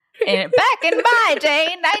And back in my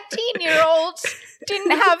day, 19-year-olds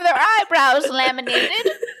didn't have their eyebrows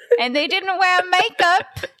laminated, and they didn't wear makeup,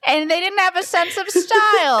 and they didn't have a sense of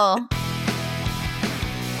style.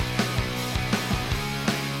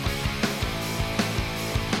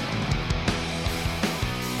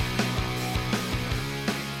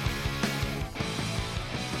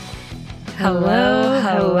 Hello.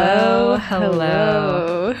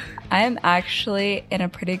 I am actually in a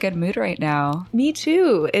pretty good mood right now. Me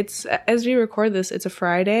too. It's, as we record this, it's a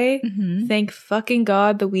Friday. Mm-hmm. Thank fucking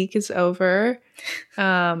God the week is over.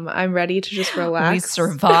 I'm ready to just relax. We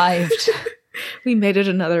survived. We made it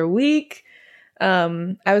another week.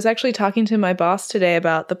 I was actually talking to my boss today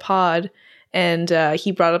about the pod, and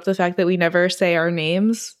he brought up the fact that we never say our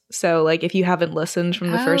names. So, like, if you haven't listened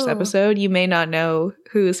from the first episode, you may not know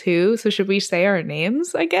who's who. So should we say our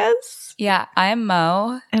names, I guess? Yeah, I'm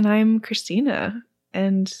Mo. And I'm Christina.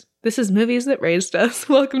 And this is Movies That Raised Us.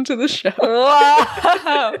 Welcome to the show.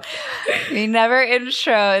 Whoa! We never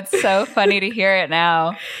intro. It's so funny to hear it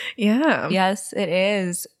now. Yeah. Yes, it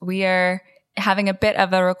is. We are having a bit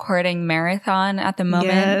of a recording marathon at the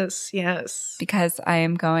moment. Yes. Because I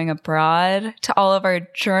am going abroad. To all of our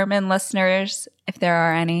German listeners, if there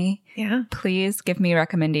are any, please give me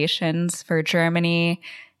recommendations for Germany.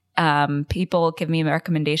 People give me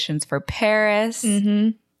recommendations for Paris. Mm-hmm.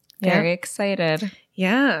 Very excited.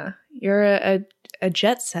 Yeah. You're a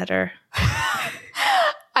jet setter.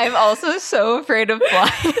 I'm also so afraid of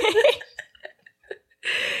flying.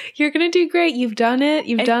 You're going to do great. You've done it.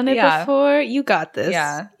 You've done it before. You got this.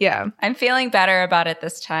 Yeah. I'm feeling better about it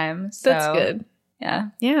this time. So. That's good.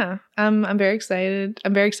 Yeah. I'm very excited.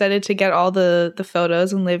 I'm very excited to get all the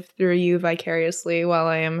photos and live through you vicariously while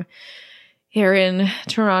I am here in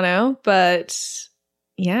Toronto. But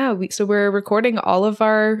yeah, so we're recording all of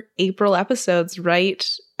our April episodes right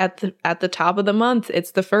at the top of the month.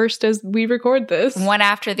 It's the first as we record this. One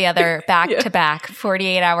after the other, back to back,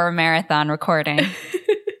 48-hour marathon recording.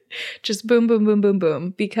 Just boom, boom, boom, boom,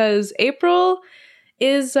 boom. Because April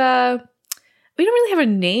is, we don't really have a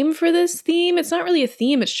name for this theme. It's not really a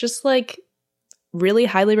theme. It's just like really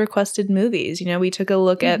highly requested movies. You know, we took a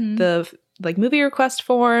look at the movie request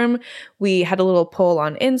form. We had a little poll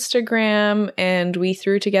on Instagram, and we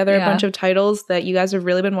threw together a bunch of titles that you guys have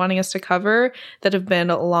really been wanting us to cover that have been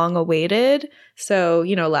long awaited. So,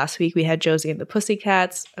 you know, last week we had Josie and the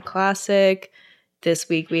Pussycats, a classic. This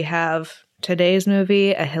week we have today's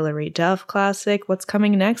movie, a Hilary Duff classic. What's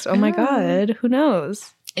coming next? Oh my God, who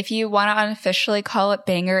knows? If you want to unofficially call it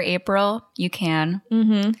Banger April, you can.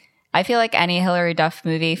 Mm-hmm. I feel like any Hilary Duff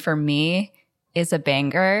movie for me is a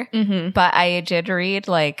banger. Mm-hmm. But I did read,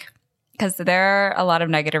 because there are a lot of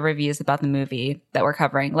negative reviews about the movie that we're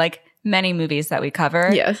covering, like many movies that we cover.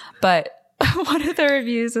 Yes. But one of the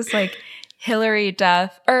reviews is like Hilary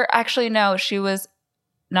Duff, or actually no, she was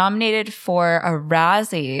nominated for a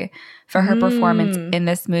Razzie for her performance in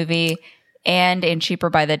this movie and in Cheaper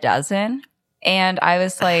by the Dozen. And I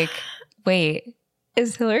was like, wait,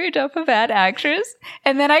 is Hilary Duff a bad actress?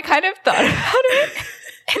 And then I kind of thought about it,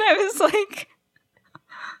 and I was like,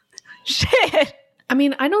 shit. I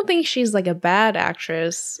mean, I don't think she's like a bad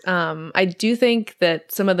actress. I do think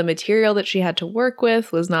that some of the material that she had to work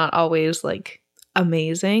with was not always like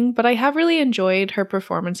amazing, but I have really enjoyed her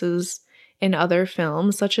performances in other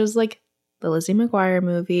films, such as like the Lizzie McGuire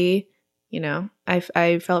movie. You know,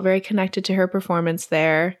 I felt very connected to her performance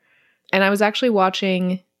there. And I was actually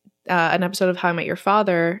watching an episode of How I Met Your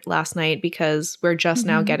Father last night because we're just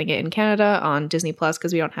now getting it in Canada on Disney Plus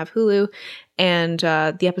because we don't have Hulu. And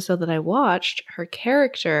the episode that I watched, her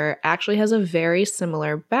character actually has a very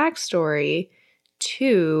similar backstory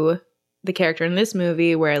to the character in this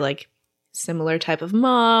movie, where like similar type of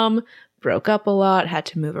mom, broke up a lot, had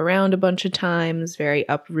to move around a bunch of times, very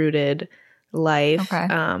uprooted life. Okay.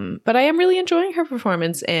 But I am really enjoying her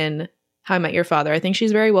performance in How I Met Your Father. I think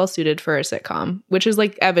she's very well suited for a sitcom, which is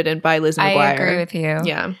like evident by Liz McGuire. I agree with you.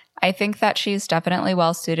 Yeah. I think that she's definitely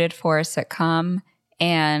well suited for a sitcom.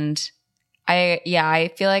 And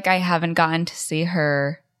I feel like I haven't gotten to see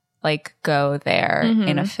her like go there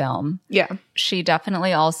in a film. Yeah. She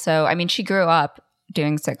definitely also, I mean, she grew up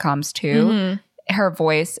doing sitcoms too. Her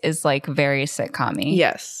voice is like very sitcom-y.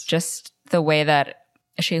 Yes. Just the way that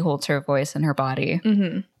she holds her voice in her body.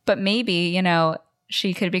 But maybe, you know,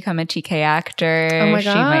 she could become a TK actor. Oh my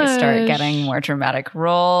gosh. She might start getting more dramatic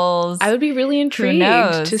roles. I would be really intrigued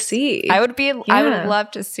to see. I would love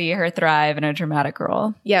to see her thrive in a dramatic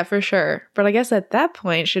role. Yeah, for sure. But I guess at that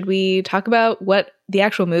point, should we talk about what the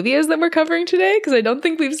actual movie is that we're covering today? Because I don't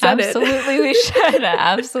think we've said Absolutely, we should.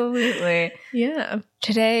 Absolutely. Yeah.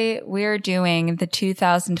 Today, we're doing the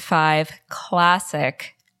 2005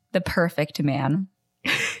 classic The Perfect Man.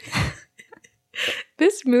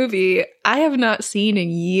 This movie I have not seen in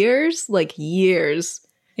years, like years.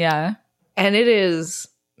 Yeah. And it is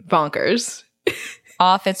bonkers.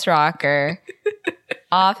 Off its rocker.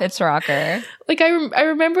 Off its rocker. Like, I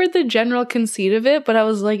remember the general conceit of it, but I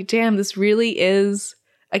was like, damn, this really is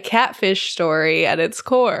a catfish story at its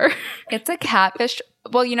core. It's a catfish.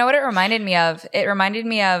 Well, you know what it reminded me of? It reminded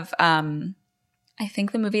me of, I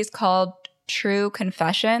think the movie is called True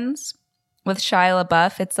Confessions with Shia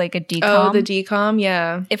LaBeouf. It's like a DCOM. Oh, the DCOM,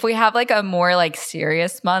 yeah. If we have like a more like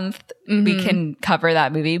serious month, we can cover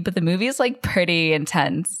that movie. But the movie is like pretty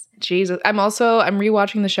intense. Jesus. I'm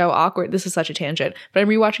rewatching the show Awkward. This is such a tangent, but I'm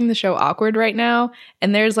rewatching the show Awkward right now.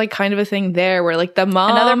 And there's like kind of a thing there where like the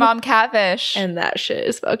mom. Another mom catfish. And that shit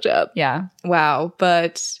is fucked up. Yeah. Wow.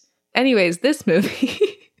 But anyways, this movie,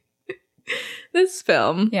 this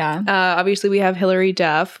film. Yeah. Obviously we have Hilary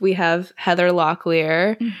Duff. We have Heather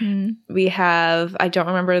Locklear. We have, I don't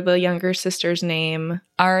remember the younger sister's name.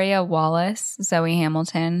 Aria Wallace, Zoe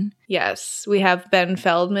Hamilton. Yes. We have Ben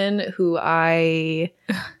Feldman, who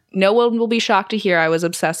no one will be shocked to hear I was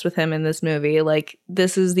obsessed with him in this movie. Like,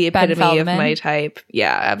 this is the epitome of my type.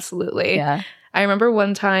 Yeah, absolutely. Yeah. I remember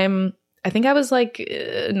one time, I think I was like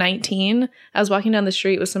 19. I was walking down the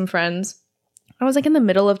street with some friends. I was like in the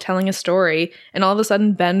middle of telling a story, and all of a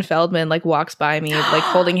sudden Ben Feldman like walks by me like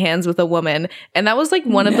holding hands with a woman. And that was like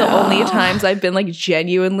one of the only times I've been like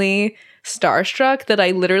genuinely starstruck, that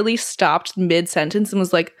I literally stopped mid-sentence and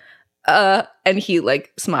was like, and he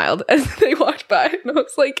like smiled as they walked by, and I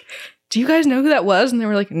was like, do you guys know who that was? And they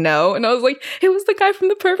were like, no. And I was like, it was the guy from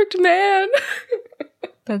The Perfect Man.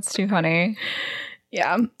 That's too funny.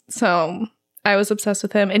 Yeah. So I was obsessed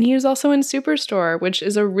with him. And he was also in Superstore, which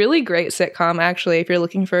is a really great sitcom, actually, if you're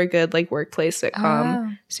looking for a good like workplace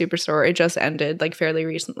sitcom. Superstore, it just ended like fairly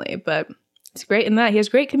recently, but it's great in that. He has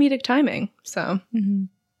great comedic timing. So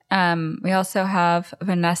we also have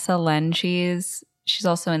Vanessa Lenges. She's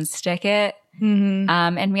also in Stick It.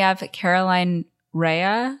 And we have Caroline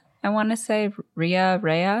Rhea, I want to say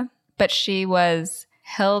Rhea, but she was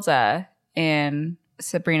Hilda in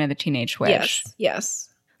Sabrina the Teenage Witch. Yes.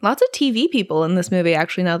 Lots of TV people in this movie,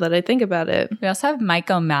 actually, now that I think about it. We also have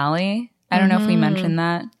Mike O'Malley. I don't know if we mentioned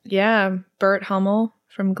that. Yeah, Burt Hummel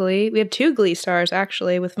from Glee. We have 2 Glee stars,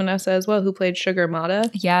 actually, with Vanessa as well, who played Sugar Mata.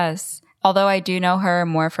 Yes. Although I do know her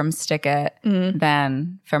more from Stick It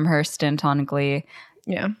than from her stint on Glee.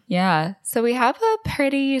 Yeah. Yeah. So we have a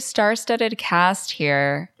pretty star-studded cast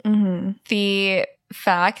here. The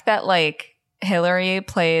fact that like Hilary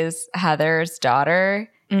plays Heather's daughter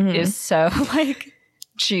is so like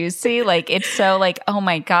juicy. Like, it's so like, oh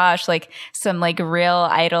my gosh, like some like real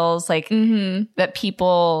idols like that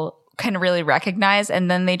people can really recognize.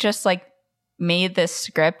 And then they just like made this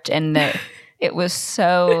script and it was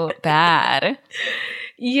so bad.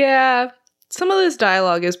 Yeah. Some of this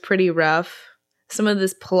dialogue is pretty rough. Some of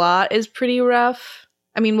this plot is pretty rough.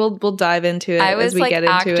 I mean, we'll dive into it as we get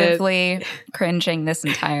into it. I was actively cringing this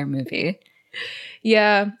entire movie.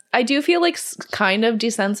 Yeah. I do feel like kind of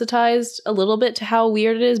desensitized a little bit to how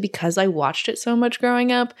weird it is because I watched it so much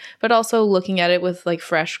growing up, but also looking at it with like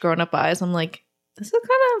fresh grown up eyes, I'm like, this is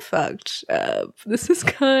kind of fucked up. This is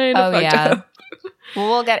kind of fucked up. Well,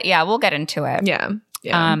 we'll get into it. Yeah.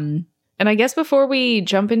 And I guess before we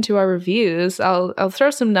jump into our reviews, I'll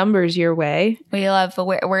throw some numbers your way. We're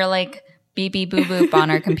like beep beep boop boop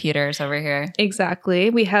on our computers over here.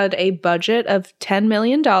 Exactly. We had a budget of $10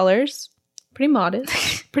 million. Pretty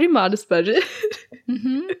modest. Pretty modest budget.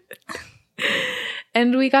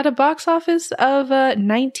 And we got a box office of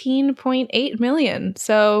 19.8 million.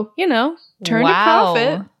 So, turned a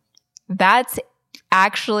profit. That's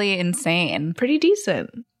actually insane. Pretty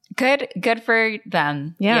decent. Good for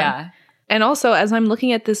them. Yeah. And also, as I'm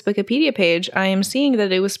looking at this Wikipedia page, I am seeing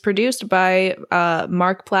that it was produced by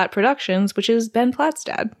Mark Platt Productions, which is Ben Platt's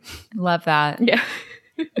dad. Love that. Yeah.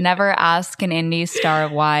 Never ask an indie star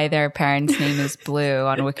why their parents' name is Blue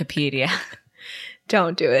on Wikipedia.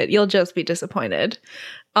 Don't do it. You'll just be disappointed.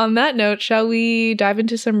 On that note, shall we dive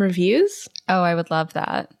into some reviews? Oh, I would love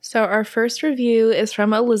that. So our first review is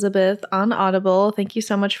from Elizabeth on Audible. Thank you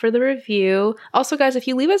so much for the review. Also, guys, if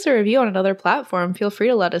you leave us a review on another platform, feel free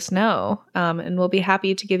to let us know, and we'll be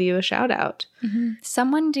happy to give you a shout out.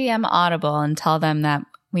 Someone DM Audible and tell them that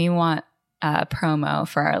we want promo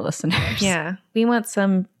for our listeners. Yeah, we want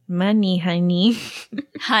some money, honey.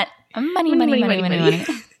 Money.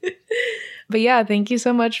 But yeah, thank you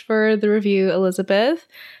so much for the review, Elizabeth.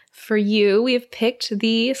 For you, we have picked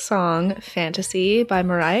the song Fantasy by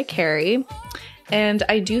Mariah Carey. And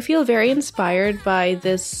I do feel very inspired by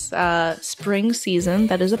this spring season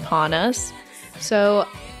that is upon us. So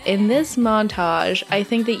in this montage, I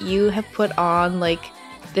think that you have put on like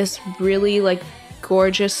this really like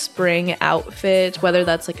gorgeous spring outfit, whether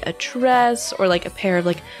that's like a dress or like a pair of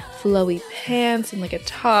like flowy pants and like a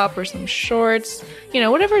top or some shorts, you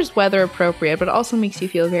know, whatever is weather appropriate, but also makes you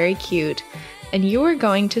feel very cute. And you are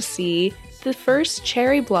going to see the first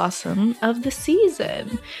cherry blossom of the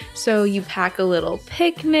season. So you pack a little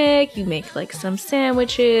picnic, you make like some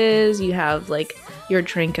sandwiches, you have like your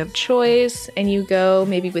drink of choice, and you go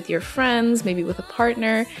maybe with your friends, maybe with a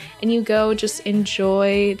partner, and you go just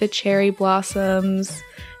enjoy the cherry blossoms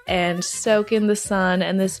and soak in the sun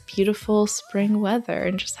and this beautiful spring weather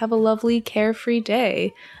and just have a lovely carefree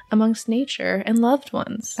day amongst nature and loved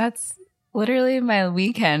ones. That's literally my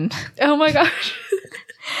weekend. Oh my gosh.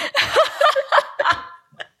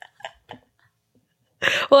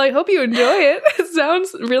 Well, I hope you enjoy it. It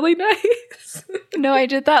sounds really nice. No, I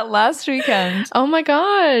did that last weekend. Oh my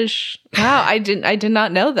gosh. Wow, I did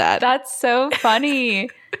not know that. That's so funny.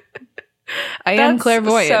 I am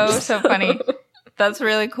clairvoyant. So funny. That's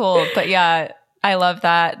really cool. But yeah, I love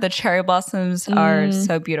that. The cherry blossoms are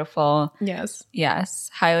so beautiful. Yes. Yes.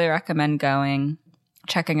 Highly recommend going,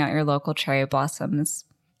 checking out your local cherry blossoms.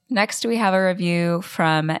 Next, we have a review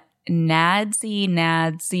from Nadsy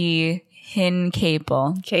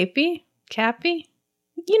Hincapel. Capey? Cappy?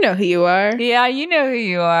 You know who you are. Yeah, you know who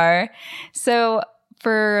you are. So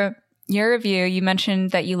for your review, you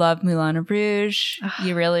mentioned that you love Moulin Rouge.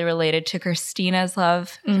 You really related to Christina's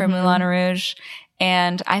love for Moulin Rouge.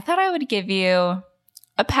 And I thought I would give you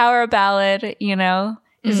a power ballad, you know,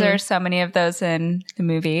 because there are so many of those in the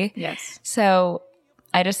movie. Yes. So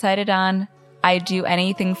I decided on I Do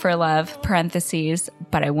Anything for Love, parentheses,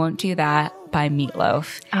 but I Won't Do That by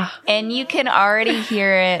Meatloaf. And you can already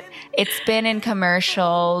hear it. It's been in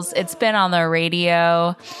commercials. It's been on the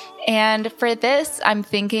radio. And for this, I'm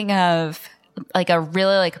thinking of like a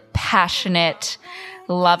really like passionate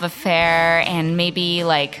love affair, and maybe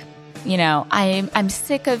like, you know, I'm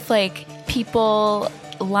sick of like people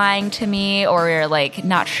lying to me or like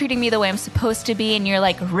not treating me the way I'm supposed to be, and you're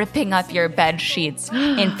like ripping up your bed sheets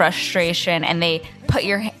in frustration, and they put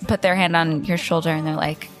their hand on your shoulder and they're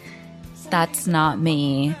like, that's not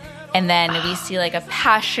me. And then we see like a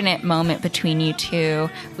passionate moment between you two.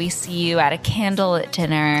 We see you at a candlelit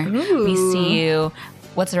dinner. Ooh. We see you,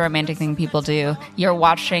 what's the romantic thing people do? You're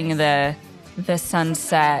watching the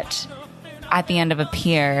sunset at the end of a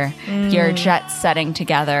pier. You're jet setting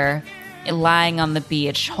together, lying on the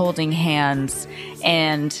beach, holding hands.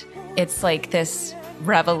 And it's like this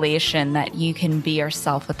revelation that you can be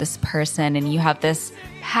yourself with this person, and you have this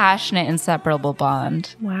passionate, inseparable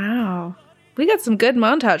bond. Wow. We got some good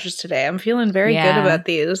montages today. I'm feeling very good about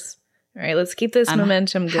these. All right, let's keep this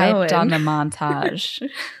momentum going. Hyped on the montage.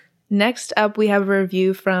 Next up, we have a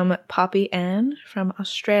review from Poppy Ann from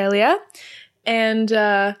Australia. And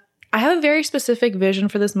I have a very specific vision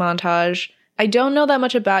for this montage. I don't know that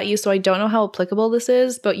much about you, so I don't know how applicable this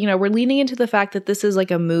is. But, you know, we're leaning into the fact that this is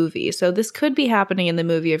like a movie. So this could be happening in the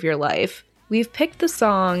movie of your life. We've picked the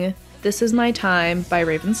song This Is My Time by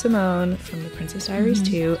Raven-Symoné from The Princess Diaries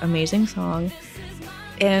 2. Amazing song.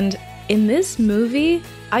 And in this movie,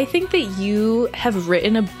 I think that you have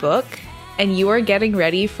written a book and you are getting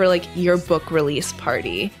ready for like your book release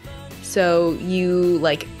party. So you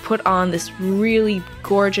like put on this really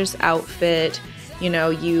gorgeous outfit. You know,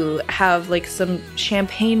 you have like some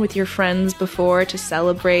champagne with your friends before to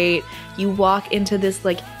celebrate. You walk into this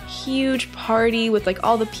like huge party with like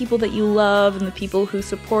all the people that you love and the people who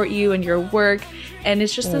support you and your work. And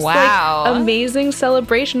it's just this like amazing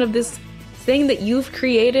celebration of this thing that you've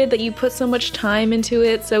created, that you put so much time into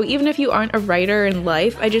it. So even if you aren't a writer in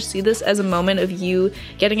life, I just see this as a moment of you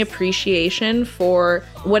getting appreciation for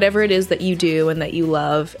whatever it is that you do and that you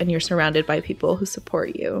love, and you're surrounded by people who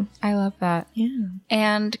support you. I love that. Yeah.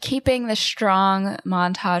 And keeping the strong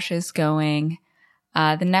montages going,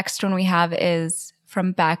 the next one we have is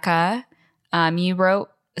from Becca. You wrote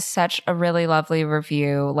such a really lovely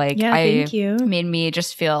review. Like, thank you. Made me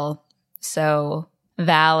just feel so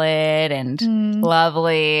valid and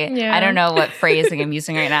lovely. Yeah. I don't know what phrasing I'm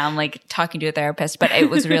using right now. I'm like talking to a therapist, but it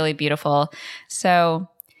was really beautiful. So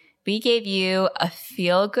we gave you a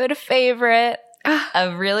feel-good favorite,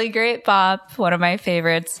 a really great bop, one of my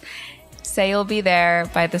favorites, Say You'll Be There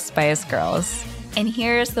by the Spice Girls. And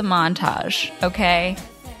here's the montage, okay?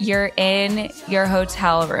 You're in your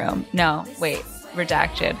hotel room. No, wait,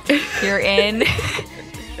 redacted. You're in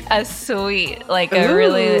a suite, like a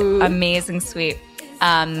really amazing suite.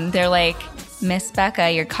 They're like, Miss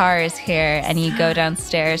Becca, your car is here. And you go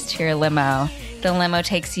downstairs to your limo. The limo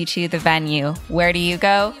takes you to the venue. Where do you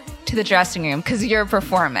go? to the dressing room because you're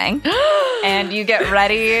performing. And you get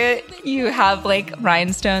ready. You have like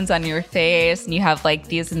rhinestones on your face and you have like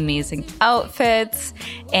these amazing outfits.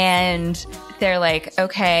 And they're like,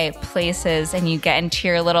 okay, places. And you get into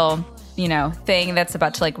your little, thing that's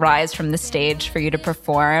about to like rise from the stage for you to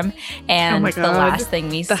perform. And the last thing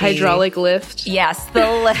we see. The hydraulic lift. Yes, the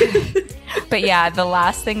lift. But yeah, the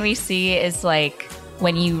last thing we see is like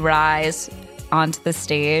when you rise onto the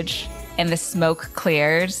stage and the smoke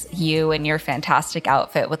clears, you in your fantastic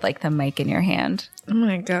outfit with like the mic in your hand. Oh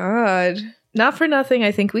my God. Not for nothing,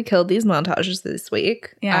 I think we killed these montages this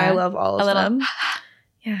week. Yeah. I love all of them.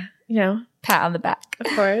 Yeah, pat on the back. Of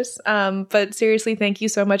course. But seriously, thank you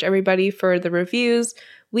so much, everybody, for the reviews.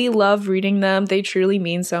 We love reading them. They truly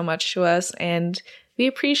mean so much to us. And we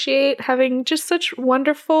appreciate having just such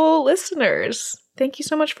wonderful listeners. Thank you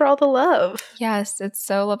so much for all the love. Yes, it's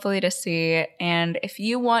so lovely to see. And if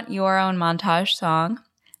you want your own montage song,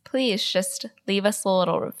 please just leave us a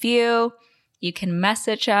little review. You can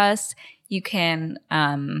message us. You can,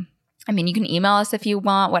 you can email us if you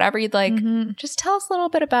want, whatever you'd like. Mm-hmm. Just tell us a little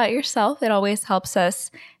bit about yourself. It always helps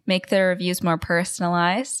us make the reviews more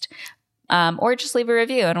personalized. Or just leave a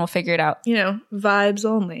review and we'll figure it out. Vibes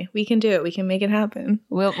only. We can do it. We can make it happen.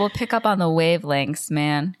 We'll pick up on the wavelengths,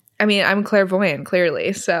 man. I mean, I'm clairvoyant,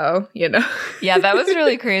 clearly. So, Yeah, that was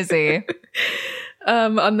really crazy.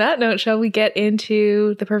 On that note, shall we get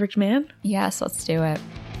into The Perfect Man? Yes, let's do it.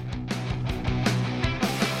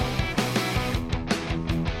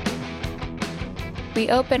 We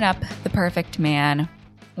open up The Perfect Man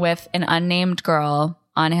with an unnamed girl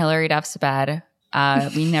on Hilary Duff's bed.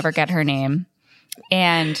 We never get her name.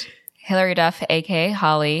 And Hilary Duff, a.k.a.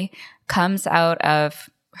 Holly, comes out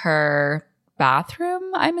of her bathroom,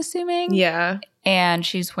 I'm assuming. Yeah. And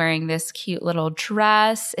she's wearing this cute little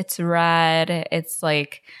dress. It's red. It's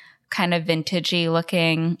like kind of vintagey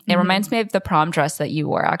looking. It reminds me of the prom dress that you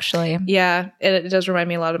wore, actually. Yeah, it does remind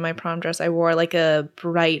me a lot of my prom dress. I wore like a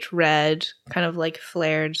bright red, kind of like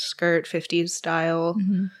flared skirt, 50s style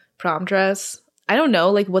prom dress. I don't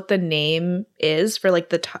know like what the name is for like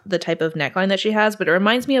the type of neckline that she has, but it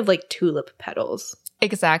reminds me of like tulip petals.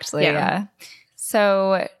 Exactly, yeah.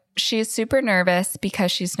 So she's super nervous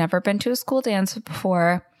because she's never been to a school dance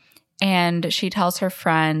before. And she tells her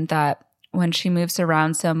friend that when she moves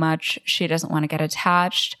around so much, she doesn't want to get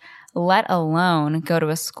attached, let alone go to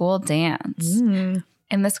a school dance.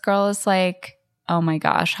 And this girl is like, oh my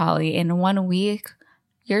gosh, Holly, in 1 week,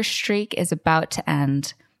 your streak is about to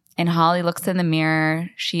end. And Holly looks in the mirror.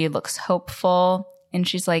 She looks hopeful. And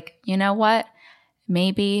she's like, you know what?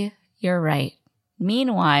 Maybe you're right.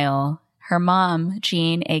 Meanwhile, her mom,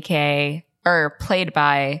 Jean, played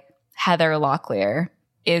by Heather Locklear,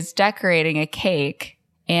 is decorating a cake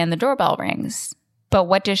and the doorbell rings. But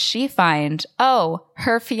what does she find? Oh,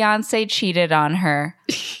 her fiance cheated on her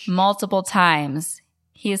multiple times.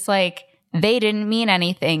 He's like, they didn't mean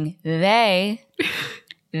anything. They.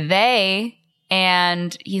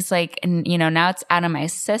 And he's like, now it's out of my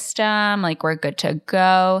system. Like, we're good to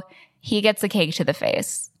go. He gets a cake to the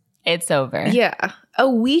face. It's over. Yeah. A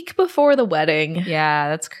week before the wedding. Yeah,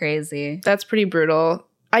 that's crazy. That's pretty brutal.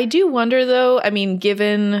 I do wonder, though,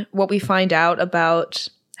 given what we find out about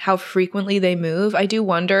how frequently they move, I do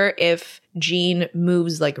wonder if Jean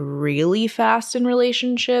moves like really fast in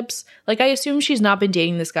relationships. Like, I assume she's not been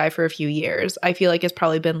dating this guy for a few years. I feel like it's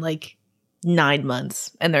probably been like 9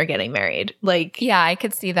 months and they're getting married. Like, yeah, I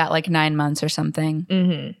could see that like 9 months or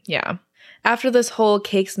something. Yeah. After this whole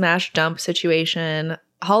cake smash dump situation,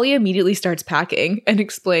 Holly immediately starts packing and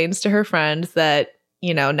explains to her friend that,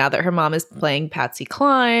 now that her mom is playing Patsy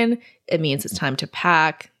Cline, it means it's time to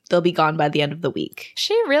pack. They'll be gone by the end of the week.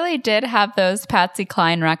 She really did have those Patsy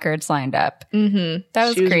Cline records lined up. That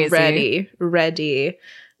was crazy. Ready.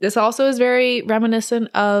 This also is very reminiscent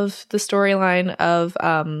of the storyline of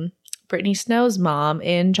Brittany Snow's mom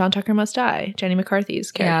in John Tucker Must Die, Jenny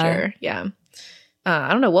McCarthy's character. Yeah.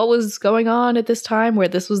 I don't know what was going on at this time where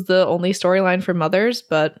this was the only storyline for mothers,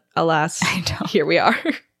 but alas, here we are.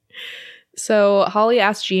 So Holly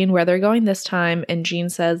asks Jean where they're going this time, and Jean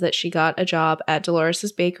says that she got a job at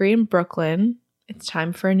Dolores' Bakery in Brooklyn. It's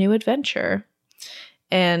time for a new adventure.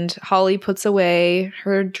 And Holly puts away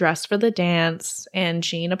her dress for the dance, and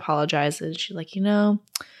Jean apologizes. She's like,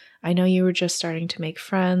 I know you were just starting to make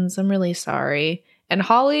friends. I'm really sorry. And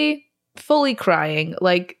Holly fully crying,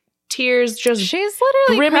 like tears just she's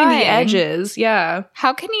literally brimming crying. The edges. Yeah.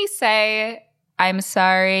 How can you say, I'm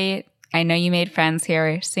sorry, I know you made friends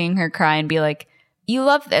here, seeing her cry and be like, you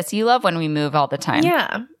love this. You love when we move all the time.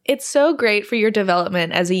 Yeah. It's so great for your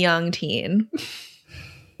development as a young teen.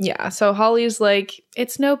 Yeah. So Holly's like,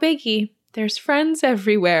 it's no biggie. There's friends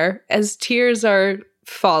everywhere as tears are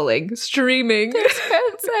falling, streaming. There's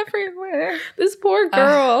friends everywhere. This poor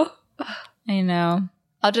girl. I know.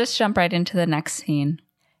 I'll just jump right into the next scene.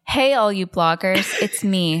 Hey, all you bloggers. It's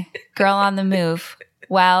me, girl on the move.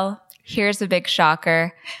 Well, here's a big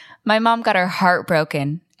shocker. My mom got her heart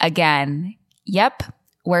broken again. Yep,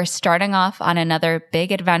 we're starting off on another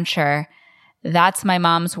big adventure. That's my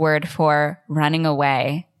mom's word for running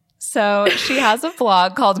away. So she has a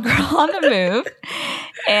blog called Girl on the Move,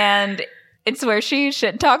 and it's where she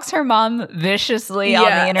shit talks her mom viciously on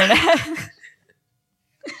the internet.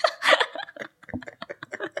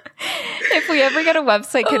 If we ever get a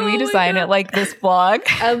website, can we design it like this blog?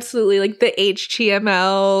 Absolutely, like the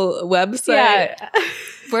HTML website. Yeah.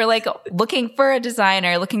 We're like looking for a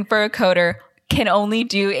designer, looking for a coder, can only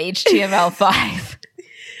do HTML5.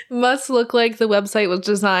 Must look like the website was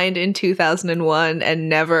designed in 2001 and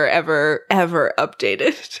never, ever, ever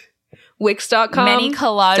updated. Wix.com. Many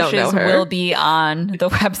collages will be on the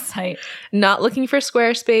website. Not looking for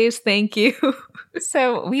Squarespace. Thank you.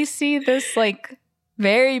 So we see this like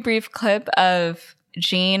very brief clip of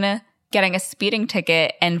Jean getting a speeding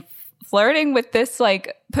ticket and flirting with this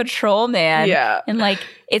like patrolman. Yeah. And like,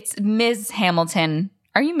 it's Ms. Hamilton.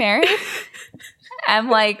 Are you married? I'm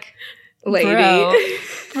like, lady.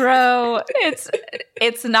 Bro,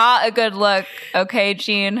 it's not a good look. Okay,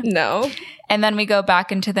 Jean? No. And then we go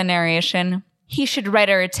back into the narration. He should write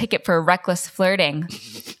her a ticket for reckless flirting.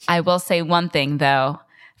 I will say one thing, though.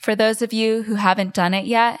 For those of you who haven't done it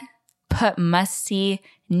yet, put must-see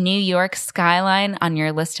New York skyline on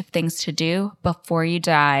your list of things to do before you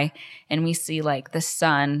die. And we see like the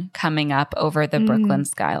sun coming up over the Brooklyn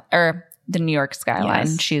skyline, or the New York skyline.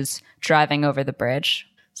 Yes. She's driving over the bridge.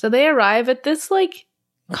 So they arrive at this like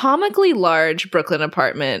comically large Brooklyn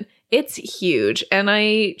apartment. It's huge. And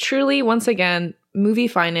I truly, once again, movie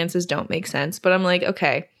finances don't make sense. But I'm like,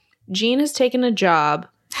 okay, Jean has taken a job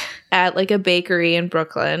at like a bakery in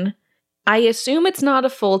Brooklyn. I assume it's not a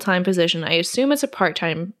full-time position. I assume it's a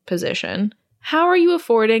part-time position. How are you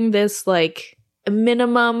affording this like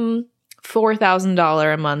minimum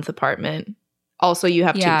 $4,000 a month apartment? Also, you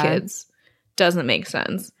have 2 kids. Doesn't make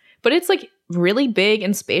sense. But it's like really big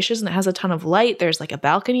and spacious and it has a ton of light. There's like a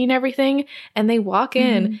balcony and everything. And they walk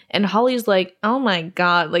in and Holly's like, oh my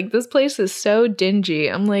God, like this place is so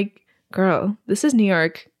dingy. I'm like, girl, this is New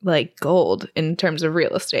York, like gold in terms of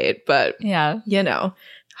real estate. But yeah, you know,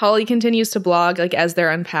 Holly continues to blog like as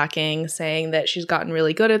they're unpacking, saying that she's gotten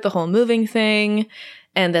really good at the whole moving thing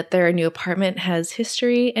and that their new apartment has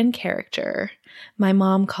history and character. My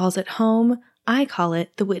mom calls it home. I call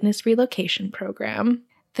it the Witness Relocation Program.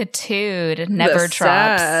 The tude never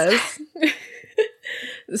drops.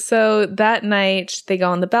 So that night, they go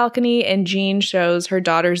on the balcony, and Jean shows her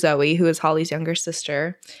daughter Zoe, who is Holly's younger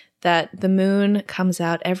sister, that the moon comes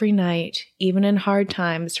out every night, even in hard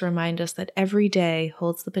times, to remind us that every day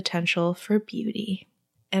holds the potential for beauty.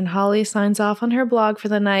 And Holly signs off on her blog for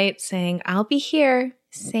the night, saying, I'll be here,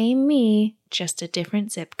 same me, just a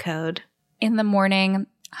different zip code. In the morning,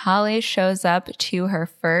 Holly shows up to her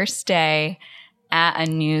first day at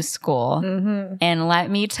a new school. And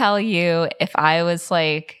let me tell you, if I was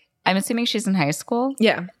like, I'm assuming she's in high school.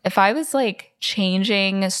 Yeah. If I was like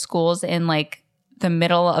changing schools in like the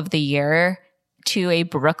middle of the year to a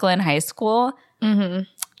Brooklyn high school,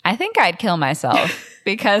 I think I'd kill myself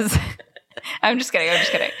because I'm just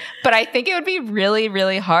kidding. But I think it would be really,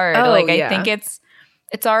 really hard. I think it's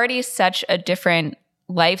already such a different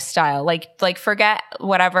lifestyle. Like forget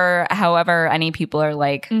however any people are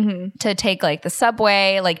like to take like the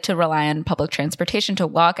subway, like to rely on public transportation, to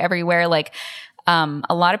walk everywhere. Like a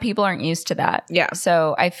lot of people aren't used to that. Yeah.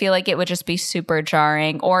 So I feel like it would just be super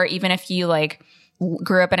jarring. Or even if you like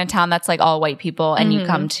grew up in a town that's like all white people and you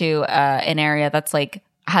come to an area that's like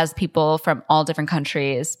has people from all different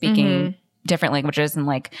countries speaking different languages and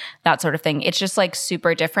like that sort of thing. It's just like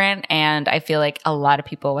super different. And I feel like a lot of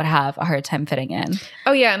people would have a hard time fitting in.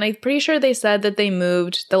 Oh yeah. And I'm pretty sure they said that they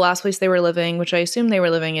moved the last place they were living, which I assume they were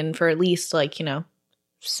living in for at least like,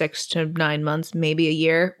 6 to 9 months, maybe a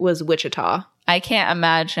year, was Wichita. I can't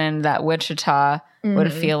imagine that Wichita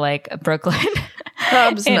would feel like Brooklyn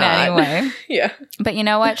Probs in not. any way. Yeah. But you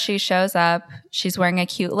know what? She shows up. She's wearing a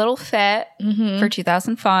cute little fit for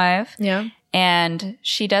 2005. Yeah. And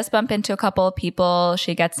she does bump into a couple of people.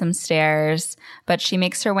 She gets some stares, but she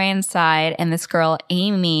makes her way inside. And this girl,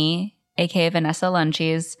 Amy, aka Vanessa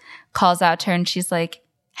Lunges, calls out to her and she's like,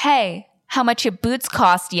 hey, how much your boots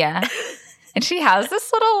cost ya? And she has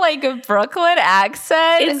this little like Brooklyn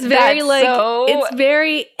accent. It's very it's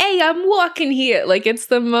very, hey, I'm walking here. Like it's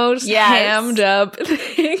the most hammed up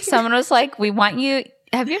thing. Someone was like, we want you.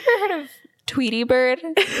 Have you ever heard of Tweety Bird.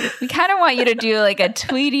 We kind of want you to do like a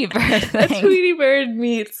Tweety Bird thing. A Tweety Bird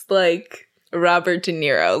meets like Robert De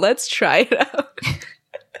Niro. Let's try it out.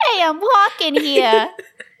 Hey, I'm walking here.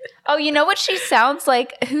 Oh, you know what she sounds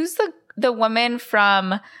like? Who's the woman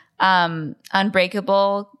from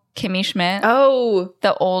Unbreakable? Kimmy Schmidt. Oh,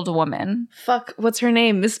 the old woman. Fuck, what's her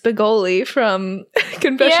name? Miss Begoli from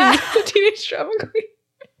Confessions of a Teenage Drama Queen.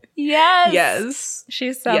 Yes.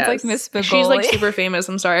 She sounds like Miss Begoli. She's like super famous.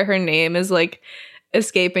 I'm sorry, her name is like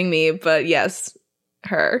escaping me, but yes,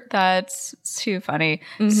 her. That's too funny.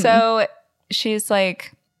 So she's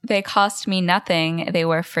like, they cost me nothing. They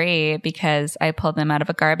were free because I pulled them out of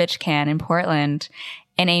a garbage can in Portland.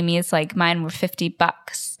 And Amy's like, mine were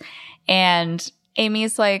 $50. And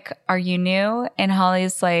Amy's like, are you new? And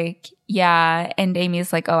Holly's like, yeah. And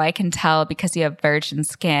Amy's like, oh, I can tell because you have virgin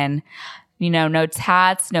skin. You know, no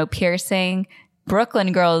tats, no piercing.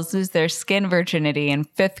 Brooklyn girls lose their skin virginity in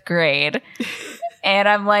 5th grade. And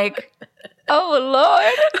I'm like, oh,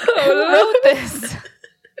 Lord, who wrote this?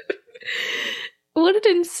 What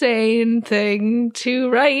an insane thing to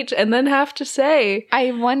write and then have to say.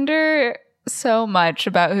 I wonder so much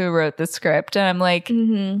about who wrote the script. And I'm like,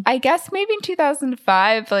 I guess maybe in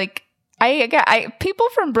 2005, like, I people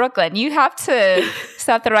from Brooklyn, you have to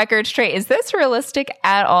set the record straight. Is this realistic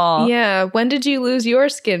at all? Yeah. When did you lose your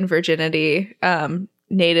skin virginity?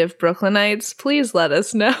 Native Brooklynites, please let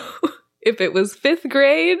us know if it was 5th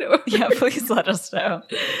grade. Yeah, please let us know.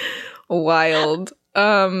 Wild.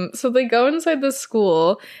 So they go inside the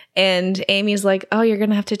school and Amy's like, oh, you're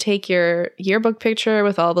going to have to take your yearbook picture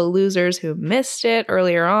with all the losers who missed it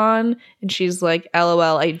earlier on. And she's like,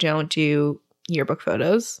 LOL, I don't do yearbook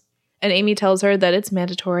photos. And Amy tells her that it's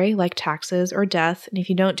mandatory, like taxes or death. And if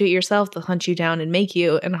you don't do it yourself, they'll hunt you down and make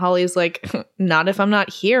you. And Holly's like, not if I'm not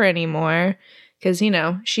here anymore. Because, you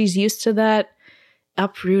know, she's used to that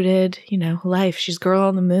uprooted, you know, life. She's girl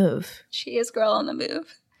on the move. She is girl on the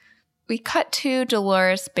move. We cut to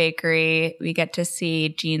Dolores Bakery. We get to see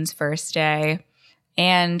Jean's first day.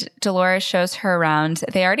 And Dolores shows her around.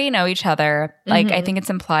 They already know each other. Like, I think it's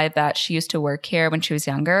implied that she used to work here when she was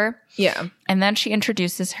younger. Yeah. And then she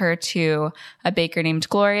introduces her to a baker named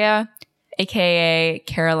Gloria, a.k.a.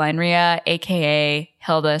 Caroline Rhea, a.k.a.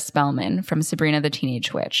 Hilda Spellman from Sabrina the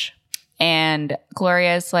Teenage Witch. And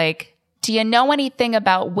Gloria's like, do you know anything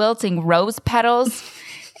about wilting rose petals?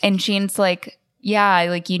 And Jean's like, yeah,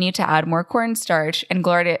 like, you need to add more cornstarch. And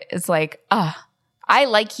Gloria is like, I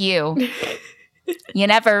like you. You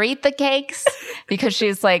never eat the cakes? Because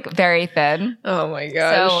she's like very thin. Oh my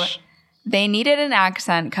gosh. So they needed an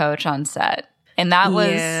accent coach on set. And that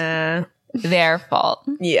was their fault.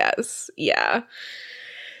 Yes. Yeah.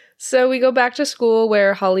 So we go back to school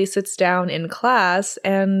where Holly sits down in class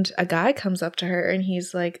and a guy comes up to her and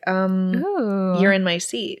he's like, Ooh. You're in my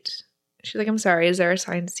seat. She's like, I'm sorry, is there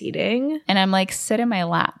assigned seating? And I'm like, sit in my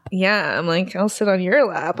lap. Yeah, I'm like, I'll sit on your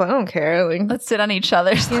lap. I don't care. Like, let's sit on each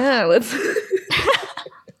other's lap. Yeah, let's.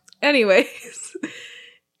 Anyways,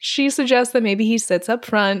 she suggests that maybe he sits up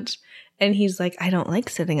front and he's like, I don't like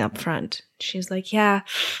sitting up front. She's like, yeah,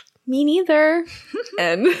 me neither.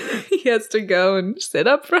 And he has to go and sit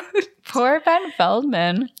up front. Poor Ben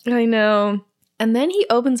Feldman. I know. And then he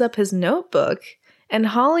opens up his notebook. And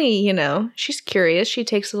Holly, you know, she's curious. She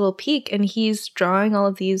takes a little peek and he's drawing all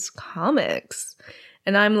of these comics.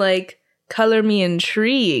 And I'm like, color me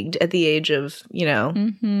intrigued at the age of, you know,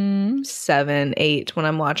 7, 8 when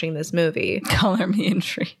I'm watching this movie. Color me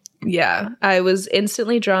intrigued. Yeah. I was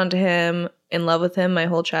instantly drawn to him, in love with him my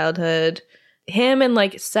whole childhood. Him and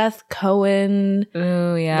like Seth Cohen.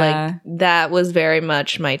 Oh, yeah. Like that was very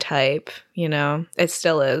much my type, you know. It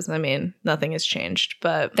still is. I mean, nothing has changed,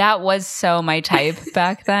 but that was so my type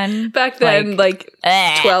back then. Back then, like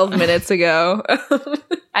 12 minutes ago.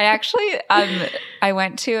 I actually I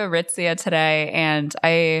went to Aritzia today and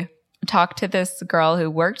I talked to this girl who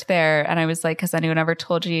worked there and I was like, has anyone ever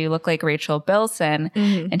told you look like Rachel Bilson?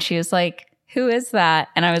 And she was like, who is that?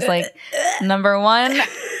 And I was like, number one,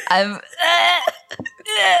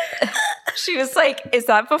 she was like, is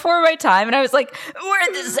that before my time? And I was like,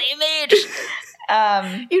 we're the same age.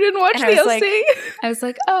 You didn't watch the OC? I was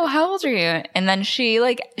like, oh, how old are you? And then she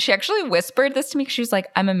actually whispered this to me because she was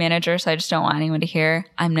like, I'm a manager, so I just don't want anyone to hear.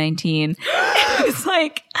 I'm 19. I was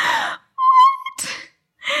like,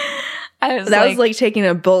 what? That was like taking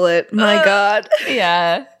a bullet. My God.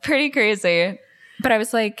 Yeah, pretty crazy. But I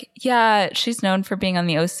was like, yeah, she's known for being on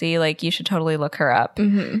the OC. Like, you should totally look her up.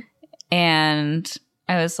 And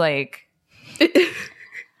I was like,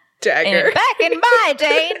 Dagger. And back in my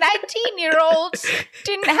day, 19-year-olds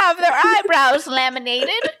didn't have their eyebrows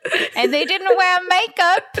laminated, and they didn't wear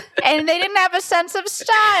makeup, and they didn't have a sense of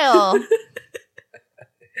style.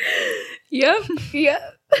 Yep.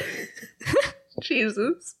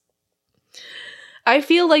 Jesus. I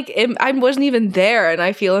feel like I wasn't even there, and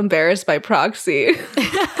I feel embarrassed by proxy.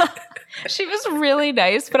 She was really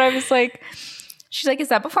nice, but I was like, she's like, is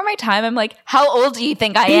that before my time? I'm like, how old do you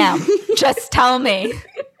think I am? Just tell me.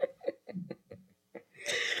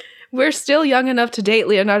 We're still young enough to date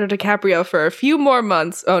Leonardo DiCaprio for a few more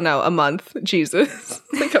months. Oh no, a month. Jesus.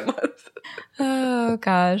 Like a month. Oh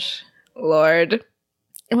gosh. Lord.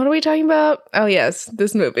 What are we talking about? Oh yes,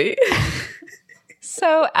 this movie.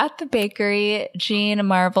 So at the bakery, Jean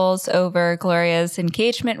marvels over Gloria's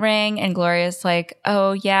engagement ring, and Gloria's like,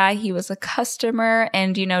 oh yeah, he was a customer,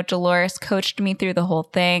 and Dolores coached me through the whole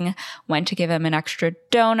thing, went to give him an extra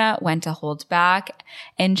donut, went to hold back,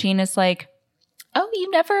 and Jean is like, oh, you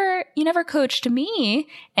never coached me.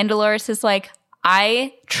 And Dolores is like,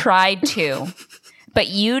 I tried to, but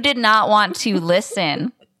you did not want to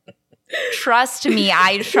listen. Trust me,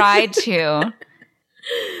 I tried to.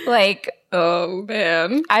 Like, oh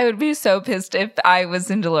man, I would be so pissed if I was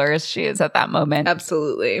in Dolores' shoes at that moment.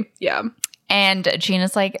 Absolutely. Yeah. And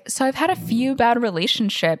Gina's like, so I've had a few bad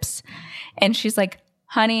relationships. And she's like,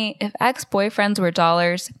 honey, if ex-boyfriends were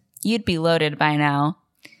dollars, you'd be loaded by now.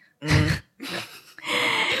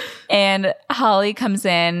 And Holly comes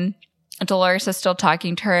in. Dolores is still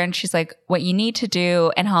talking to her, and she's like, what you need to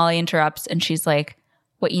do, and Holly interrupts, and she's like,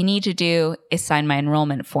 what you need to do is sign my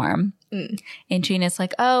enrollment form. And Gina's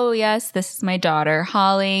like, oh, yes, this is my daughter,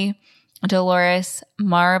 Holly. Dolores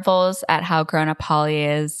marvels at how grown-up Holly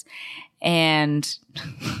is and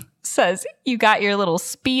says, you got your little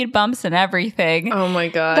speed bumps and everything. Oh my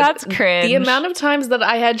God. That's cringe. The amount of times that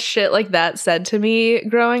I had shit like that said to me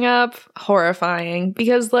growing up, horrifying.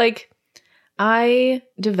 Because, I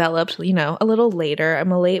developed, a little later.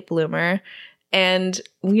 I'm a late bloomer. And,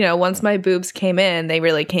 once my boobs came in, they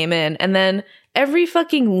really came in. And then every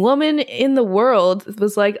fucking woman in the world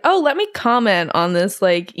was like, oh, let me comment on this,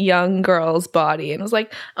 young girl's body. And I was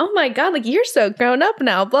like, oh my God, you're so grown up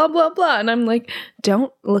now, blah, blah, blah. And I'm like,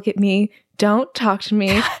 don't look at me. Don't talk to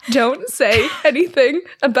me. Don't say anything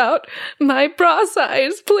about my bra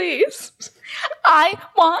size, please. I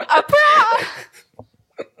want a bra.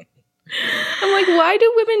 I'm like, why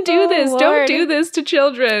do women do this? Lord. Don't do this to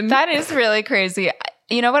children. That is really crazy.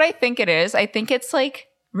 You know what I think it is? I think it's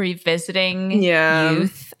revisiting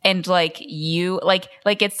youth and it's like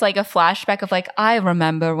a flashback of I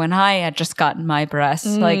remember when I had just gotten my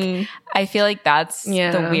breasts. I feel like that's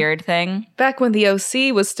the weird thing. Back when the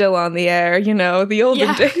OC was still on the air, the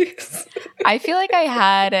olden days. I feel like I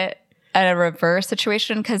had a reverse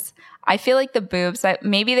situation because I feel like the boobs,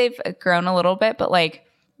 maybe they've grown a little bit, but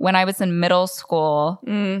when I was in middle school,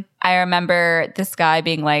 I remember this guy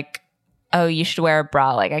being like, oh, you should wear a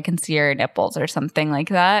bra. I can see your nipples or something like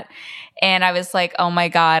that. And I was like, oh my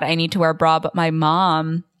God, I need to wear a bra. But my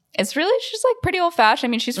mom she's pretty old fashioned.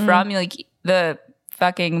 I mean, she's from the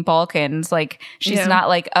fucking Balkans. She's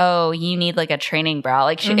not oh, you need a training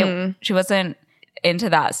bra. She wasn't into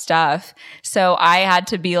that stuff. So I had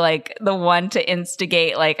to be the one to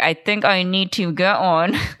instigate, I think I need to get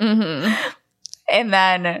one. And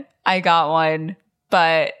then I got one,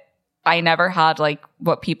 but I never had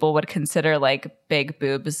what people would consider big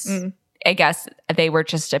boobs. I guess they were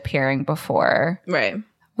just appearing before. Right.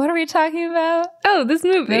 What are we talking about? Oh, this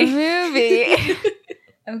movie. The movie.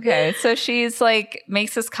 Okay. So she's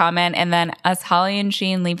makes this comment. And then as Holly and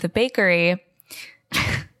Jean leave the bakery,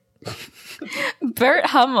 Bert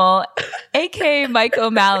Hummel, a.k.a. Mike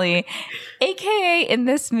O'Malley, a.k.a. in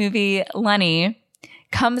this movie, Lenny,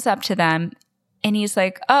 comes up to them and he's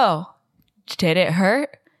like, oh, did it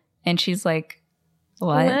hurt? And she's like,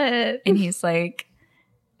 what? And he's like,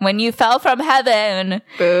 when you fell from heaven.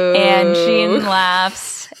 Boo. And Jean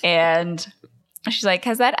laughs and she's like,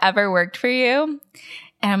 has that ever worked for you?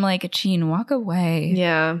 And I'm like, Jean, walk away.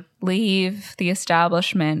 Yeah. Leave the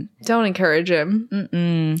establishment. Don't encourage him.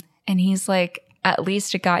 Mm-mm. And he's like, at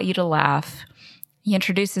least it got you to laugh. He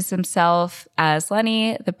introduces himself as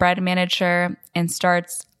Lenny, the bread manager, and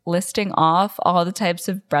starts listing off all the types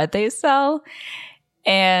of bread they sell.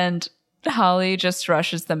 And Holly just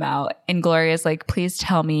rushes them out. And Gloria's like, please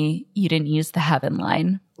tell me you didn't use the heaven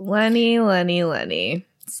line. Lenny.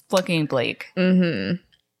 It's looking bleak. Mm-hmm.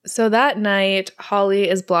 So that night, Holly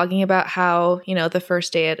is blogging about how, the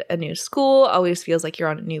first day at a new school always feels like you're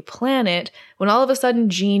on a new planet, when all of a sudden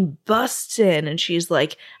Jean busts in and she's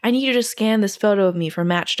like, I need you to scan this photo of me for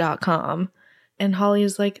Match.com. And Holly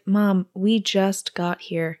is like, Mom, we just got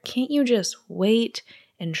here. Can't you just wait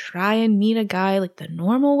and try and meet a guy like the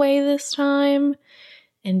normal way this time?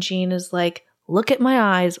 And Jean is like, look at my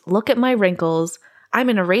eyes, look at my wrinkles. I'm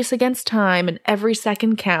in a race against time and every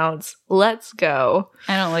second counts. Let's go.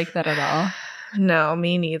 I don't like that at all. No,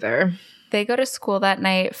 me neither. They go to school that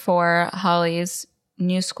night for Holly's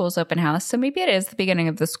new school's open house. So maybe it is the beginning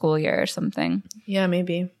of the school year or something. Yeah,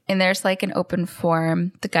 maybe. And there's like an open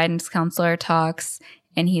forum. The guidance counselor talks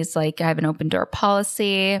and he's like, I have an open door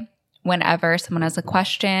policy. Whenever someone has a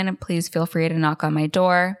question, please feel free to knock on my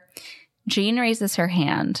door. Jean raises her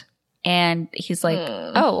hand and he's like,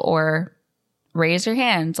 oh, or raise your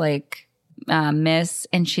hand, like, Miss.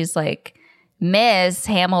 And she's like, Miss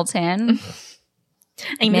Hamilton.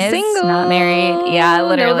 I'm Miss, single. Not married. Yeah,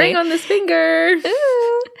 literally. No ring on this finger.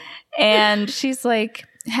 Ooh. And she's like,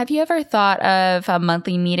 have you ever thought of a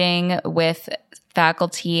monthly meeting with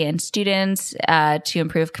faculty and students to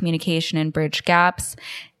improve communication and bridge gaps?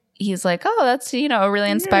 He's like, oh, that's, a really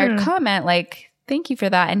inspired comment. Like, thank you for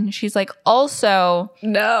that. And she's like, also,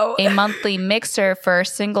 no, a monthly mixer for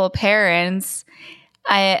single parents.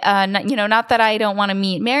 Not that I don't want to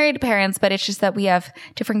meet married parents, but it's just that we have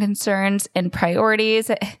different concerns and priorities.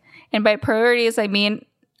 And by priorities, I mean,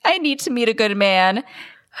 I need to meet a good man.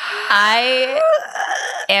 I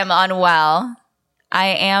am unwell.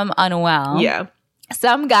 Yeah.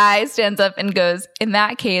 Some guy stands up and goes, in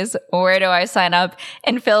that case, where do I sign up?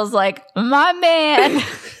 And Phil's like, my man.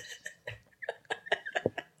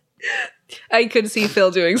 I could see Phil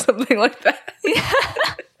doing something like that. Yeah.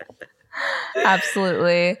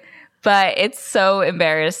 Absolutely. But it's so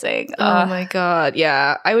embarrassing. Oh my God.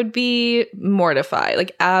 Yeah. I would be mortified,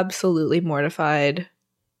 like absolutely mortified.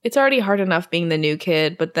 It's already hard enough being the new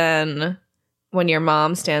kid, but then when your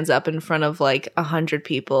mom stands up in front of like 100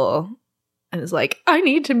 people and is like, I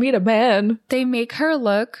need to meet a man. They make her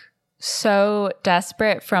look so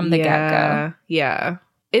desperate from the get-go. Yeah.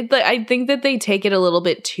 I think that they take it a little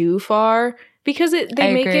bit too far because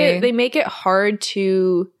they make it hard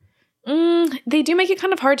to they do make it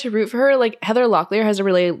kind of hard to root for her. Like Heather Locklear has a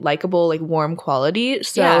really likable, like warm quality.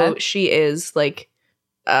 So she is like,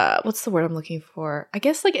 what's the word I'm looking for? I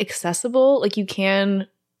guess like accessible. Like you can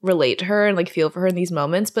relate to her and like feel for her in these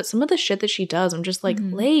moments. But some of the shit that she does, I'm just like,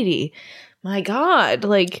 lady, my God,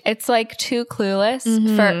 like it's like too clueless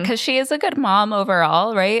for because she is a good mom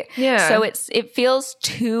overall, right? Yeah. So it feels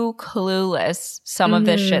too clueless, some of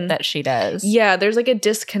the shit that she does. Yeah, there's like a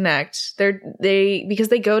disconnect. Because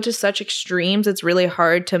they go to such extremes, it's really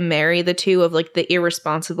hard to marry the two of like the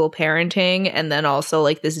irresponsible parenting and then also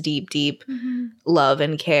like this deep love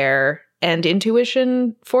and care and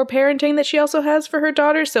intuition for parenting that she also has for her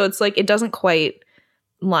daughter. So it's like it doesn't quite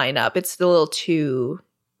line up. It's a little too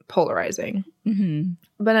polarizing.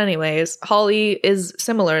 But anyways, Holly is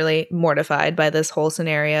similarly mortified by this whole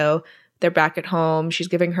scenario. They're back at home. She's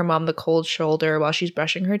giving her mom the cold shoulder while she's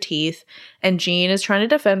brushing her teeth. And Jean is trying to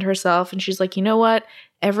defend herself. And she's like, you know what?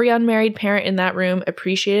 Every unmarried parent in that room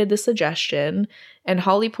appreciated the suggestion. And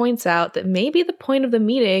Holly points out that maybe the point of the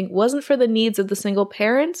meeting wasn't for the needs of the single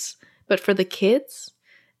parents, but for the kids.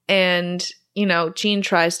 And Jean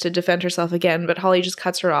tries to defend herself again, but Holly just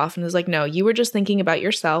cuts her off and is like, no, you were just thinking about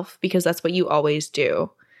yourself because that's what you always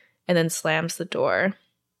do. And then slams the door.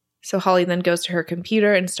 So Holly then goes to her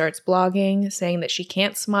computer and starts blogging, saying that she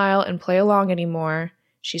can't smile and play along anymore.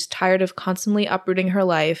 She's tired of constantly uprooting her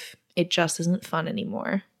life. It just isn't fun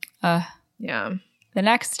anymore. Yeah. The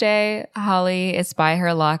next day, Holly is by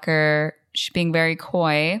her locker. She's being very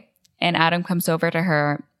coy. And Adam comes over to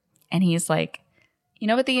her and he's like, you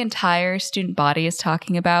know what the entire student body is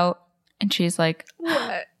talking about? And she's like,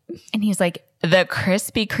 what? And he's like, the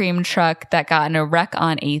Krispy Kreme truck that got in a wreck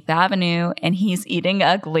on 8th Avenue and he's eating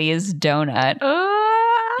a glazed donut.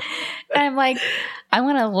 And I'm like, I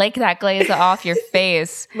want to lick that glaze off your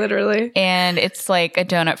face. Literally. And it's like a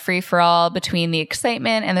donut free-for-all between the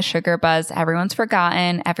excitement and the sugar buzz. Everyone's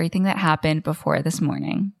forgotten everything that happened before this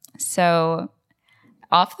morning. So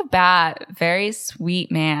off the bat, very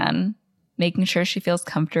sweet man. Making sure she feels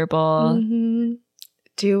comfortable.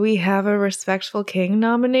 Do we have a Respectful King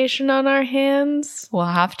nomination on our hands? We'll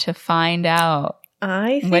have to find out.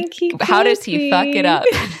 I think he could How does he fuck it up?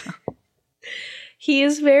 He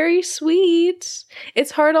is very sweet. It's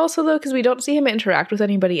hard also, though, because we don't see him interact with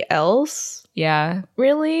anybody else. Yeah.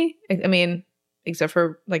 Really? I mean, except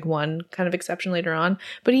for like one kind of exception later on.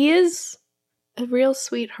 But he is a real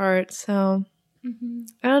sweetheart, so...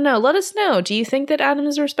 I don't know. Let us know. Do you think that Adam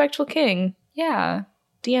is a respectful king? Yeah.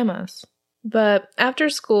 DM us. But after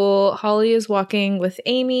school, Holly is walking with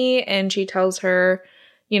Amy and she tells her,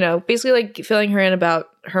 basically like filling her in about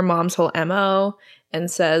her mom's whole MO, and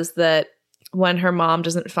says that when her mom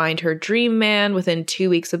doesn't find her dream man within 2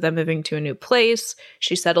 weeks of them moving to a new place,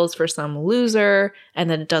 she settles for some loser, and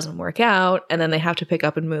then it doesn't work out, and then they have to pick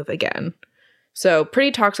up and move again. So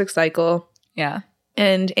pretty toxic cycle. Yeah.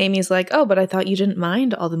 And Amy's like, oh, but I thought you didn't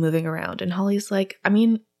mind all the moving around. And Holly's like, I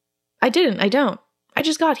mean, I don't. I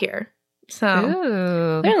just got here.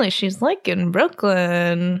 So apparently she's liking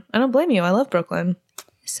Brooklyn. I don't blame you. I love Brooklyn.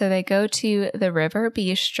 So they go to the River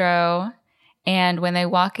Bistro. And when they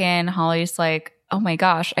walk in, Holly's like, oh my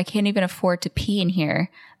gosh, I can't even afford to pee in here.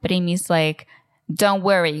 But Amy's like, don't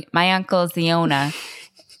worry, my uncle is the owner.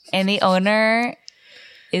 And the owner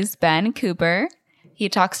is Ben Cooper. He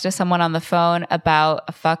talks to someone on the phone about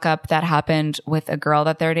a fuck up that happened with a girl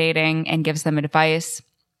that they're dating and gives them advice.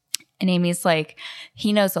 And Amy's like,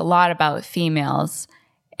 he knows a lot about females.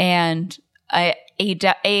 And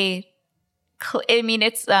it's,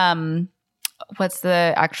 what's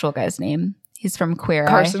the actual guy's name? He's from Queer Eye.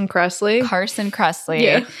 Carson Kressley. Carson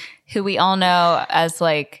Kressley, who we all know as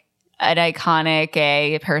like an iconic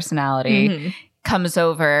gay personality, comes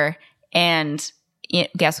over and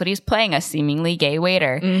guess what he's playing? A seemingly gay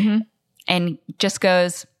waiter. And just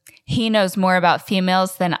goes, he knows more about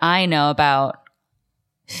females than I know about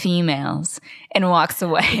females, and walks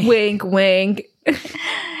away. Wink, wink.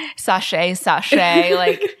 Sashay.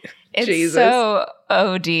 Like, it's Jesus. So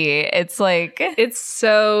OD. It's like, it's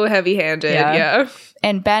so heavy-handed. Yeah.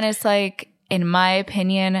 And Ben is like, in my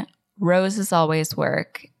opinion, roses always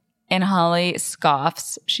work. And Holly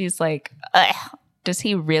scoffs. She's like, ugh, does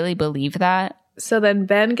he really believe that? So then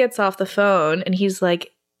Ben gets off the phone and he's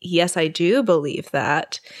like, yes, I do believe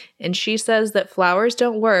that. And she says that flowers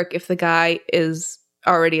don't work if the guy is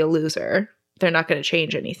already a loser. They're not going to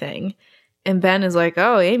change anything. And Ben is like,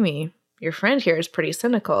 oh, Amy, your friend here is pretty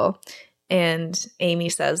cynical. And Amy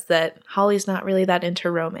says that Holly's not really that into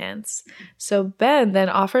romance. So Ben then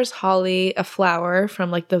offers Holly a flower from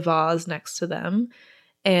like the vase next to them.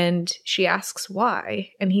 And she asks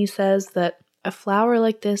why. And he says that a flower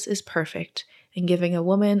like this is perfect. And giving a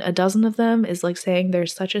woman a dozen of them is like saying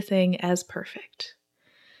there's such a thing as perfect.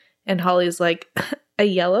 And Holly's like, a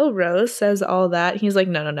yellow rose says all that. He's like,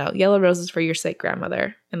 no. Yellow rose is for your sick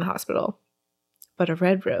grandmother in the hospital. But a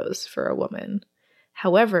red rose for a woman.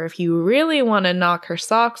 However, if you really want to knock her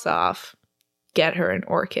socks off, get her an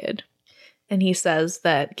orchid. And he says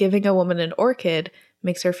that giving a woman an orchid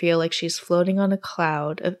makes her feel like she's floating on a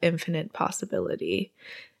cloud of infinite possibility.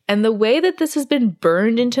 And the way that this has been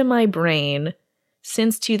burned into my brain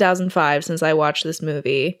since 2005, since I watched this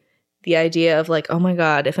movie, the idea of like, oh my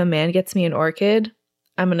God, if a man gets me an orchid,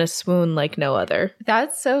 I'm going to swoon like no other.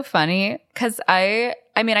 That's so funny because I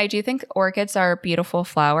do think orchids are a beautiful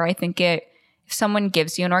flower. I think if someone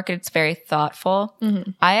gives you an orchid, it's very thoughtful.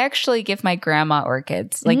 I actually give my grandma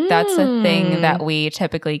orchids. Like that's a thing that we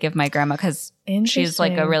typically give my grandma because she's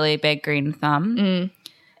like a really big green thumb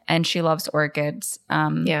and she loves orchids.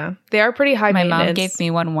 Yeah, they are pretty high maintenance. My mom gave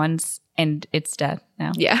me one once and it's dead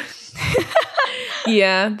now. Yeah.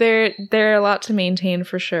 Yeah, they're a lot to maintain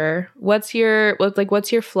for sure. What's your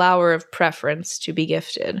flower of preference to be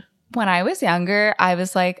gifted? When I was younger, I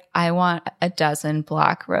was like, I want a dozen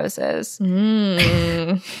black roses.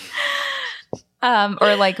 Or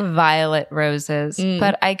like violet roses.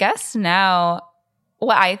 But I guess now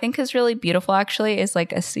what I think is really beautiful actually is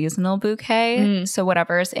like a seasonal bouquet. So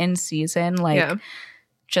whatever is in season, like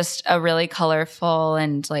just a really colorful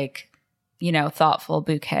and like, thoughtful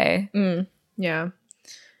bouquet. Yeah.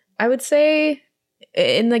 I would say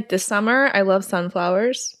in like the summer, I love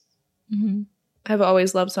sunflowers. I've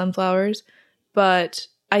always loved sunflowers. But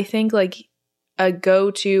I think like a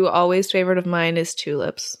go-to always favorite of mine is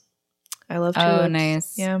tulips. I love tulips. Oh,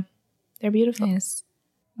 nice. Yeah. They're beautiful. Nice.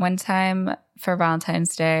 One time for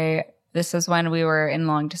Valentine's Day, this is when we were in a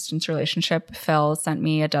long-distance relationship, Phil sent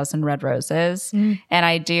me a dozen red roses. And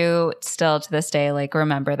I do still to this day like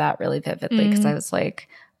remember that really vividly because I was like,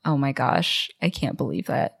 oh my gosh, I can't believe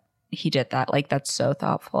that he did that. Like, that's so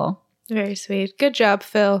thoughtful. Very sweet. Good job,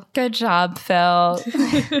 Phil. Good job, Phil.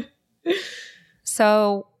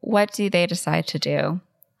 So what do they decide to do?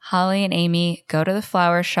 Holly and Amy go to the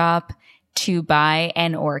flower shop to buy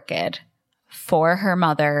an orchid for her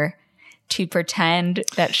mother to pretend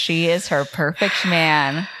that she is her perfect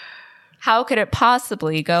man. How could it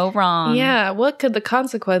possibly go wrong? Yeah, what could the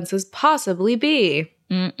consequences possibly be?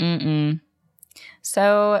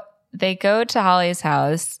 So they go to Holly's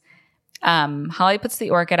house. Holly puts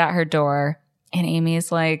the orchid at her door, and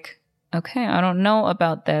Amy's like, okay, I don't know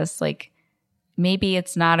about this. Like, maybe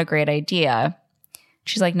it's not a great idea.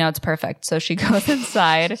 She's like, no, it's perfect. So she goes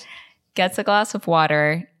inside, gets a glass of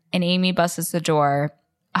water, and Amy busts the door.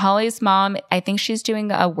 Holly's mom, I think she's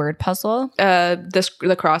doing a word puzzle.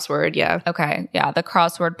 The crossword, yeah. Okay, yeah, the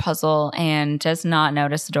crossword puzzle, and does not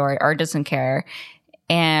notice the door or doesn't care.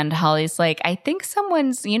 And Holly's like, I think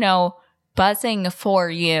someone's, buzzing for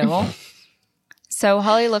you. So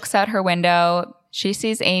Holly looks out her window. She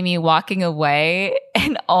sees Amy walking away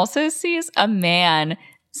and also sees a man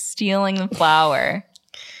stealing the flower,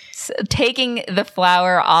 taking the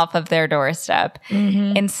flower off of their doorstep.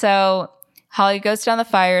 Mm-hmm. And so Holly goes down the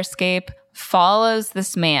fire escape, follows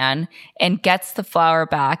this man, and gets the flower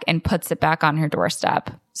back and puts it back on her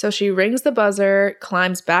doorstep. So she rings the buzzer,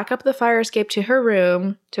 climbs back up the fire escape to her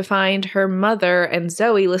room to find her mother and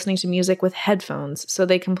Zoe listening to music with headphones. So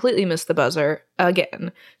they completely missed the buzzer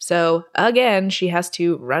again. So again, she has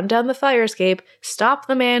to run down the fire escape, stop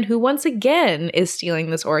the man who once again is stealing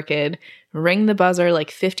this orchid, ring the buzzer like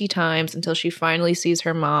 50 times until she finally sees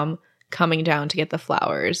her mom coming down to get the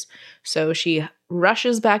flowers. So she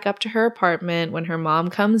rushes back up to her apartment when her mom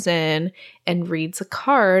comes in and reads a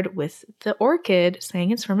card with the orchid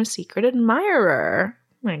saying it's from a secret admirer.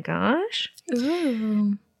 Oh my gosh.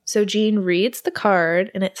 Ooh. So Jean reads the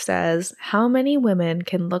card and it says, "How many women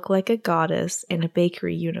can look like a goddess in a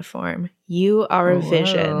bakery uniform? You are a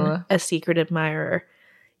vision, a secret admirer."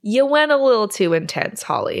 You went a little too intense,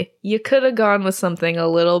 Holly. You could have gone with something a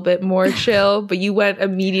little bit more chill, but you went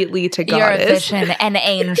immediately to goddess. You're a vision, an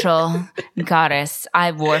angel, goddess.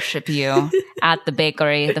 I worship you at the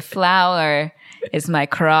bakery. The flower is my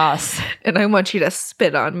cross. And I want you to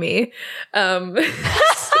spit on me.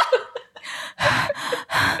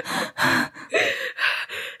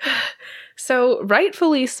 So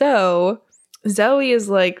rightfully so, Zoe is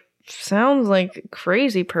like, sounds like a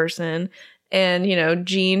crazy person. And,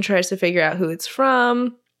 Jean tries to figure out who it's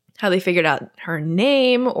from, how they figured out her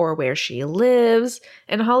name or where she lives.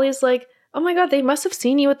 And Holly's like, oh my God, they must have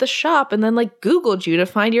seen you at the shop and then Googled you to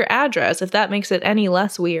find your address, if that makes it any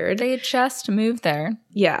less weird. They just moved there.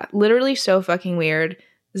 Yeah, literally so fucking weird.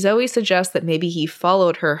 Zoe suggests that maybe he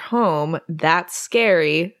followed her home. That's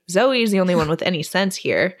scary. Zoe's the only one with any sense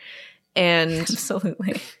here. And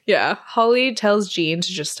absolutely. Yeah, Holly tells Jean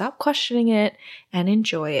to just stop questioning it and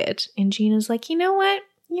enjoy it. And Jean is like, you know what?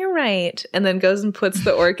 You're right. And then goes and puts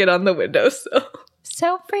the orchid on the windowsill.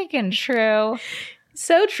 So freaking true.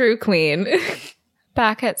 So true, queen.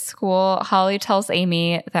 Back at school, Holly tells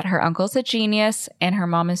Amy that her uncle's a genius and her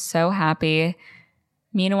mom is so happy.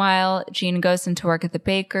 Meanwhile, Jean goes into work at the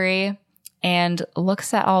bakery and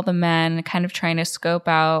looks at all the men, kind of trying to scope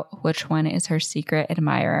out which one is her secret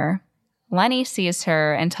admirer. Lenny sees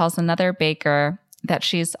her and tells another baker that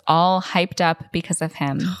she's all hyped up because of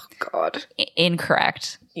him. Oh, God.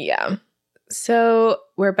 Incorrect. Yeah. So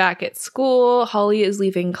we're back at school. Holly is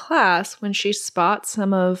leaving class when she spots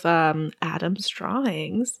some of Adam's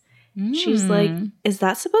drawings. She's like, is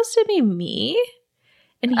that supposed to be me?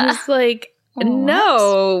 And he's like,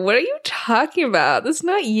 no, what are you talking about? That's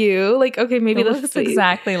not you. Okay, maybe the face.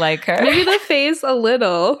 Exactly like her. Maybe the face a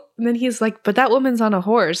little. And then he's like, but that woman's on a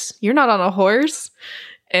horse. You're not on a horse.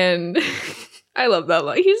 And I love that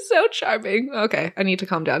line. He's so charming. Okay, I need to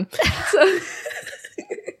calm down.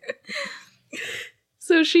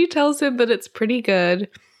 So she tells him that it's pretty good.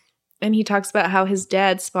 And he talks about how his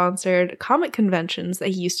dad sponsored comic conventions that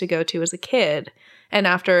he used to go to as a kid. And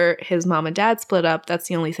after his mom and dad split up, that's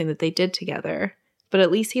the only thing that they did together. But at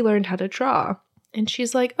least he learned how to draw. And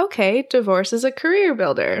she's like, okay, divorce is a career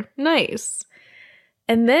builder. Nice.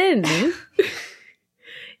 And then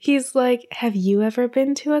he's like, have you ever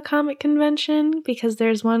been to a comic convention? Because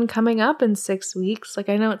there's one coming up in 6 weeks.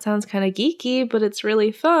 I know it sounds kind of geeky, but it's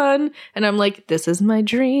really fun. And I'm like, this is my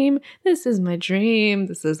dream. This is my dream.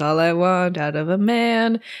 This is all I want out of a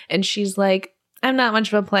man. And she's like, I'm not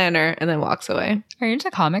much of a planner, and then walks away. Are you into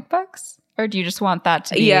comic books? Or do you just want that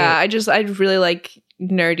to be... Yeah, I really like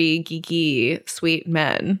nerdy, geeky, sweet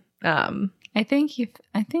men. I think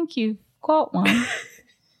you've got one.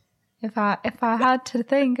 if I had to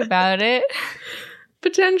think about it.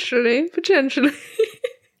 Potentially.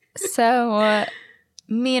 So,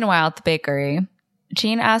 meanwhile at the bakery,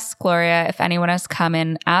 Jean asks Gloria if anyone has come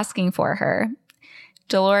in asking for her.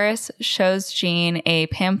 Dolores shows Jean a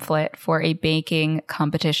pamphlet for a baking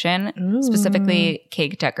competition, specifically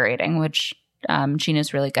cake decorating, which Jean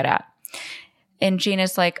is really good at. And Jean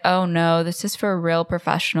is like, oh no, this is for real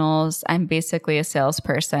professionals. I'm basically a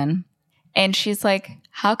salesperson. And she's like,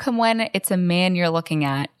 how come when it's a man you're looking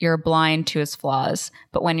at, you're blind to his flaws?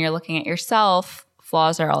 But when you're looking at yourself,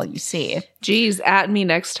 flaws are all you see. Geez, at me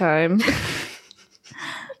next time.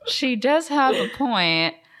 She does have a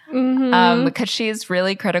point. Because she's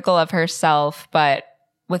really critical of herself, but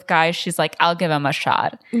with guys, she's like, I'll give him a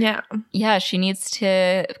shot. Yeah. Yeah, she needs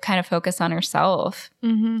to kind of focus on herself.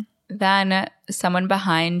 Mm-hmm. Then someone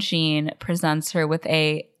behind Jean presents her with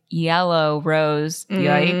a yellow rose.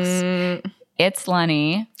 Yikes. It's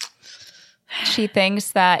Lenny. She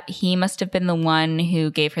thinks that he must have been the one who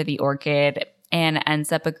gave her the orchid and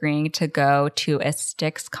ends up agreeing to go to a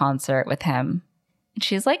Styx concert with him.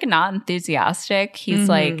 She's like not enthusiastic. He's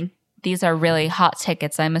like, these are really hot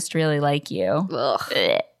tickets. I must really like you.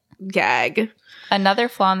 Ugh. Gag. Another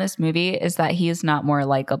flaw in this movie is that he is not more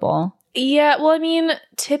likable. Yeah, well, I mean,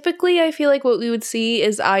 typically I feel like what we would see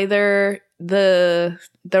is either the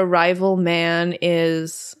rival man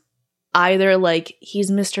is either like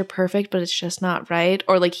he's Mr. Perfect, but it's just not right,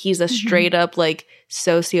 or like he's a straight up like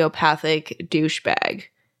sociopathic douchebag.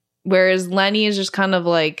 Whereas Lenny is just kind of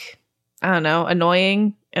like, I don't know,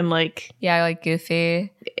 annoying and like, yeah, like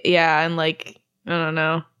goofy. Yeah, and like, I don't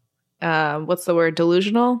know. What's the word?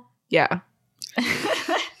 Delusional? Yeah.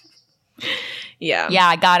 Yeah. Yeah,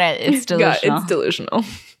 I got it. It's delusional. It's delusional.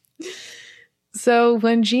 So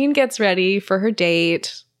when Jean gets ready for her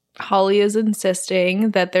date, Holly is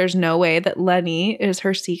insisting that there's no way that Lenny is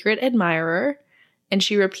her secret admirer. And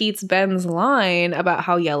she repeats Ben's line about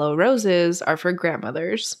how yellow roses are for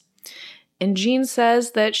grandmothers. And Jean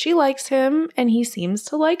says that she likes him and he seems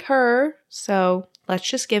to like her. So let's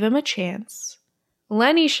just give him a chance.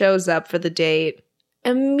 Lenny shows up for the date,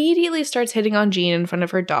 immediately starts hitting on Jean in front of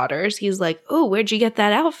her daughters. He's like, oh, where'd you get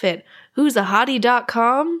that outfit? Who's a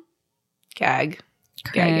hottie.com? Gag.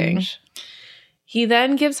 Gagging. Cringe. He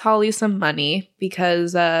then gives Holly some money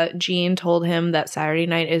because Jean told him that Saturday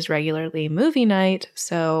night is regularly movie night.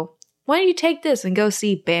 So why don't you take this and go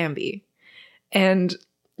see Bambi? And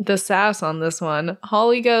the sass on this one,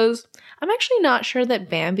 Holly goes, I'm actually not sure that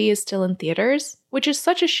Bambi is still in theaters, which is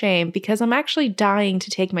such a shame because I'm actually dying to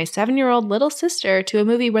take my 7-year-old little sister to a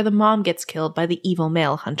movie where the mom gets killed by the evil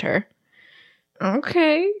male hunter.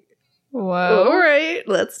 Okay. Whoa. All right,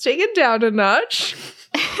 let's take it down a notch.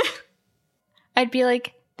 I'd be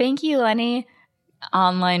like, thank you, Lenny.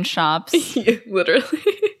 Online shops. Yeah, literally.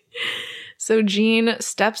 So Jean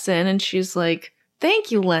steps in and she's like,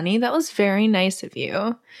 thank you, Lenny. That was very nice of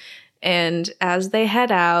you. And as they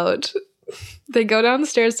head out, they go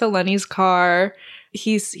downstairs to Lenny's car.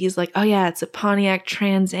 He's like, oh yeah, it's a Pontiac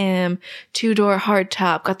Trans Am, 2-door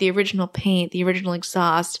hardtop, got the original paint, the original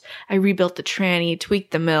exhaust. I rebuilt the tranny,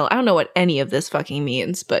 tweaked the mill. I don't know what any of this fucking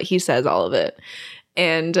means, but he says all of it.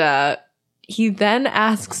 And he then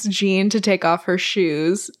asks Jean to take off her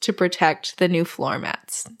shoes to protect the new floor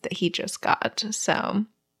mats that he just got. So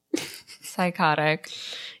Psychotic.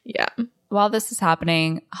 yeah. While this is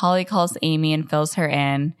happening, Holly calls Amy and fills her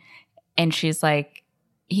in. And she's like,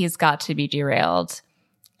 he's got to be derailed.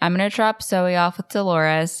 I'm going to drop Zoe off with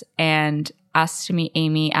Dolores and ask to meet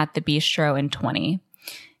Amy at the bistro in 20.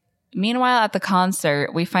 Meanwhile, at the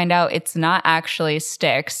concert, we find out it's not actually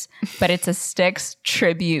Styx, but it's a Styx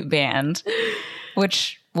tribute band,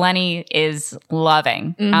 which Lenny is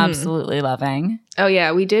loving, absolutely loving. Oh,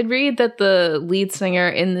 yeah. We did read that the lead singer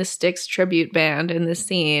in the Styx tribute band in this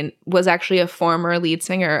scene was actually a former lead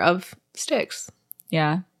singer of Styx.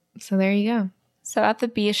 Yeah. So there you go. So at the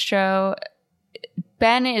bistro,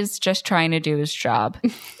 Ben is just trying to do his job.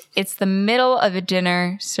 It's the middle of a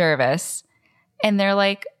dinner service, and they're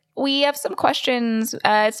like, we have some questions.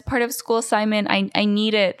 It's part of a school assignment. I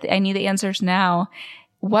need it. I need the answers now.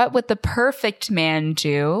 What would the perfect man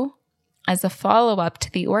do as a follow-up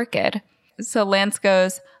to the orchid? So Lance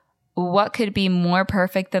goes, what could be more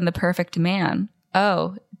perfect than the perfect man?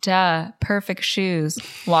 Oh, duh, perfect shoes.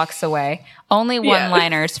 Walks away. Only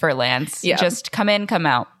one-liners for Lance. Yeah. Just come in, come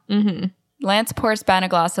out. Mm-hmm. Lance pours Ben a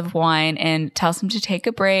glass of wine and tells him to take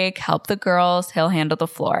a break, help the girls, he'll handle the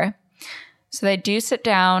floor. So they do sit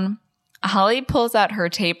down. Holly pulls out her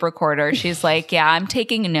tape recorder. She's like, yeah, I'm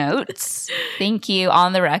taking notes. Thank you,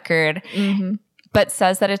 on the record. Mm-hmm. But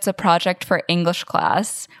says that it's a project for English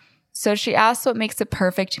class. So she asks what makes a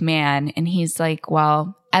perfect man. And he's like,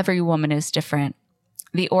 well, every woman is different.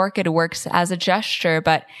 The orchid works as a gesture,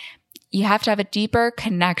 but you have to have a deeper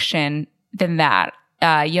connection than that.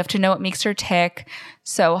 You have to know what makes her tick.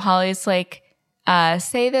 So Holly's like,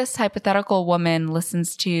 say this hypothetical woman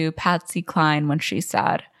listens to Patsy Cline when she's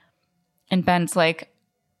sad. And Ben's like,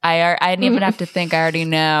 I didn't even have to think. I already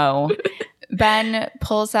know. Ben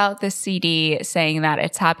pulls out the CD saying that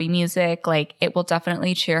it's happy music. Like, it will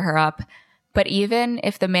definitely cheer her up. But even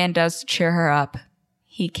if the man does cheer her up,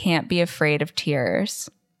 he can't be afraid of tears.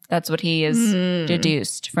 That's what he is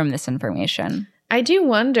deduced from this information. I do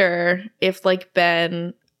wonder if, like,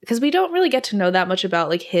 Ben, because we don't really get to know that much about,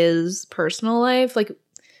 like, his personal life. Like,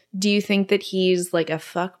 do you think that he's like a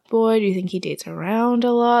fuckboy? Do you think he dates around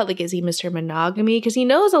a lot? Like, is he Mr. Monogamy? Because he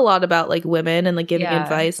knows a lot about like women and like giving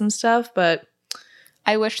advice and stuff, but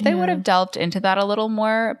I wish they would have delved into that a little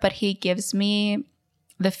more, but he gives me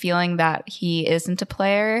the feeling that he isn't a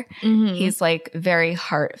player. He's like very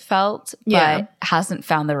heartfelt, but hasn't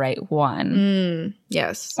found the right one.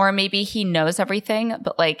 Yes. Or maybe he knows everything,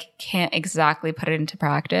 but like can't exactly put it into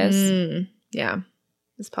practice. Yeah,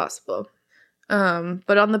 it's possible.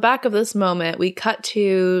 But on the back of this moment, we cut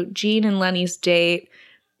to Jean and Lenny's date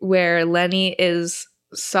where Lenny is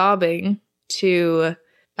sobbing to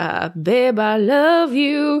babe, I love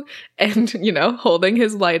you. And, you know, holding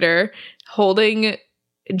his lighter, holding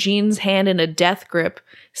Jean's hand in a death grip,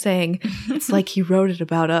 saying, it's like he wrote it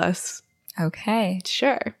about us. Okay.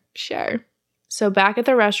 Sure. So back at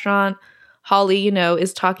the restaurant, Holly, you know,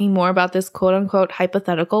 is talking more about this quote unquote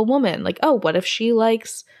hypothetical woman. Like, oh, what if she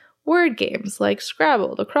likes word games like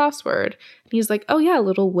Scrabble, the crossword? And he's like, oh yeah, a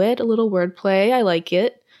little wit, a little wordplay. I like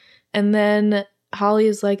it. And then Holly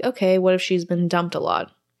is like, okay, what if she's been dumped a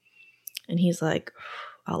lot? And he's like,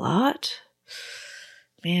 a lot?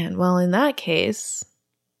 Man, well, in that case,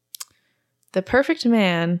 the perfect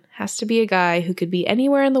man has to be a guy who could be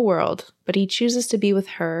anywhere in the world, but he chooses to be with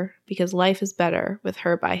her because life is better with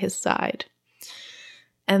her by his side.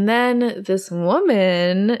 And then this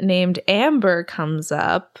woman named Amber comes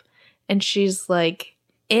up, and she's like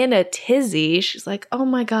in a tizzy. She's like, oh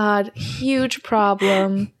my God, huge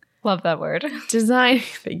problem. Love that word.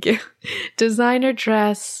 Thank you. Designer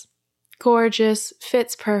dress, gorgeous,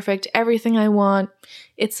 fits perfect, everything I want.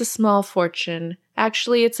 It's a small fortune.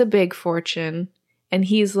 Actually, it's a big fortune. And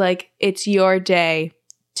he's like, it's your day.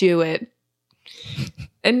 Do it.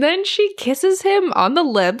 And then she kisses him on the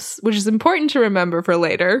lips, which is important to remember for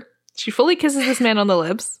later. She fully kisses this man on the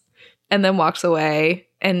lips and then walks away.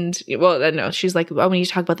 And, well, no, she's like, oh, we need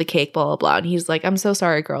to talk about the cake, blah, blah, blah. And he's like, I'm so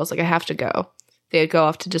sorry, girls. Like, I have to go. They go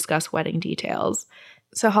off to discuss wedding details.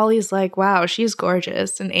 So Holly's like, wow, she's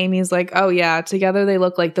gorgeous. And Amy's like, oh yeah, together they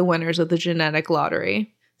look like the winners of the genetic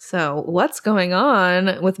lottery. So what's going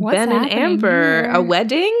on with Ben and Amber? Here? A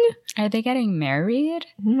wedding? Are they getting married?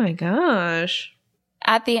 Oh my gosh.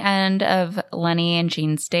 At the end of Lenny and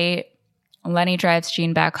Jean's date, Lenny drives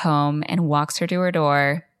Jean back home and walks her to her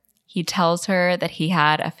door. He tells her that he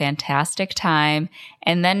had a fantastic time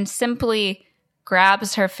and then simply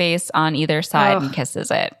grabs her face on either side and kisses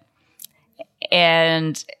it.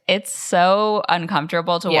 And it's so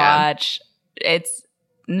uncomfortable to watch. It's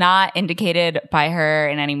not indicated by her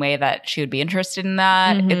in any way that she would be interested in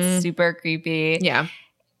that. It's super creepy. Yeah.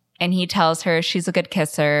 And he tells her she's a good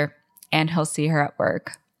kisser and he'll see her at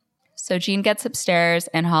work. So Jean gets upstairs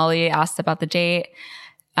and Holly asks about the date,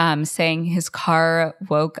 saying his car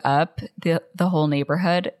woke up the whole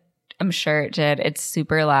neighborhood. I'm sure it did. It's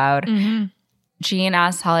super loud. Jean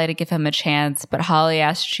asks Holly to give him a chance, but Holly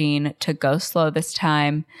asks Jean to go slow this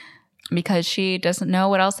time because she doesn't know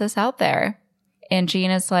what else is out there. And Jean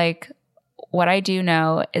is like, what I do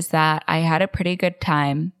know is that I had a pretty good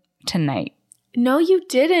time tonight. No, you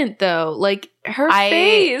didn't, though. Like, her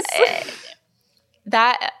face.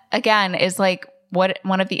 That, again, is like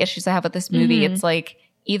one of the issues I have with this movie. It's like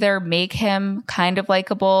either make him kind of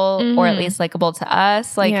likable or at least likable to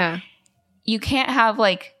us. Like, you can't have,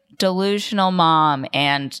 like, delusional mom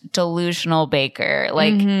and delusional baker.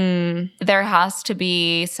 Like, there has to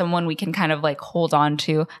be someone we can kind of, like, hold on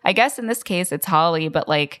to. I guess in this case, it's Holly, but,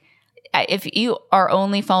 like, if you are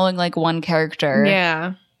only following, like, one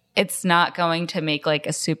character, it's not going to make, like,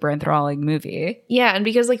 a super enthralling movie. Yeah, and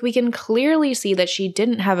because, like, we can clearly see that she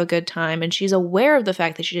didn't have a good time, and she's aware of the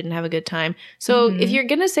fact that she didn't have a good time. So if you're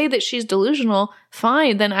going to say that she's delusional,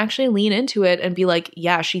 fine, then actually lean into it and be like,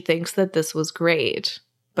 yeah, she thinks that this was great,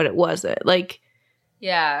 but it wasn't. Like,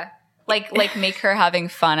 yeah. Like make her having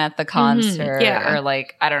fun at the concert or,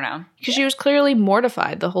 like, I don't know. Because she was clearly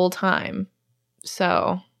mortified the whole time.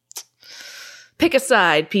 So pick a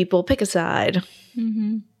side, people. Pick a side.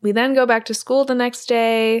 We then go back to school the next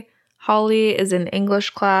day. Holly is in English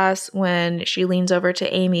class when she leans over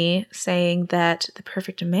to Amy saying that the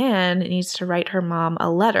perfect man needs to write her mom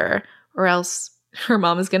a letter or else her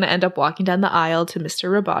mom is going to end up walking down the aisle to Mr.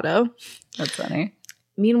 Roboto. That's funny.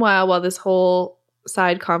 Meanwhile, while this whole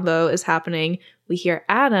side convo is happening, we hear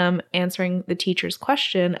Adam answering the teacher's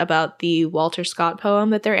question about the Walter Scott poem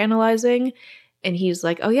that they're analyzing. And he's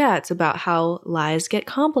like, oh yeah, it's about how lies get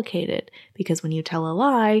complicated because when you tell a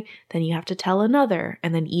lie, then you have to tell another.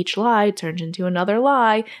 And then each lie turns into another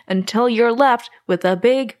lie until you're left with a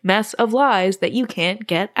big mess of lies that you can't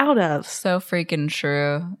get out of. So freaking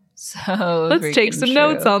true. So let's take some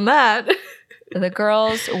notes on that. The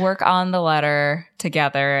girls work on the letter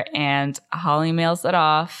together and Holly mails it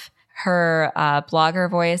off. Her blogger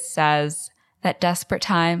voice says that desperate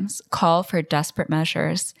times call for desperate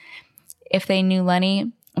measures. If they knew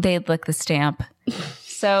Lenny, they'd lick the stamp.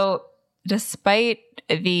 So despite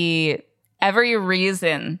every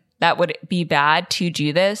reason that would be bad to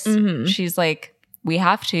do this, she's like, we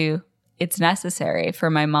have to. It's necessary for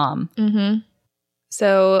my mom.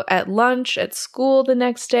 So at lunch at school the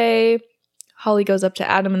next day, Holly goes up to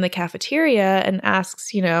Adam in the cafeteria and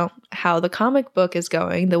asks, how the comic book is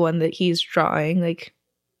going, the one that he's drawing, like,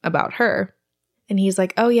 about her. And he's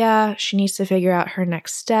like, oh yeah, she needs to figure out her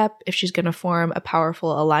next step, if she's going to form a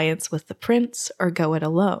powerful alliance with the prince or go it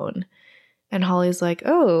alone. And Holly's like,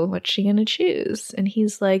 oh, what's she going to choose? And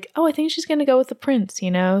he's like, oh, I think she's going to go with the prince,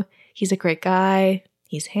 He's a great guy.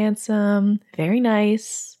 He's handsome, very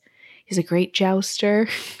nice. He's a great jouster.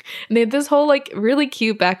 And they had this whole really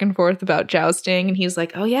cute back and forth about jousting. And he's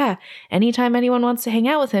like, oh yeah, anytime anyone wants to hang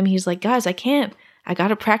out with him, he's like, guys, I can't. I got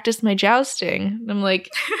to practice my jousting. And I'm like,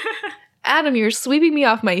 Adam, you're sweeping me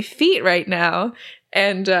off my feet right now.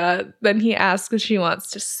 And then he asks if she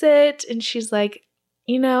wants to sit. And she's like,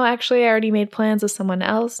 actually, I already made plans with someone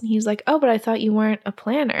else. And he's like, oh, but I thought you weren't a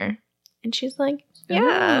planner. And she's like,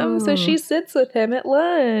 yeah. Ooh. So she sits with him at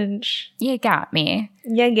lunch. You got me.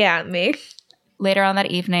 You got me. Later on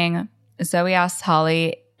that evening, Zoe asks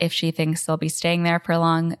Holly if she thinks they'll be staying there for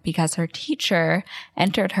long because her teacher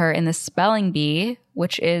entered her in the spelling bee,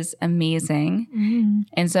 which is amazing.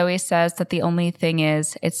 And Zoe says that the only thing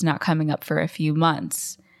is it's not coming up for a few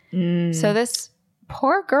months. So this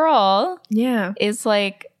poor girl is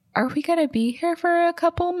like, are we going to be here for a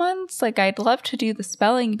couple months? Like, I'd love to do the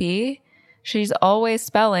spelling bee. She's always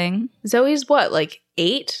spelling. Zoe's what,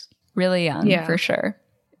 8? Really young, for sure.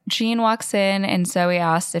 Jean walks in and Zoe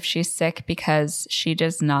asks if she's sick because she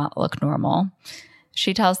does not look normal.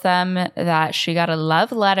 She tells them that she got a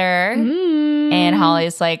love letter. And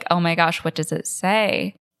Holly's like, oh my gosh, what does it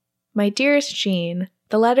say? My dearest Jean,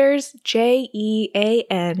 the letters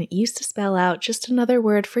J-E-A-N used to spell out just another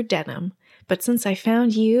word for denim. But since I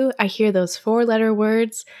found you, I hear those 4-letter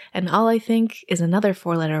words, and all I think is another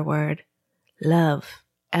 4-letter word. Love.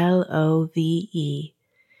 L-O-V-E.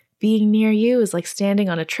 Being near you is like standing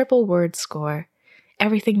on a triple word score.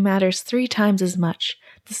 Everything matters 3 times as much.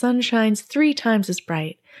 The sun shines 3 times as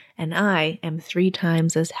bright. And I am 3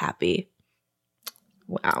 times as happy.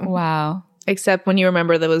 Wow. Except when you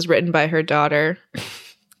remember that it was written by her daughter.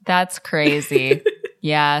 That's crazy.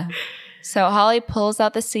 Yeah. So Holly pulls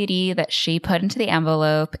out the CD that she put into the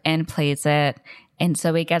envelope and plays it. And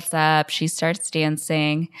Zoe gets up. She starts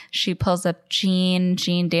dancing. She pulls up Jean.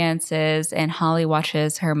 Jean dances. And Holly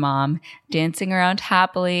watches her mom dancing around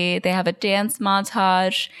happily. They have a dance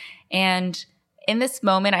montage. And in this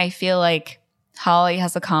moment, I feel like Holly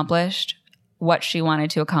has accomplished what she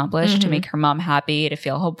wanted to accomplish to make her mom happy, to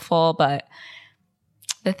feel hopeful. But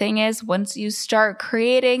the thing is, once you start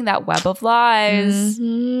creating that web of lies,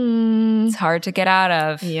 it's hard to get out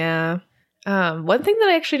of. Yeah. One thing that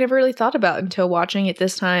I actually never really thought about until watching it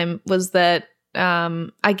this time was that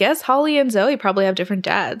I guess Holly and Zoe probably have different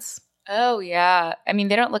dads. Oh, yeah. I mean,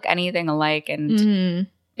 they don't look anything alike. And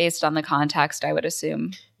based on the context, I would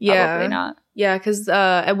assume probably not. Yeah, because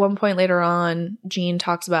at one point later on, Jean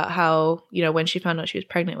talks about how, when she found out she was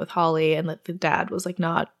pregnant with Holly and that the dad was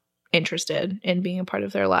not interested in being a part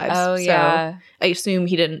of their lives. Oh, yeah. So I assume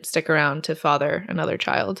he didn't stick around to father another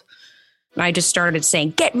child. I just started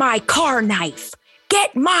saying, get my car knife.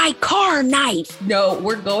 Get my car knife. No,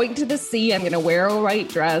 we're going to the sea. I'm going to wear a white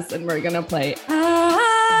dress and we're going to play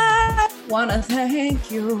I Wanna Thank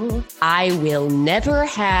You. I will never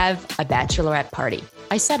have a bachelorette party.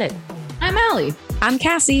 I said it. I'm Allie. I'm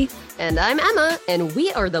Cassie. And I'm Emma, and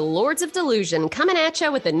we are the Lords of Delusion, coming at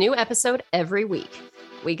you with a new episode every week.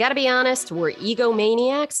 We gotta be honest, we're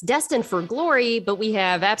egomaniacs, destined for glory, but we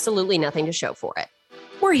have absolutely nothing to show for it.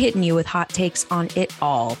 We're hitting you with hot takes on it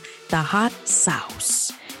all. The hot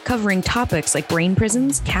sauce. Covering topics like brain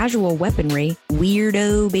prisons, casual weaponry,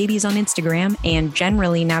 weirdo babies on Instagram, and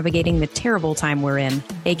generally navigating the terrible time we're in,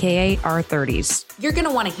 aka our 30s. You're going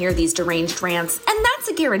to want to hear these deranged rants, and that's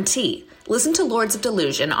a guarantee. Listen to Lords of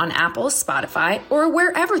Delusion on Apple, Spotify, or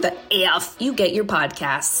wherever the F you get your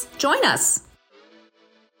podcasts. Join us.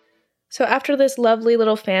 So after this lovely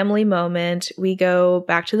little family moment, we go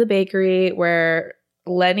back to the bakery where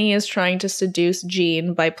Lenny is trying to seduce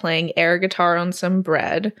Jean by playing air guitar on some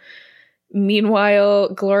bread.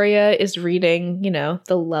 Meanwhile, Gloria is reading,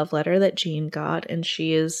 the love letter that Jean got, and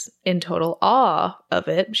she is in total awe of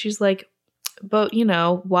it. She's like, but,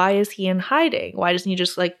 why is he in hiding? Why doesn't he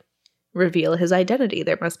just, reveal his identity.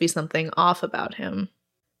 There must be something off about him.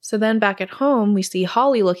 So then back at home, we see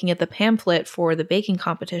Holly looking at the pamphlet for the baking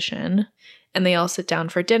competition, and they all sit down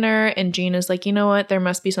for dinner, and Gene is like, you know what, there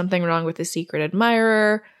must be something wrong with the secret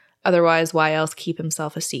admirer, otherwise why else keep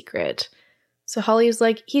himself a secret? So Holly's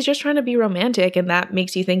like, he's just trying to be romantic, and that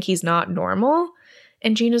makes you think he's not normal?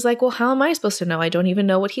 And Gene is like, well, how am I supposed to know? I don't even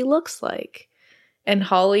know what he looks like. And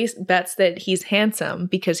Holly bets that he's handsome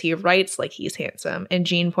because he writes like he's handsome. And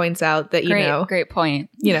Gene points out that, great point.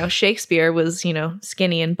 Shakespeare was,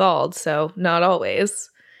 skinny and bald, so not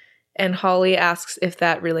always. And Holly asks if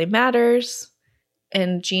that really matters.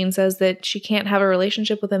 And Gene says that she can't have a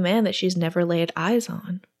relationship with a man that she's never laid eyes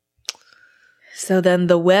on. So then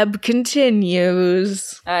the web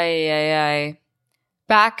continues. Aye.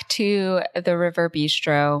 Back to the River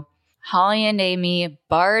Bistro. Holly and Amy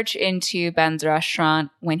barge into Ben's restaurant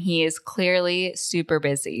when he is clearly super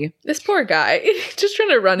busy. This poor guy, just trying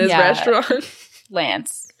to run his restaurant.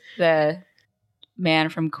 Lance, the man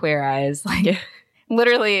from Queer Eyes,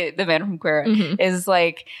 literally the man from Queer Eyes, is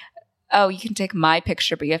like, oh, you can take my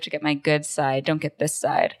picture, but you have to get my good side. Don't get this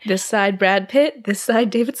side. This side Brad Pitt, this side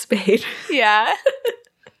David Spade. Yeah.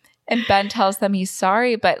 And Ben tells them he's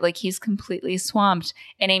sorry, but he's completely swamped.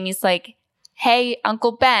 And Amy's like, hey,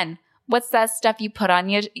 Uncle Ben, what's that stuff you put on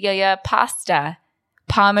your pasta?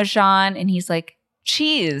 Parmesan. And he's like,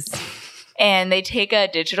 cheese. And they take a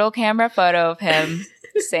digital camera photo of him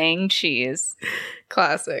saying cheese.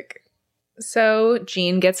 Classic. So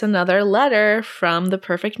Gene gets another letter from the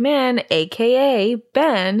perfect man, a.k.a.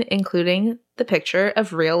 Ben, including the picture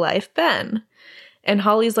of real life Ben. And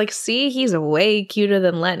Holly's like, see, he's way cuter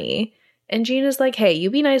than Lenny. And Gene is like, hey,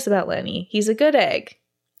 you be nice about Lenny. He's a good egg.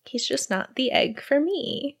 He's just not the egg for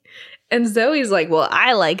me. And Zoe's like, well,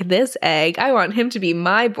 I like this egg. I want him to be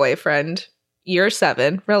my boyfriend. You're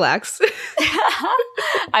 7. Relax.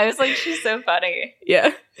 I was like, she's so funny.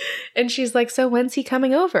 Yeah. And she's like, so when's he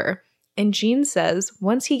coming over? And Gene says,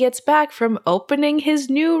 once he gets back from opening his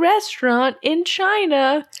new restaurant in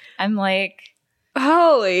China. I'm like,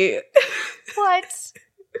 Holly. What?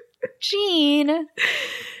 Gene.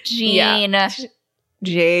 Yeah.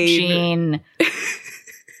 Jane.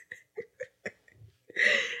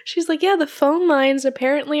 She's like, yeah, the phone lines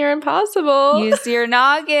apparently are impossible. Use your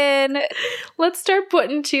noggin. Let's start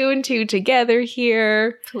putting 2 and 2 together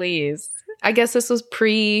here. Please. I guess this was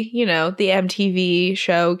pre, the MTV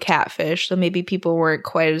show Catfish, so maybe people weren't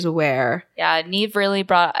quite as aware. Yeah, Neve really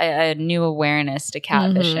brought a new awareness to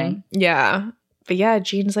catfishing. Yeah. But yeah,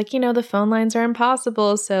 Gene's like, the phone lines are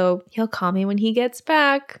impossible, so he'll call me when he gets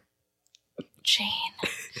back. Gene.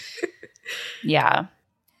 Yeah.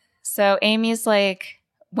 So Amy's like,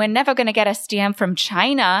 we're never going to get a stamp from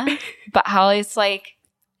China. But Holly's like,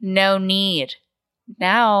 no need.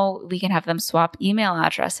 Now we can have them swap email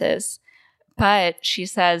addresses. But she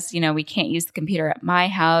says, we can't use the computer at my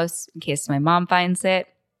house in case my mom finds it.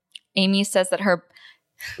 Amy says that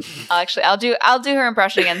I'll do her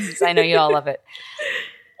impression again since I know you all love it.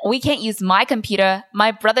 We can't use my computer.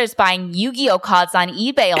 My brother's buying Yu-Gi-Oh cards on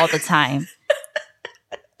eBay all the time.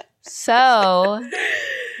 So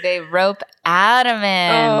they rope Adam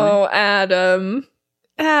in. Oh, Adam.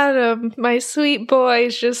 Adam, my sweet boy,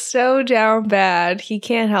 is just so down bad. He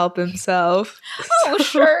can't help himself. Oh,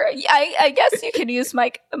 sure. I guess you could use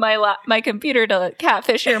my computer to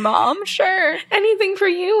catfish your mom. Sure. Anything for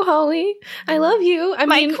you, Holly. I love you. I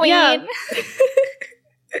mean, queen. Yeah.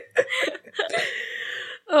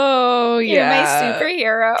 Oh, yeah. You're my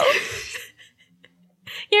superhero.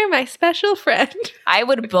 You're my special friend. I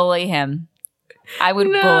would bully him.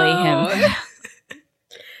 Bully him.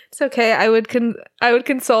 It's okay. I would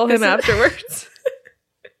console him afterwards.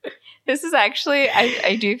 This is actually,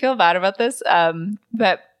 I do feel bad about this,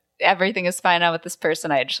 but everything is fine now with this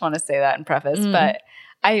person. I just want to say that in preface. But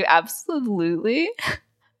I absolutely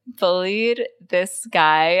bullied this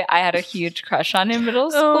guy. I had a huge crush on him in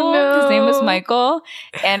middle school. Oh, no. His name was Michael.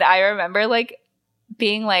 And I remember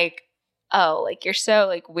being like, oh, you're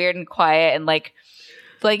so weird and quiet and like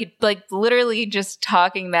literally just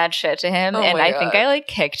talking mad shit to him. Oh, and my I God. think I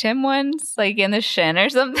kicked him once in the shin or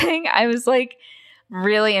something. I was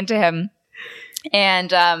really into him.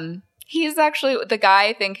 And he's actually the guy,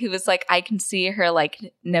 I think, who was I can see her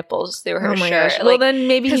nipples through her Oh my shirt. gosh. Well, then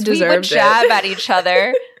maybe he 'cause deserved we would jab it. at each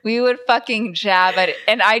other. We would fucking jab at it.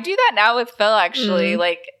 And I do that now with Phil, actually.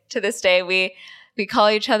 To this day, we call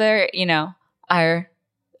each other,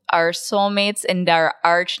 our soulmates and our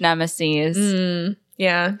arch nemesis.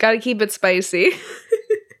 Yeah, gotta keep it spicy.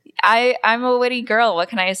 I'm a witty girl. What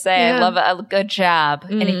can I say? Yeah. I love a good jab.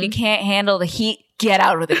 And if you can't handle the heat, get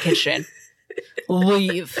out of the kitchen.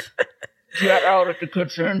 Leave. Get out of the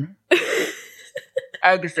kitchen.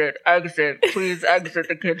 Exit, please exit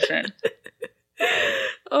the kitchen.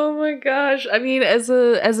 Oh my gosh. I mean, as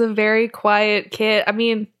a very quiet kid, I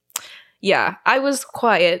mean, yeah, I was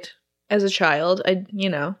quiet as a child. I,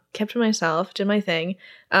 kept to myself, did my thing,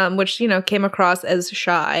 which, came across as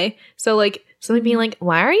shy. So like somebody being like,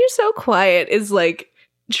 why are you so quiet is like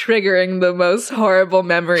triggering the most horrible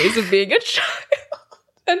memories of being a child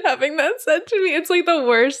and having that said to me. It's like the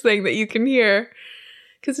worst thing that you can hear.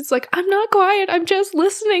 Because it's like, I'm not quiet. I'm just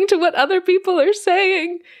listening to what other people are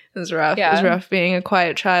saying. It was rough. Yeah. It was rough being a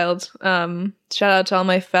quiet child. Shout out to all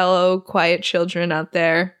my fellow quiet children out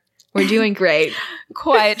there. We're doing great.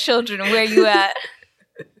 Quiet children, where you at?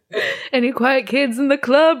 Any quiet kids in the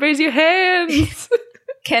club, raise your hands.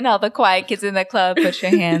 Can all the quiet kids in the club put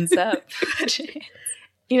your hands up?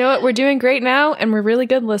 You know what? We're doing great now, and we're really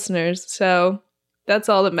good listeners. So that's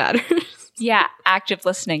all that matters. Yeah, active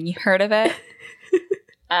listening. You heard of it?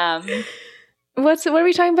 What are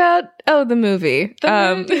we talking about? Oh, the movie.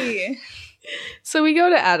 Movie. So we go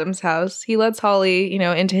to Adam's house. He lets Holly,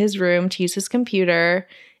 into his room to use his computer.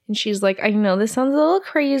 And she's like, I know this sounds a little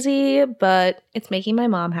crazy, but it's making my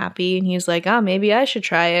mom happy. And he's like, maybe I should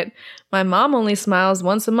try it. My mom only smiles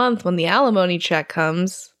once a month when the alimony check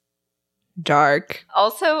comes. Dark.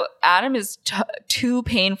 Also, Adam is too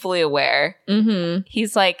painfully aware. Mm-hmm.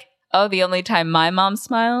 He's like, oh, the only time my mom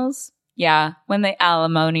smiles? Yeah, when the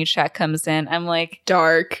alimony check comes in. I'm like,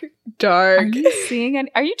 Dark. Are you seeing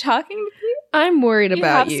any? Are you talking to me? I'm worried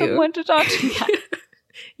about you. You have someone to talk to.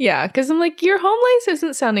 Yeah, because I'm like, your home life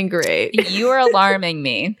isn't sounding great. You are alarming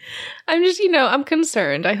me. I'm just, I'm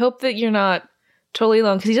concerned. I hope that you're not totally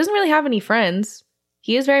alone because he doesn't really have any friends.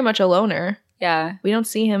 He is very much a loner. Yeah. We don't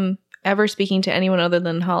see him ever speaking to anyone other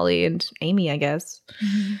than Holly and Amy, I guess.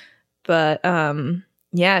 Mm-hmm. But,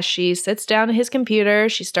 yeah, she sits down at his computer.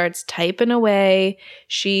 She starts typing away.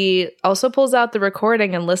 She also pulls out the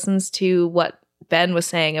recording and listens to what Ben was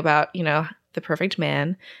saying about, the perfect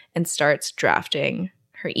man and starts drafting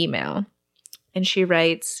her email. And she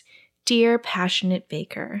writes, Dear passionate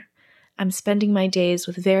baker, I'm spending my days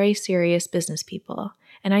with very serious business people,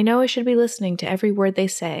 and I know I should be listening to every word they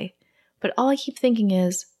say, but all I keep thinking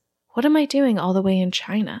is, what am I doing all the way in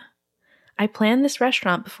China? I planned this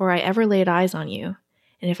restaurant before I ever laid eyes on you,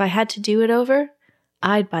 and if I had to do it over,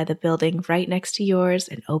 I'd buy the building right next to yours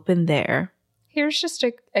and open there. Here's just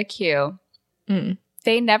a cue. Mm.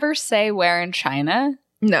 They never say where in China.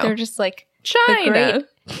 No. They're just like, China.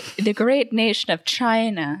 The great nation of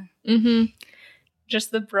China. Mm-hmm.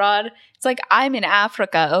 Just the broad. It's like, I'm in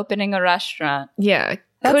Africa opening a restaurant. Yeah.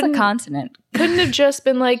 That's a continent. Couldn't have just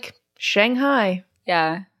been like Shanghai.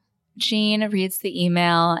 Yeah. Jean reads the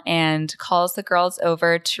email and calls the girls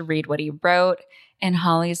over to read what he wrote. And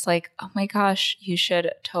Holly's like, oh my gosh, you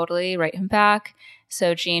should totally write him back.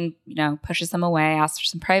 So Jean, pushes them away, asks for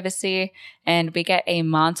some privacy. And we get a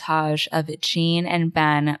montage of Jean and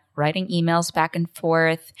Ben writing emails back and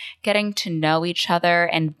forth, getting to know each other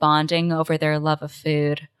and bonding over their love of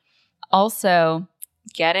food. Also,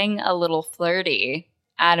 getting a little flirty.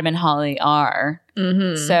 Adam and Holly are.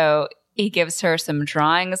 Mm-hmm. So he gives her some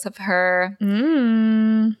drawings of her.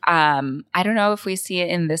 Mm. I don't know if we see it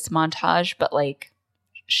in this montage, but like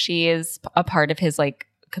she is a part of his like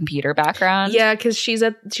computer background. Yeah, because she's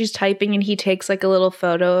typing and he takes like a little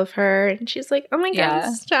photo of her and she's like, oh my God,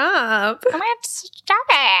 stop. Oh my God, stop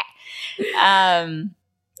it.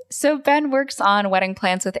 So Ben works on wedding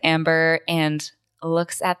plans with Amber and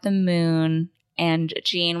looks at the moon. And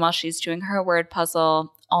Jean, while she's doing her word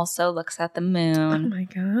puzzle, also looks at the moon. Oh my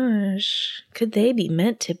gosh. Could they be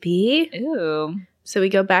meant to be? Ooh. So we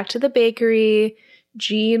go back to the bakery.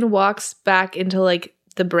 Jean walks back into like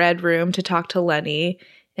the bread room to talk to Lenny.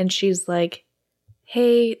 And she's like,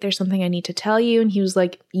 hey, there's something I need to tell you. And he was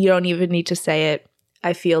like, you don't even need to say it.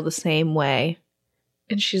 I feel the same way.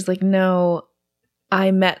 And she's like, no,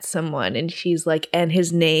 I met someone. And she's like, and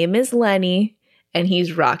his name is Lenny. And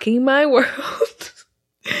he's rocking my world.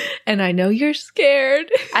 And I know you're scared.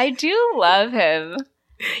 I do love him.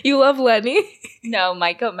 You love Lenny? No,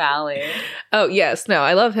 Mike O'Malley. Oh, yes. No,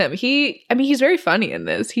 I love him. He's very funny in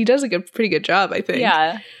this. He does a pretty good job, I think.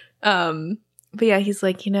 Yeah. But yeah, he's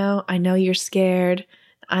like, I know you're scared.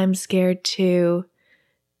 I'm scared too.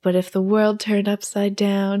 But if the world turned upside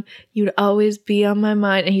down, you'd always be on my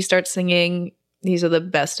mind. And he starts singing, These Are the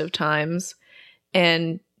Best of Times.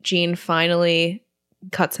 And Jean finally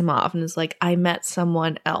cuts him off and is like, I met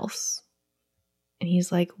someone else. And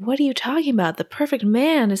he's like, what are you talking about? The perfect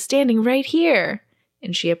man is standing right here.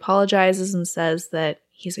 And she apologizes and says that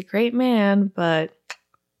he's a great man, but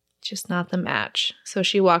just not the match. So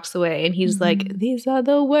she walks away and he's like, these are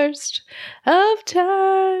the worst of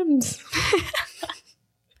times.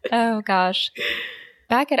 Oh, gosh.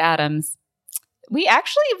 Back at Adam's. We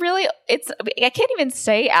actually really, I can't even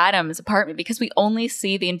say Adam's apartment because we only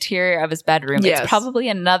see the interior of his bedroom. Yes. It's probably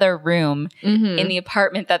another room in the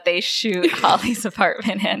apartment that they shoot Holly's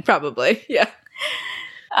apartment in. Probably, yeah.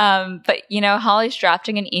 But, you know, Holly's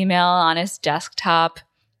drafting an email on his desktop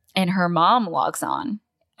and her mom logs on.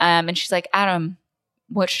 And she's like, Adam,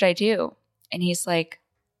 what should I do? And he's like,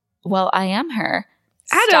 well, I am her.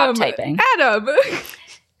 Stop typing. Adam.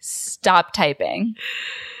 Stop typing.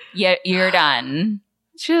 Yeah, you're done.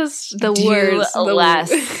 Just the Do worst.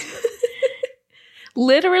 less.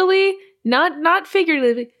 Literally, not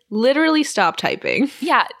figuratively, literally stop typing.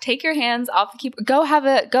 Yeah, take your hands off the keyboard.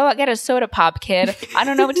 Go get a soda pop, kid. I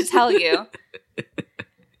don't know what to tell you.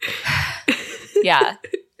 Yeah.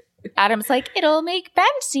 Adam's like, it'll make Ben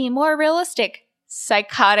seem more realistic.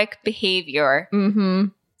 Psychotic behavior. Mm-hmm.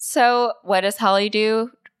 So what does Holly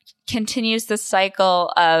do? Continues the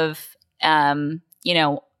cycle of, you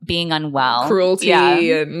know, being unwell. Cruelty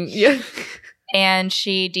and yeah. And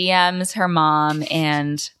she DMs her mom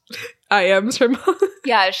and IMs her mom.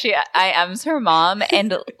 yeah, she IMs her mom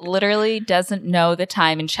and literally doesn't know the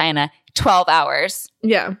time in China. 12 hours.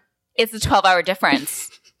 Yeah. It's a 12-hour difference.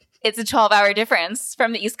 It's a 12-hour difference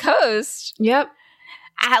from the East Coast. Yep.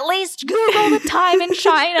 At least Google the time in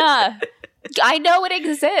China. I know it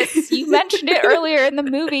exists. You mentioned it earlier in the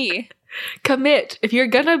movie. Commit. If you're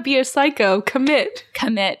gonna be a psycho, commit.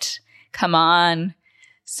 Commit. Come on.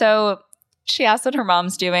 So she asks what her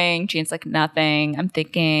mom's doing. Jean's like, nothing. I'm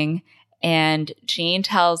thinking. And Jean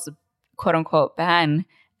tells, quote unquote, Ben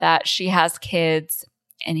that she has kids.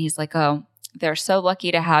 And he's like, oh, they're so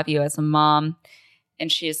lucky to have you as a mom.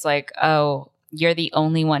 And she's like, oh, you're the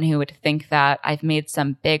only one who would think that. I've made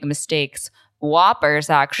some big mistakes. Whoppers,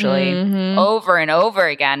 actually, over and over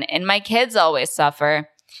again. And my kids always suffer.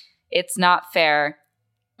 It's not fair.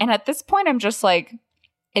 And at this point, I'm just like,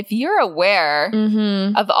 if you're aware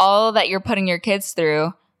of all that you're putting your kids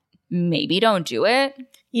through, maybe don't do it.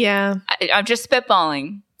 Yeah. I'm just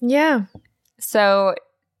spitballing. Yeah. So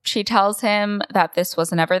she tells him that this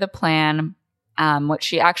was never the plan. What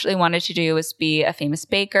she actually wanted to do was be a famous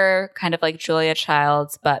baker, kind of like Julia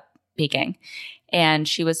Childs, but baking. And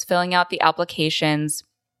she was filling out the applications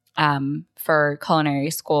for culinary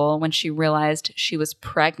school when she realized she was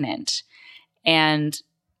pregnant. And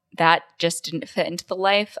that just didn't fit into the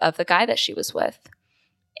life of the guy that she was with.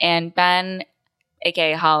 And Ben,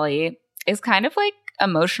 aka Holly, is kind of like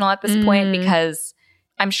emotional at this point because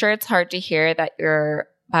I'm sure it's hard to hear that your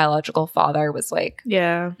biological father was like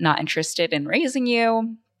not interested in raising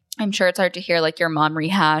you. I'm sure it's hard to hear like your mom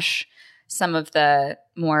rehash some of the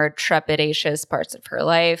more trepidatious parts of her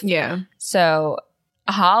life. Yeah. So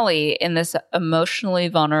Holly, in this emotionally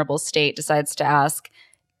vulnerable state, decides to ask,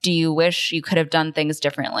 do you wish you could have done things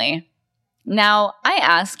differently? Now, I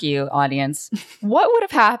ask you, audience, what would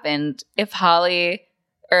have happened if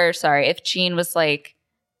if Jean was like,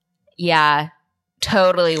 yeah,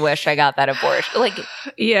 totally wish I got that abortion. Like,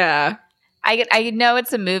 yeah. I know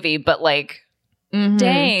it's a movie, but like,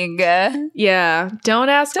 dang. Yeah. Don't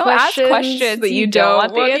ask questions that you don't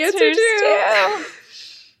want the answer to.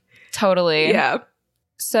 Totally. Yeah.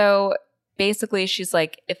 So basically, she's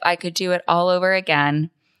like, if I could do it all over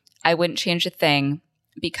again, I wouldn't change a thing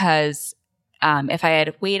because if I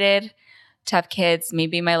had waited to have kids,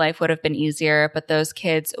 maybe my life would have been easier, but those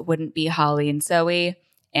kids wouldn't be Holly and Zoe,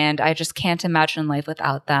 and I just can't imagine life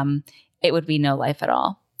without them. It would be no life at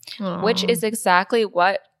all, which is exactly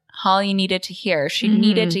what Holly needed to hear. She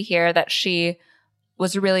needed to hear that she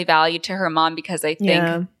was really valued to her mom because I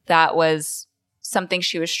think that was something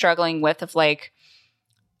she was struggling with of like,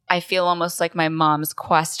 I feel almost like my mom's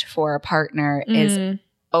quest for a partner is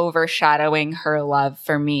overshadowing her love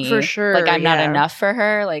for me. For sure. Like I'm not enough for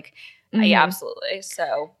her. Like, yeah, absolutely.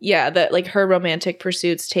 So yeah, that like her romantic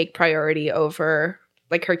pursuits take priority over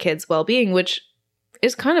like her kids' well-being, which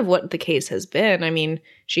is kind of what the case has been. I mean,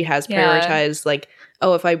 she has prioritized like,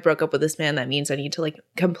 oh, if I broke up with this man, that means I need to like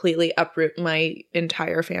completely uproot my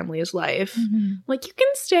entire family's life. Like you can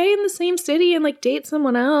stay in the same city and like date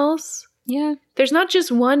someone else. yeah, There's not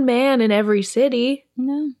just one man in every city.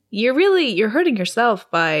 no. You're hurting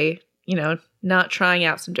yourself by, not trying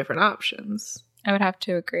out some different options. I would have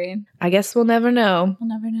to agree. I guess we'll never know. We'll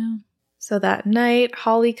never know. So that night,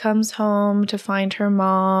 Holly comes home to find her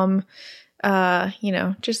mom,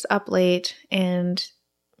 just up late. And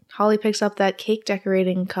Holly picks up that cake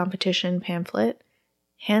decorating competition pamphlet,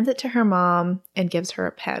 hands it to her mom, and gives her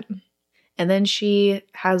a pen. And then she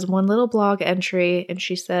has one little blog entry and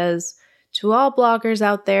she says, "To all bloggers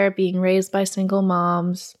out there being raised by single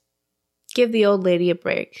moms, give the old lady a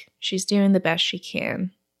break. She's doing the best she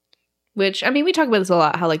can." Which, I mean, we talk about this a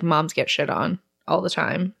lot, how like moms get shit on all the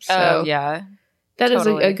time. So yeah. that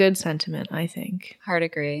totally. is a good sentiment, I think. Hard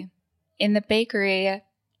agree. In the bakery,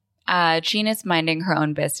 Jean is minding her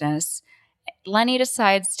own business. Lenny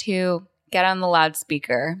decides to get on the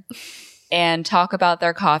loudspeaker and talk about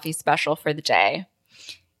their coffee special for the day.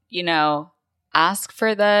 You know, ask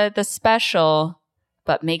for the special,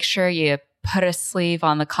 but make sure you put a sleeve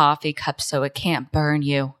on the coffee cup so it can't burn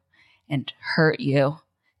you and hurt you.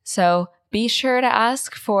 So be sure to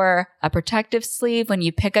ask for a protective sleeve when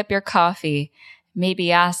you pick up your coffee.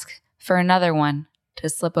 Maybe ask for another one to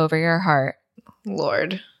slip over your heart.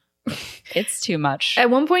 Lord. It's too much. At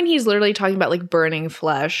one point, he's literally talking about like burning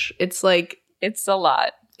flesh. It's like, It's a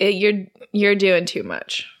lot. you're doing too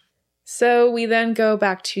much. So we then go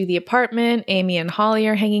back to the apartment. Amy and Holly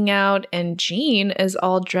are hanging out, and Jean is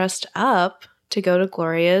all dressed up to go to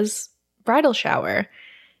Gloria's bridal shower.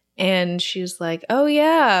 And she's like, "Oh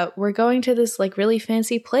yeah, we're going to this like really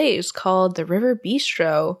fancy place called the River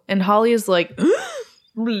Bistro." And Holly is like,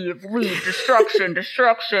 Leave,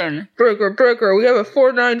 destruction. Breaker, we have a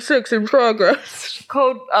 496 in progress.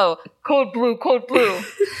 Code blue.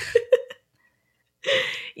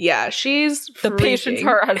 Yeah, she's The patient's freaking.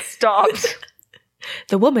 heart has stopped.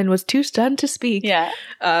 The woman was too stunned to speak. Yeah.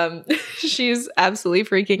 She's absolutely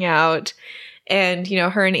freaking out. And, you know,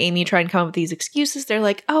 her and Amy try and come up with these excuses. They're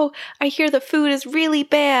like, "Oh, I hear the food is really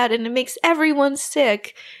bad and it makes everyone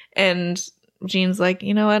sick." And Jean's like,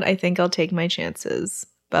 "You know what? I think I'll take my chances.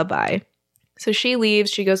 Bye-bye." So she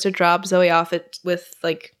leaves. She goes to drop Zoe off with,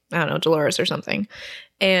 like, I don't know, Dolores or something.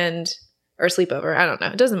 Or sleepover. I don't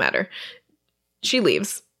know. It doesn't matter. She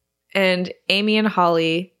leaves. And Amy and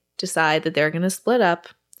Holly decide that they're going to split up.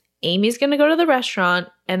 Amy's going to go to the restaurant,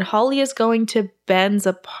 and Holly is going to Ben's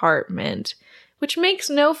apartment, which makes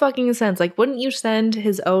no fucking sense. Like, wouldn't you send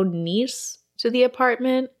his own niece to the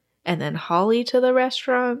apartment and then Holly to the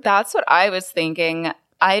restaurant? That's what I was thinking.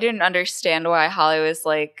 I didn't understand why Holly was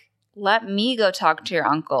like, "Let me go talk to your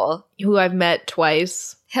uncle. Who I've met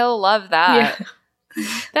twice. He'll love that." Yeah.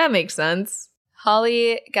 That makes sense.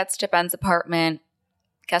 Holly gets to Ben's apartment.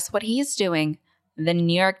 Guess what he's doing? The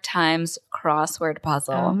New York Times crossword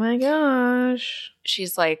puzzle. Oh my gosh.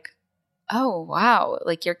 She's like, "Oh, wow.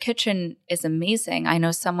 Like, your kitchen is amazing. I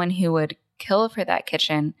know someone who would kill for that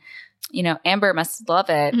kitchen. You know, Amber must love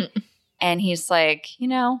it." And he's like, "You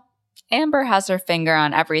know, Amber has her finger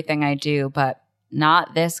on everything I do, but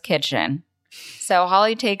not this kitchen." So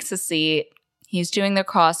Holly takes a seat. He's doing the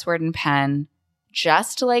crossword in pen,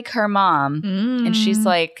 just like her mom. And she's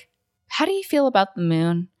like, "How do you feel about the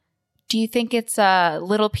moon? Do you think it's a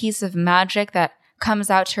little piece of magic that comes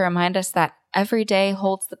out to remind us that every day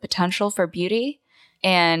holds the potential for beauty?"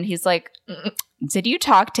 And he's like, "Did you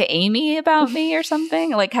talk to Amy about me or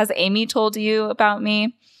something? Like, has Amy told you about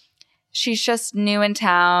me?" She's just new in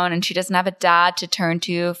town and she doesn't have a dad to turn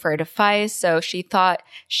to for advice. So she thought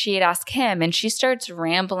she'd ask him. And she starts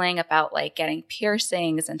rambling about like getting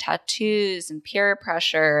piercings and tattoos and peer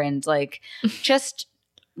pressure and like just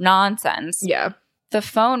nonsense. Yeah. The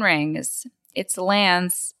phone rings. It's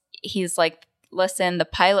Lance. He's like, "Listen, the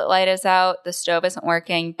pilot light is out. The stove isn't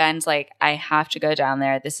working." Ben's like, "I have to go down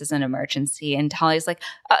there. This is an emergency." And Holly's like,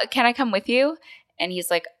 "Can I come with you?" And he's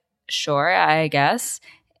like, "Sure, I guess."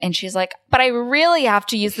 And she's like, "But I really have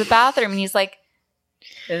to use the bathroom." And he's like,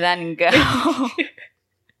 "Then go."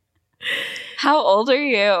 How old are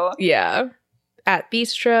you? Yeah. At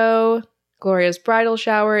Bistro, Gloria's bridal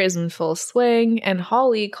shower is in full swing, and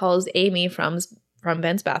Holly calls Amy from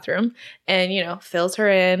Ben's bathroom and, you know, fills her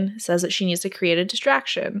in, says that she needs to create a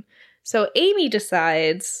distraction. So Amy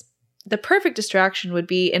decides the perfect distraction would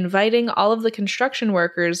be inviting all of the construction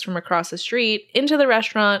workers from across the street into the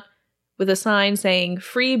restaurant with a sign saying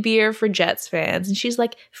 "Free beer for Jets fans." And she's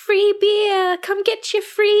like, "Free beer, come get your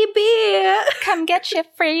free beer." Come get your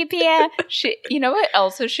free beer. You know what?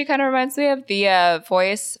 Also, she kind of reminds me of the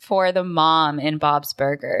voice for the mom in Bob's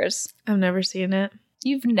Burgers. I've never seen it.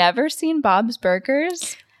 You've never seen Bob's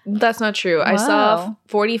Burgers? That's not true. I saw Wow.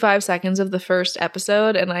 45 seconds of the first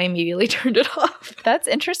episode and I immediately turned it off. That's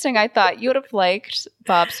interesting. I thought you would have liked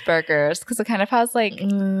Bob's Burgers because it kind of has like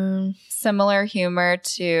similar humor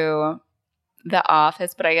to The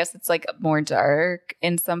Office, but I guess it's like more dark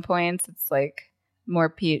in some points. It's like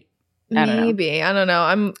more I don't know. Maybe. I don't know.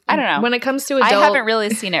 I don't know. When it comes to adult, I haven't really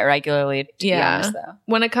seen it regularly, to be Yeah. honest, though.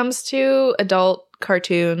 when it comes to adult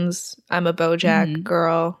cartoons, I'm a BoJack Mhm.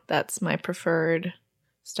 girl. That's my preferred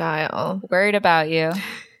style. Worried about you.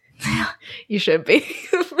 You should be.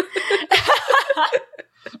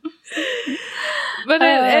 But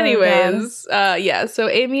anyways, so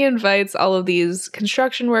Amy invites all of these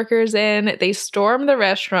construction workers in. They storm the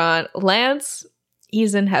restaurant. Lance,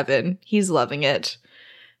 he's in heaven. He's loving it.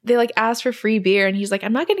 They like ask for free beer and he's like,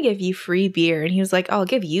 I'm not going to give you free beer. And he was like, I'll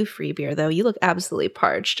give you free beer though. You look absolutely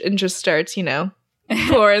parched, and just starts,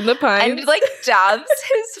 pouring the pints. And like dabs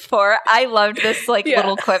his forehead. I loved this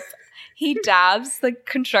little quip. He dabs the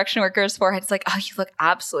construction worker's forehead. It's like, oh, you look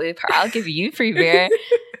absolutely parched. I'll give you free beer.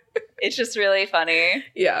 It's just really funny.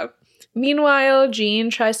 Yeah. Meanwhile, Jean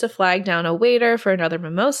tries to flag down a waiter for another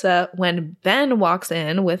mimosa when Ben walks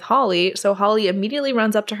in with Holly. So Holly immediately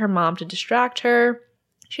runs up to her mom to distract her.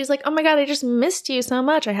 She's like, oh my God, I just missed you so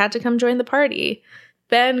much. I had to come join the party.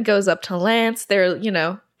 Ben goes up to Lance. They're,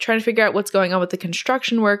 trying to figure out what's going on with the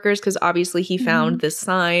construction workers because obviously he found this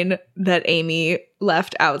sign that Amy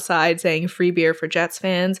left outside saying free beer for Jets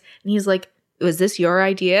fans. And he's like, was this your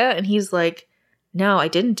idea? And he's like, no, I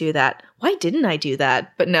didn't do that. Why didn't I do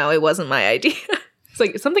that? But no, it wasn't my idea. It's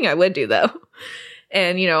like something I would do though.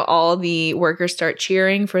 And, all the workers start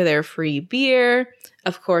cheering for their free beer.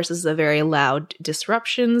 Of course, this is a very loud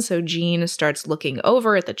disruption. So Jean starts looking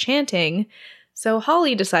over at the chanting. So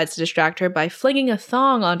Holly decides to distract her by flinging a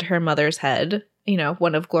thong onto her mother's head.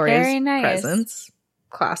 One of Gloria's presents.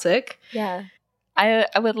 Classic. Yeah. I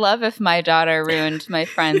would love if my daughter ruined my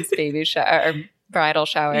friend's baby shower or bridal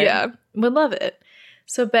shower. Yeah, would love it.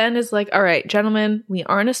 So Ben is like, all right, gentlemen, we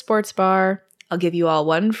aren't a sports bar. I'll give you all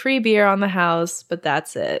one free beer on the house, but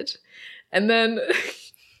that's it. And then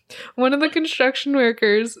one of the construction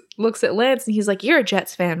workers looks at Lance and he's like, you're a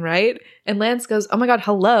Jets fan, right? And Lance goes, oh my God,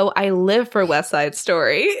 hello, I live for West Side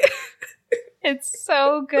Story. It's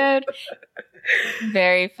so good.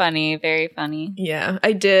 Very funny, very funny. Yeah,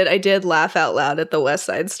 I did laugh out loud at the West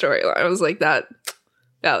Side Story. I was like, that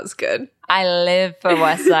was good. I live for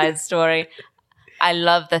West Side Story. I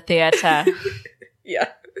love the theater. Yeah.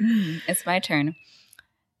 It's my turn.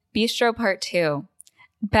 Bistro Part 2.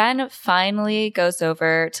 Ben finally goes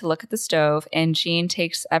over to look at the stove, and Jean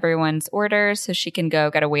takes everyone's orders so she can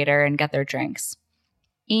go get a waiter and get their drinks.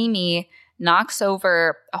 Amy knocks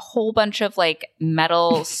over a whole bunch of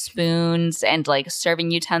metal spoons and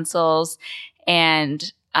serving utensils,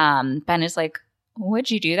 and Ben is like,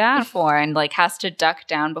 what'd you do that for? And has to duck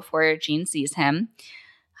down before Jean sees him.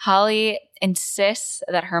 Holly insists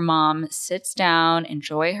that her mom sits down,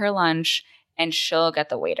 enjoy her lunch, and she'll get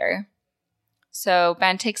the waiter. So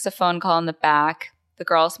Ben takes a phone call in the back. The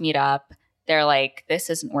girls meet up. They're like, this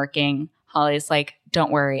isn't working. Holly's like,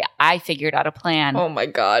 don't worry. I figured out a plan. Oh my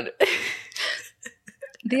God.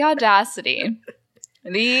 The audacity.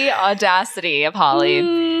 The audacity of Holly.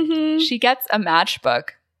 Mm-hmm. She gets a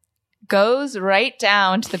matchbook, goes right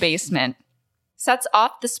down to the basement, sets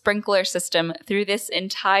off the sprinkler system through this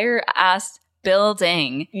entire ass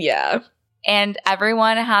building. Yeah. And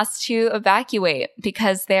everyone has to evacuate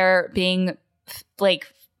because they're being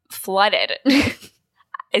flooded.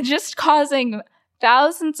 It's just causing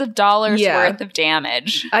thousands of dollars worth of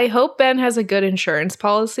damage. I hope Ben has a good insurance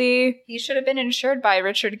policy. He should have been insured by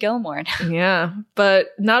Richard Gilmore. Yeah. But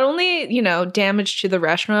not only, damage to the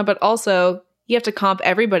restaurant, but also you have to comp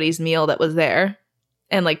everybody's meal that was there.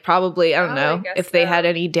 And probably, I don't know, if they had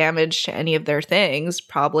any damage to any of their things,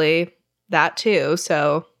 probably that too.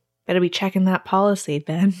 So better be checking that policy,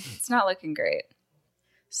 Ben. It's not looking great.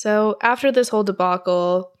 So after this whole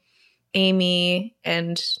debacle, Amy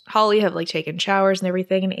and Holly have taken showers and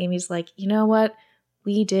everything. And Amy's like, you know what?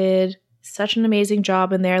 We did such an amazing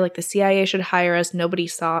job in there. The CIA should hire us. Nobody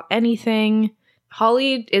saw anything.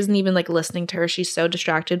 Holly isn't even listening to her. She's so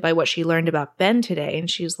distracted by what she learned about Ben today. And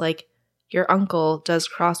she's like, your uncle does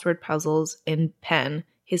crossword puzzles in pen.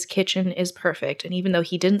 His kitchen is perfect. And even though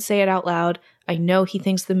he didn't say it out loud, I know he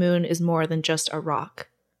thinks the moon is more than just a rock.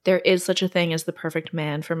 There is such a thing as the perfect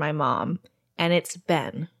man for my mom. And it's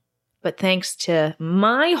Ben. But thanks to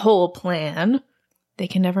my whole plan, they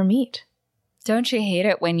can never meet. Don't you hate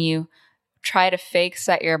it when you try to fake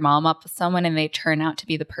set your mom up with someone and they turn out to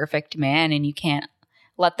be the perfect man and you can't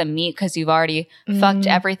let them meet because you've already fucked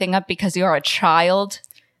everything up because you're a child?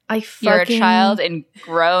 You're a child in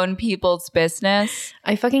grown people's business.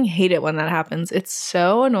 I fucking hate it when that happens. It's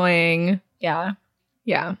so annoying. Yeah.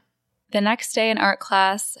 Yeah. The next day in art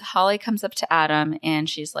class, Holly comes up to Adam and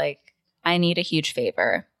she's like, I need a huge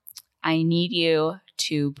favor. I need you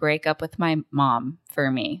to break up with my mom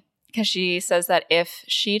for me. Because she says that if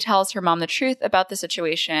she tells her mom the truth about the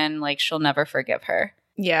situation, she'll never forgive her.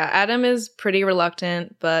 Yeah, Adam is pretty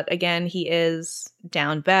reluctant, but again, he is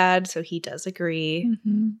down bad, so he does agree.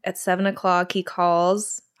 Mm-hmm. At 7 o'clock, he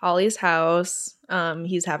calls Holly's house.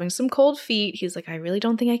 He's having some cold feet. He's like, I really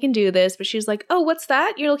don't think I can do this. But she's like, oh, what's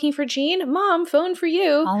that? You're looking for Jean? Mom, phone for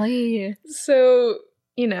you. Holly. So,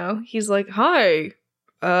 he's like, hi,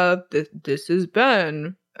 this is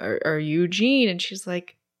Ben. Are you Jean? And she's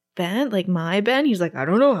like, Ben? Like my Ben? He's like, I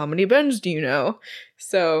don't know. How many Bens do you know?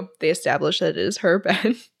 So they establish that it is her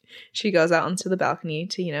Ben. She goes out onto the balcony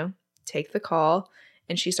to, take the call.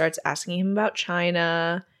 And she starts asking him about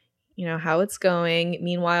China, how it's going.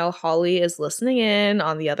 Meanwhile, Holly is listening in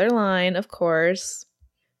on the other line, of course.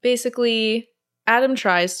 Basically, Adam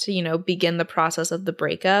tries to, begin the process of the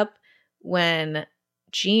breakup when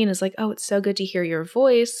Jean is like, oh, it's so good to hear your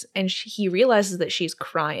voice. And he realizes that she's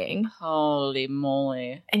crying. Holy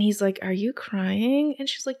moly. And he's like, are you crying? And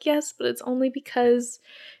she's like, yes, but it's only because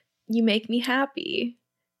you make me happy.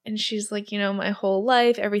 And she's like, my whole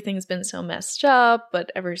life, everything's been so messed up.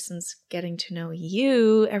 But ever since getting to know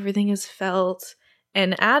you, everything has felt.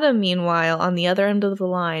 And Adam, meanwhile, on the other end of the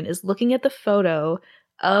line, is looking at the photo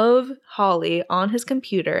of Holly on his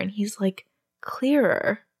computer. And he's like,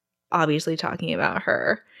 clearer. Obviously talking about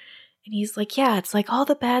her. And he's like, yeah, it's like all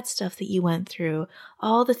the bad stuff that you went through,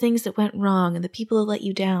 all the things that went wrong and the people that let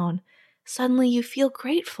you down. Suddenly you feel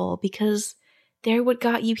grateful because they're what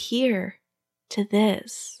got you here to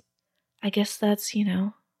this. I guess that's,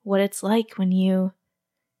 what it's like when you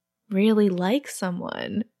really like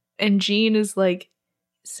someone. And Jean is like,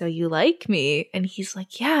 so you like me? And he's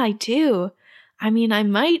like, yeah, I do. I mean, I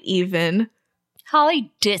might even.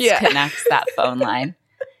 Holly disconnects that phone line.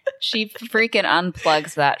 She freaking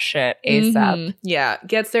unplugs that shit ASAP. Mm-hmm. Yeah,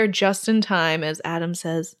 gets there just in time as Adam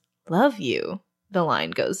says, love you. The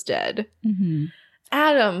line goes dead. Mm-hmm.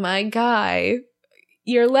 Adam, my guy,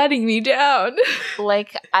 you're letting me down.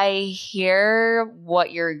 Like, I hear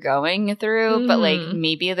what you're going through, but like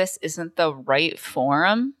maybe this isn't the right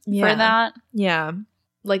forum for that. Yeah.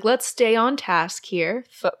 Like, let's stay on task here.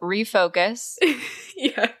 Refocus.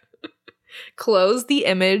 Yeah. Close the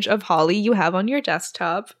image of Holly you have on your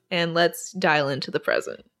desktop and let's dial into the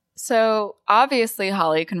present. So obviously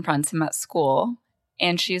Holly confronts him at school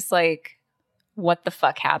and she's like, what the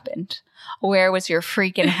fuck happened? Where was your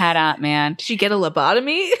freaking head at, man? Did you get a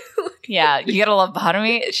lobotomy? Yeah, you get a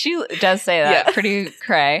lobotomy? She does say that. Yeah. Pretty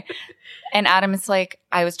cray. And Adam is like,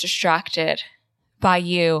 I was distracted by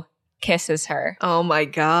you. Kisses her. Oh my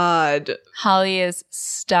God. Holly is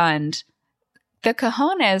stunned. The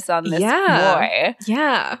cojones on this boy.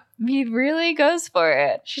 Yeah. He really goes for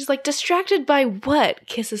it. She's like, distracted by what?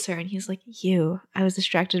 Kisses her. And he's like, you. I was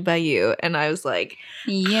distracted by you. And I was like,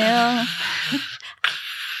 yeah.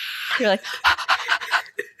 You're like,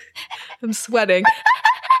 I'm sweating.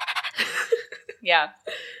 Yeah.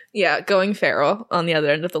 Yeah, going feral on the other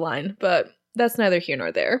end of the line. But that's neither here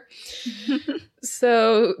nor there.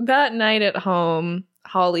 So that night at home,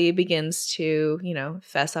 Holly begins to,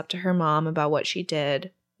 fess up to her mom about what she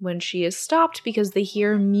did when she is stopped because they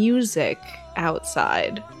hear music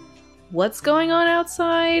outside. What's going on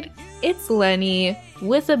outside? It's Lenny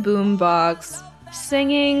with a boombox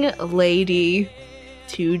singing Lady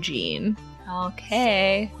to Jean.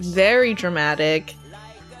 Okay. Very dramatic.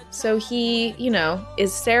 So he,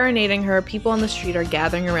 is serenading her. People on the street are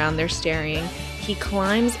gathering around. They're staring. He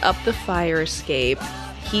climbs up the fire escape.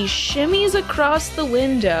 He shimmies across the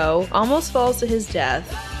window, almost falls to his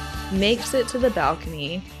death, makes it to the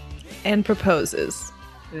balcony, and proposes.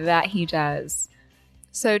 That he does.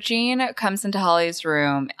 So Jean comes into Holly's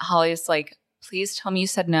room. Holly's like, please tell me you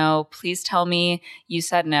said no. Please tell me you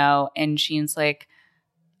said no. And Jean's like,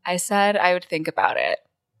 I said I would think about it.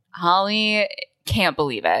 Holly can't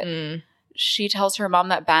believe it. She tells her mom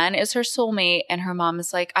that Ben is her soulmate. And her mom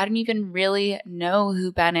is like, I don't even really know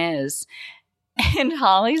who Ben is. And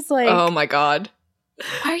Holly's like, oh my God.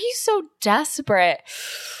 Why are you so desperate?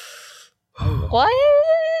 What?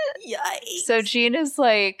 Yikes. So Jean is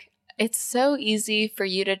like, it's so easy for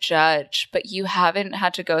you to judge, but you haven't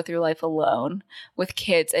had to go through life alone with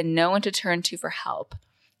kids and no one to turn to for help.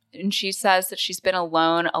 And she says that she's been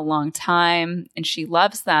alone a long time and she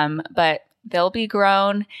loves them, but they'll be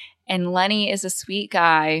grown. And Lenny is a sweet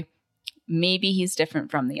guy. Maybe he's different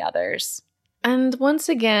from the others. And once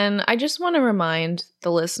again, I just want to remind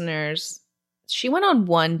the listeners, she went on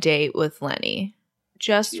one date with Lenny.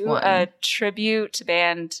 Just one. A tribute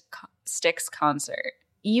band Styx concert.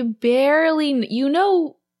 You barely,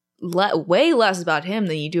 way less about him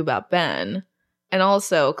than you do about Ben. And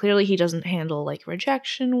also, clearly he doesn't handle,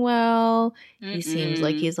 rejection well. Mm-mm. He seems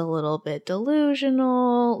like he's a little bit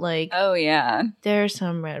delusional. Oh, yeah. There's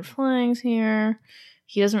some red flags here.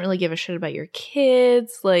 He doesn't really give a shit about your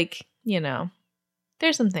kids.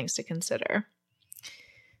 There's some things to consider.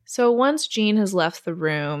 So once Jean has left the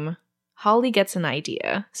room, Holly gets an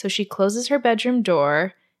idea. So she closes her bedroom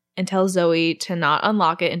door and tells Zoe to not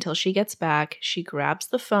unlock it until she gets back. She grabs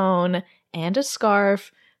the phone and a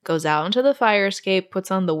scarf, goes out into the fire escape,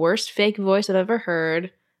 puts on the worst fake voice I've ever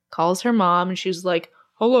heard, calls her mom, and she's like,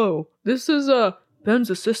 "Hello, this is Ben's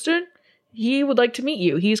assistant. He would like to meet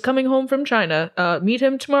you. He's coming home from China. Meet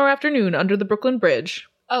him tomorrow afternoon under the Brooklyn Bridge."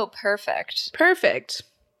 Oh, perfect. Perfect.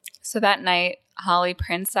 So that night, Holly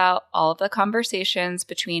prints out all of the conversations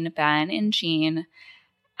between Ben and Jean.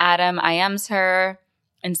 Adam IMs her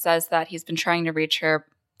and says that he's been trying to reach her.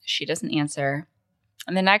 She doesn't answer.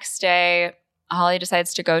 And the next day, Holly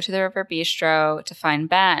decides to go to the River Bistro to find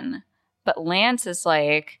Ben. But Lance is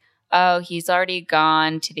like, oh, he's already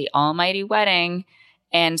gone to the almighty wedding,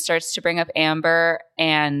 and starts to bring up Amber.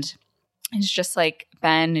 And it's just like,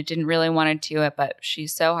 Ben didn't really want to do it, but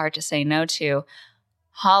she's so hard to say no to.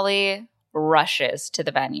 Holly rushes to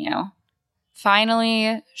the venue.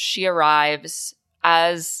 Finally, she arrives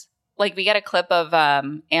as, like, we get a clip of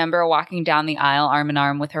Amber walking down the aisle arm in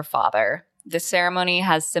arm with her father. The ceremony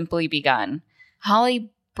has simply begun.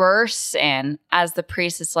 Holly bursts in as the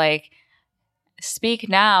priest is like, "Speak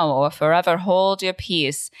now or forever hold your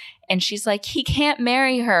peace." And she's like, "He can't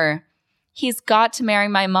marry her. He's got to marry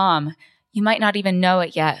my mom. You might not even know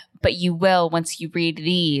it yet, but you will once you read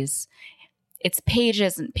these. It's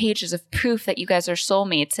pages and pages of proof that you guys are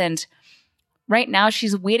soulmates. And right now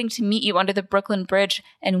she's waiting to meet you under the Brooklyn Bridge.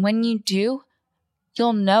 And when you do,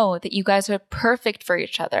 you'll know that you guys are perfect for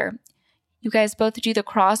each other. You guys both do the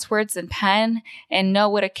crosswords in pen and know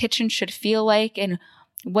what a kitchen should feel like and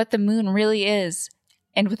what the moon really is.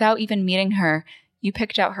 And without even meeting her, you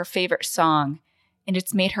picked out her favorite song, and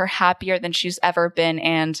it's made her happier than she's ever been."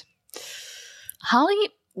 And Holly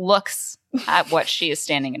looks at what she is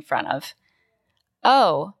standing in front of.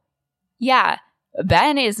 Oh, yeah,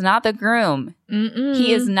 Ben is not the groom.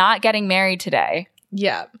 He is not getting married today.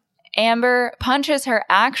 Yeah. Amber punches her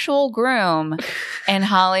actual groom, and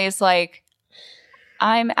Holly's like,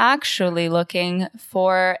 "I'm actually looking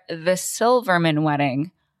for the Silverman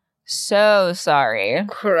wedding. So sorry."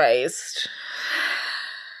 Christ.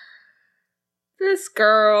 This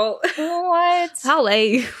girl. What?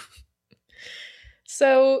 Holly.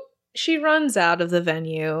 So she runs out of the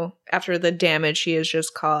venue after the damage she has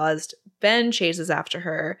just caused. Ben chases after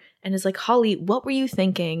her and is like, "Holly, what were you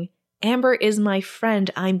thinking? Amber is my friend.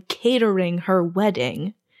 I'm catering her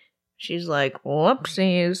wedding." She's like,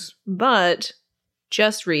 "Whoopsies." But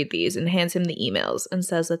just read these, and hands him the emails and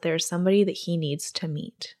says that there's somebody that he needs to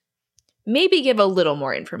meet. Maybe give a little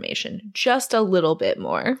more information. Just a little bit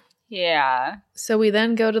more. Yeah. So we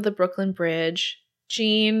then go to the Brooklyn Bridge.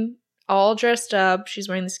 Jean, all dressed up. She's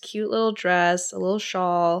wearing this cute little dress, a little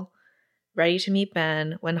shawl, ready to meet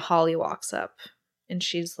Ben when Holly walks up. And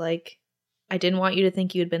she's like, "I didn't want you to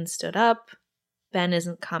think you had been stood up. Ben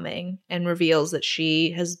isn't coming." And reveals that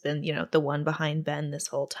she has been, the one behind Ben this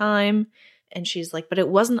whole time. And she's like, "But it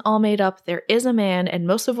wasn't all made up. There is a man, and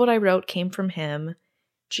most of what I wrote came from him."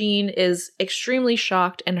 Jean is extremely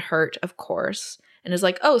shocked and hurt, of course, and is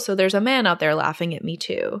like, "Oh, so there's a man out there laughing at me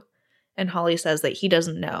too." And Holly says that he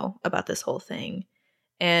doesn't know about this whole thing.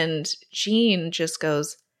 And Jean just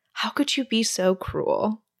goes, "How could you be so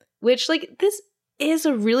cruel?" Which, this is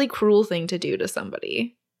a really cruel thing to do to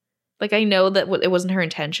somebody. I know that it wasn't her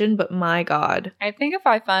intention, but my God. I think if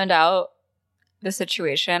I found out the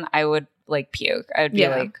situation, I would, puke. I would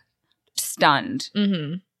be, stunned.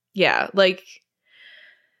 Mm-hmm. Yeah,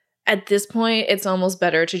 at this point, it's almost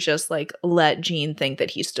better to just, let Jean think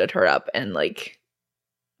that he stood her up and,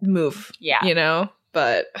 move. Yeah.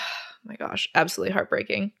 But, oh my gosh, absolutely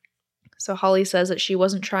heartbreaking. So Holly says that she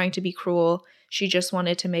wasn't trying to be cruel. She just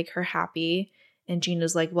wanted to make her happy. And Jean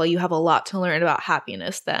is like, "Well, you have a lot to learn about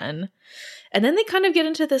happiness then." And then they kind of get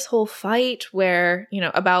into this whole fight where,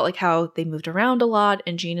 about, how they moved around a lot.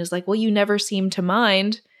 And Jean is like, "Well, you never seemed to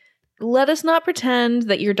mind. Let us not pretend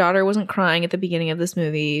that your daughter wasn't crying at the beginning of this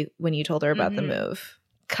movie when you told her about the move.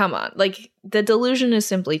 Come on. The delusion is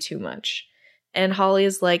simply too much." And Holly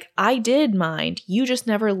is like, "I did mind. You just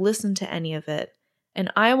never listened to any of it. And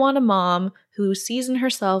I want a mom who sees in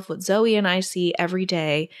herself what Zoe and I see every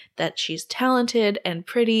day, that she's talented and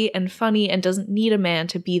pretty and funny and doesn't need a man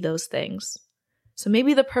to be those things. So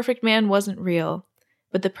maybe the perfect man wasn't real,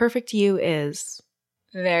 but the perfect you is."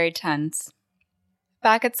 Very tense.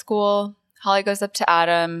 Back at school, Holly goes up to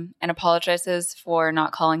Adam and apologizes for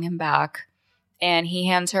not calling him back. And he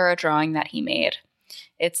hands her a drawing that he made.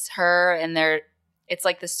 It's her and it's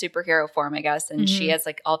the superhero form, I guess. And she has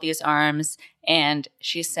all these arms, and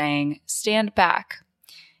she's saying, "Stand back."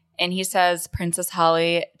 And he says Princess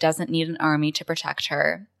Holly doesn't need an army to protect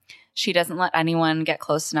her. she doesn't let anyone get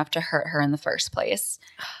close enough to hurt her in the first place.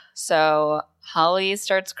 So Holly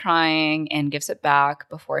starts crying and gives it back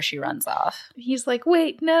before she runs off. He's like,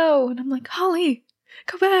 wait, no. And I'm like, Holly,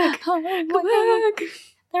 go back. Go back.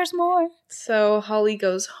 There's more. So Holly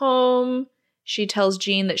goes home. She tells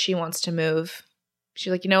Jean that she wants to move.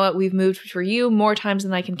 She's like, you know what? We've moved for you more times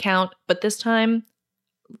than I can count. But this time,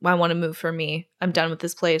 I want to move for me. I'm done with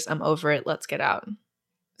this place. I'm over it. Let's get out.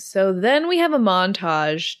 So then we have a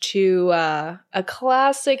montage to a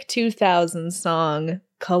classic 2000s song,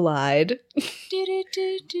 Collide.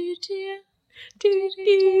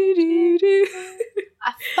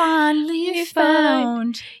 I finally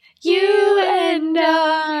found you and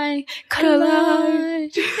I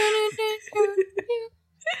collide.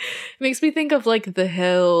 Makes me think of like The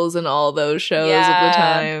Hills and all those shows of the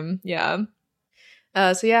time. Yeah.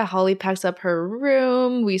 So yeah, Holly packs up her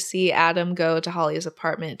room. We see Adam go to Holly's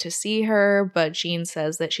apartment to see her, but Jean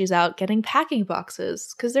says that she's out getting packing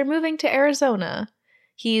boxes because they're moving to Arizona.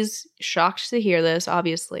 He's shocked to hear this,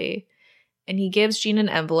 obviously, and he gives Jean an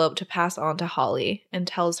envelope to pass on to Holly and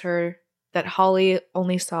tells her that Holly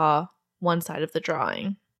only saw one side of the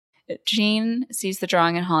drawing. Jean sees the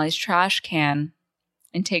drawing in Holly's trash can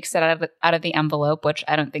and takes it out of the envelope, which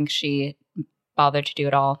I don't think she bothered to do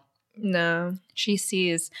at all. No. She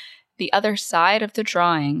sees the other side of the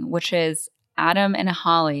drawing, which is Adam and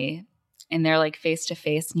Holly, and they're like face to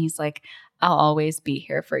face, and he's like, I'll always be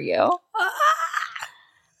here for you.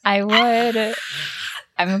 I would.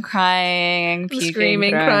 I'm crying, puking,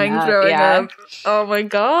 screaming, throwing crying, up. throwing up. Oh my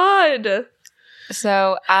God.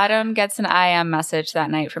 So Adam gets an IM message that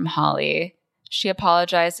night from Holly. She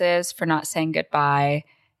apologizes for not saying goodbye,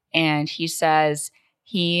 and he says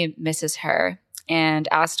he misses her and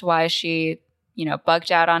asked why she,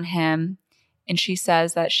 bugged out on him. And she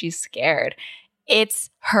says that she's scared. It's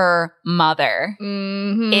her mother.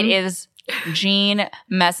 Mm-hmm. It is Jean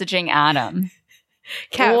messaging Adam.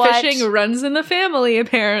 Catfishing runs in the family,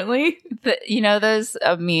 apparently. Those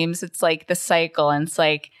memes, it's like the cycle, and it's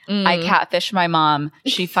like, I catfish my mom.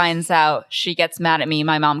 She finds out. She gets mad at me.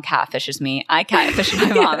 My mom catfishes me. I catfish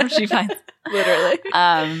my mom. She finds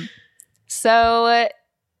literally. So,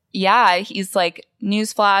 yeah, he's like,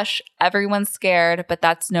 newsflash, everyone's scared, but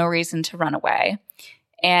that's no reason to run away.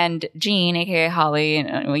 And Jean, aka Holly,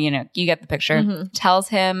 you get the picture, tells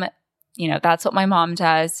him, that's what my mom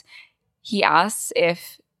does. He asks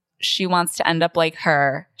if she wants to end up like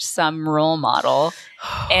her, some role model.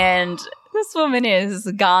 And this woman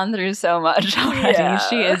is gone through so much already. Yeah.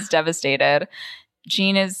 She is devastated.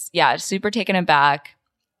 Jean is, super taken aback.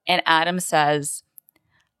 And Adam says,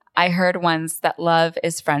 I heard once that love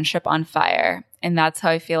is friendship on fire, and that's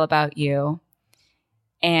how I feel about you.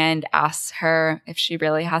 And asks her if she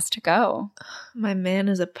really has to go. My man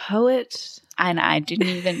is a poet. And I didn't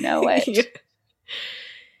even know it. Yeah.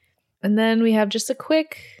 And then we have just a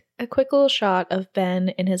quick little shot of Ben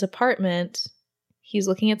in his apartment. He's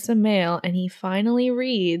looking at some mail, and he finally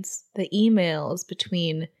reads the emails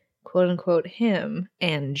between quote unquote him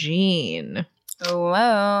and Jean. Oh,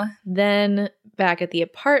 whoa. Then back at the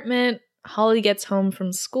apartment, Holly gets home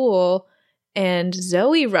from school, and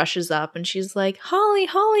Zoe rushes up, and she's like,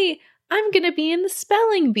 Holly, I'm going to be in the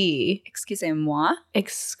spelling bee. Excusez-moi?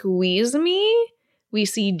 Excuse me? We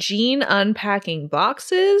see Jean unpacking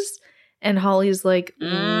boxes, and Holly's like,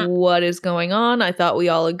 what is going on? I thought we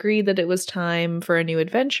all agreed that it was time for a new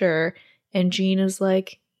adventure. And Jean is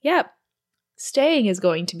like, yep, staying is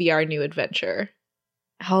going to be our new adventure.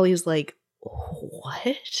 Holly's like,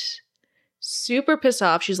 what? Super pissed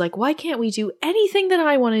off. She's like, why can't we do anything that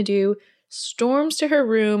I want to do? Storms to her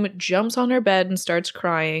room, jumps on her bed, and starts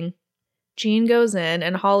crying. Jean goes in,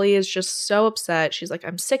 and Holly is just so upset. She's like,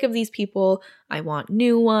 I'm sick of these people. I want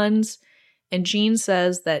new ones. And Jean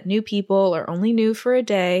says that new people are only new for a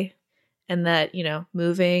day, and that,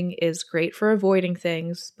 moving is great for avoiding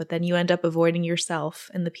things, but then you end up avoiding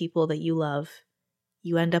yourself and the people that you love.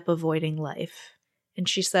 You end up avoiding life. And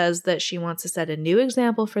she says that she wants to set a new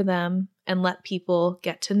example for them and let people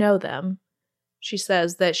get to know them. She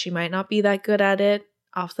says that she might not be that good at it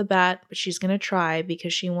off the bat, but she's going to try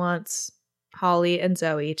because she wants Holly and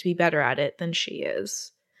Zoe to be better at it than she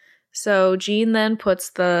is. So Jean then puts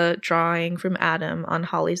the drawing from Adam on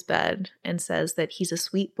Holly's bed and says that he's a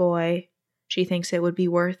sweet boy. She thinks it would be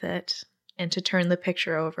worth it, and to turn the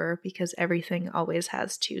picture over because everything always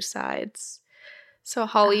has two sides. So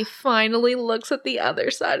Holly finally looks at the other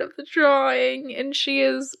side of the drawing, and she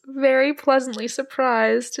is very pleasantly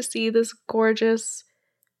surprised to see this gorgeous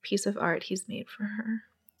piece of art he's made for her.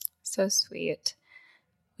 So sweet.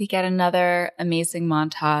 We get another amazing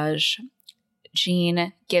montage.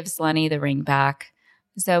 Jean gives Lenny the ring back,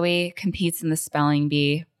 Zoe competes in the spelling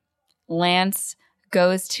bee. Lance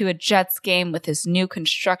goes to a Jets game with his new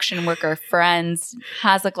construction worker friends,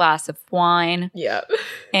 has a glass of wine. Yeah.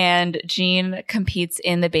 And Jean competes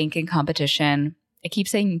in the baking competition. I keep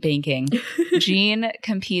saying banking. Jean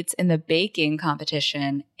competes in the baking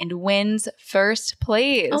competition and wins first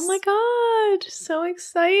place. Oh my God. So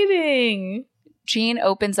exciting. Jean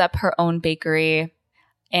opens up her own bakery,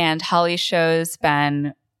 and Holly shows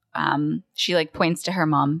Ben. She like points to her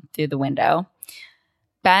mom through the window.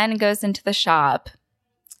 Ben goes into the shop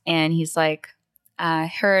and he's like, I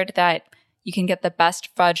heard that you can get the best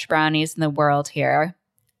fudge brownies in the world here.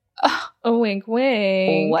 Oh, wink,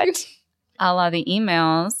 wink. What? A la the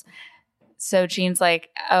emails. So Jean's like,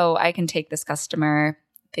 oh, I can take this customer.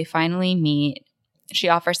 They finally meet. She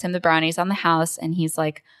offers him the brownies on the house, and he's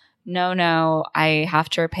like, no, I have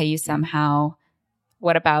to repay you somehow.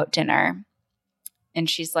 What about dinner? And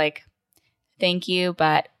she's like, thank you,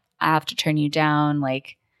 but I have to turn you down.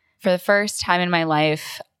 Like, for the first time in my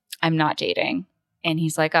life, I'm not dating. And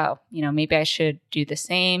he's like, oh, maybe I should do the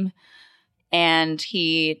same. And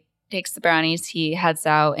he takes the brownies, he heads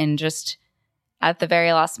out, and just at the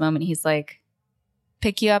very last moment, he's like,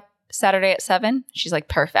 pick you up Saturday at 7? She's like,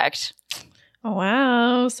 perfect.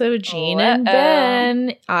 Wow. So Jean and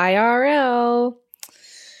Ben, IRL.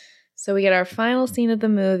 So we get our final scene of the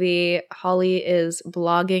movie. Holly is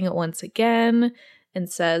blogging once again and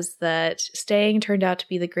says that staying turned out to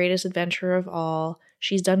be the greatest adventure of all.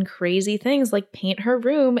 She's done crazy things like paint her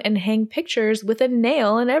room and hang pictures with a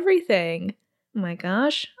nail and everything. Oh my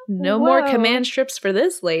gosh. No more command strips for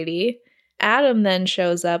this lady. Adam then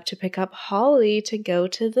shows up to pick up Holly to go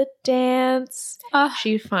to the dance.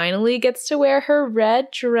 She finally gets to wear her red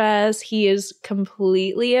dress. He is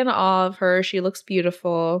completely in awe of her. She looks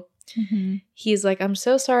beautiful. Mm-hmm. He's like, I'm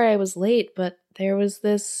so sorry I was late, but there was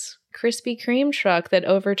this Krispy Kreme truck that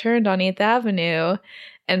overturned on 8th Avenue,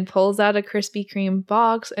 and pulls out a Krispy Kreme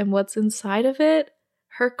box, and what's inside of it?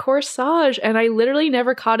 Her corsage. And I literally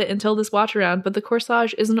never caught it until this watch around, but the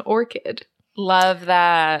corsage is an orchid. Love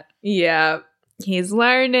that. Yeah, he's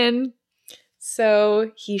learning.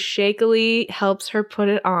 So he shakily helps her put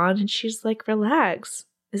it on, and she's like, relax.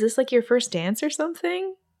 Is this like your first dance or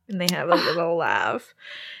something? And they have a little laugh.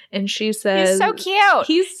 And she says, he's so cute.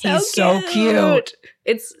 He's so cute.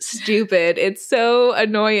 It's stupid. It's so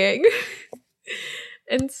annoying.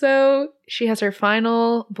 And so she has her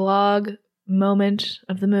final blog moment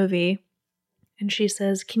of the movie. And she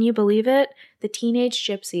says, can you believe it? The teenage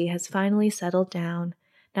gypsy has finally settled down.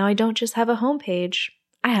 Now I don't just have a homepage,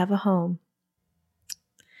 I have a home.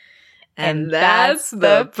 And that's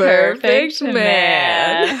the perfect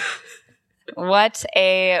man. What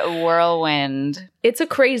a whirlwind. It's a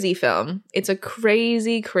crazy film. It's a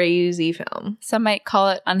crazy, crazy film. Some might call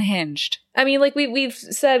it unhinged. I mean, like we've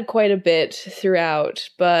said quite a bit throughout,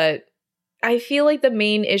 but I feel like the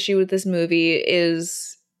main issue with this movie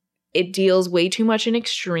is it deals way too much in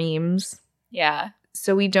extremes. Yeah.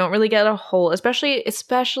 So we don't really get a whole,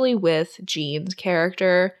 especially with Jean's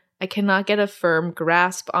character. I cannot get a firm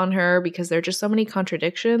grasp on her because there are just so many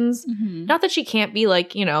contradictions. Mm-hmm. Not that she can't be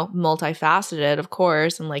like, multifaceted, of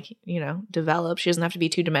course, and like, develop. She doesn't have to be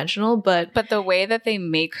two-dimensional, but the way that they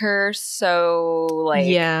make her so like,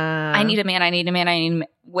 yeah, I need a man,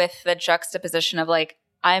 with the juxtaposition of like,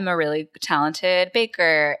 I'm a really talented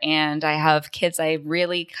baker and I have kids I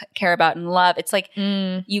really care about and love. It's like,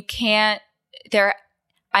 you can't,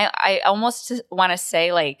 I almost want to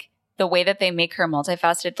say like, the way that they make her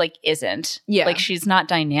multifaceted, like, isn't. Yeah. Like, she's not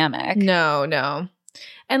dynamic. No.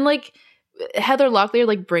 And, like, Heather Locklear,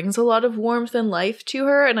 like, brings a lot of warmth and life to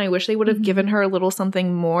her, and I wish they would have given her a little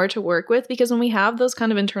something more to work with, because when we have those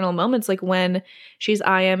kind of internal moments, like when she's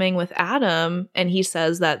IMing with Adam, and he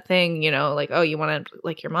says that thing, like, oh, you want to,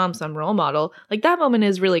 like, your mom some role model, like, that moment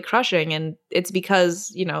is really crushing, and it's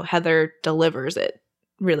because, Heather delivers it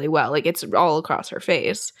really well. Like, it's all across her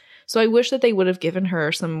face. So I wish that they would have given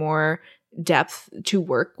her some more depth to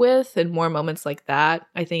work with and more moments like that.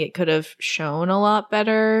 I think it could have shown a lot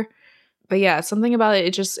better. But yeah, something about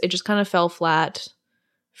it just kind of fell flat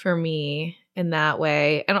for me in that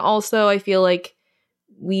way. And also I feel like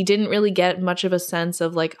we didn't really get much of a sense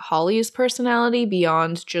of like Holly's personality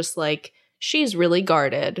beyond just like she's really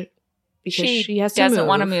guarded because she has to doesn't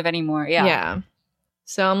want to move anymore. Yeah. Yeah.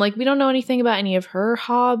 So I'm like, we don't know anything about any of her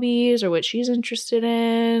hobbies or what she's interested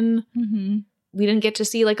in. Mm-hmm. We didn't get to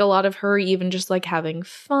see like a lot of her even just like having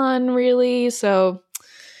fun really. So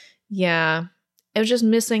yeah, I was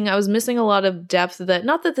missing a lot of depth that,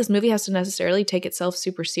 not that this movie has to necessarily take itself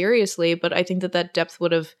super seriously, but I think that depth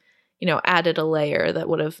would have added a layer that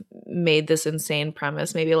would have made this insane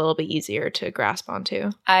premise maybe a little bit easier to grasp onto.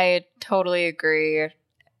 I totally agree.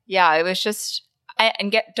 Yeah, it was just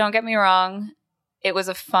don't get me wrong, it was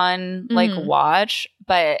a fun like watch,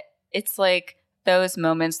 but it's like those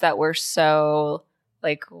moments that were so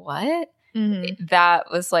like what? That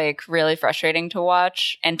was like really frustrating to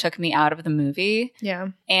watch and took me out of the movie. Yeah.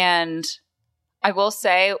 And I will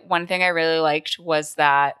say one thing I really liked was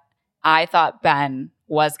that I thought Ben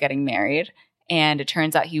was getting married and it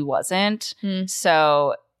turns out he wasn't.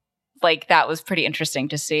 So like that was pretty interesting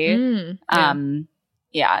to see.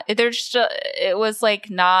 Yeah, it was like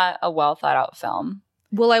not a well thought out film.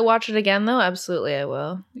 Will I watch it again though? Absolutely, I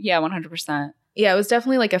will. Yeah, 100%. Yeah, it was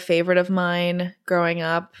definitely like a favorite of mine growing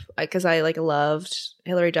up because I like loved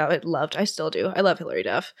Hilary Duff. I still do. I love Hilary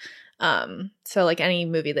Duff. So like any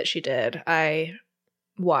movie that she did, I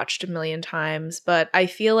watched a million times. But I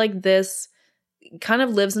feel like this kind of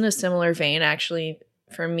lives in a similar vein actually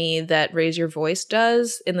for me that Raise Your Voice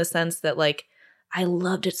does, in the sense that like I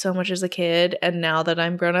loved it so much as a kid, and now that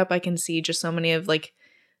I'm grown up I can see just so many of like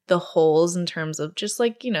the holes in terms of just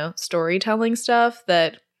like, storytelling stuff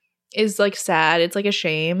that is like sad. It's like a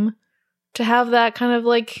shame to have that kind of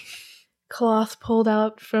like cloth pulled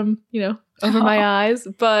out from, over my eyes.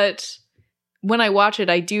 But when I watch it,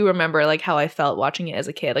 I do remember like how I felt watching it as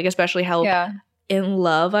a kid, like especially how in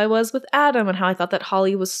love I was with Adam and how I thought that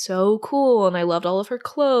Holly was so cool and I loved all of her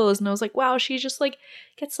clothes. And I was like, wow, she just like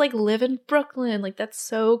gets like live in Brooklyn. Like that's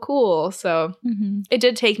so cool. So it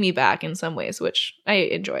did take me back in some ways, which I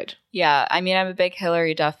enjoyed. Yeah. I mean, I'm a big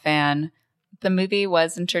Hilary Duff fan. The movie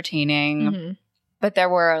was entertaining, but there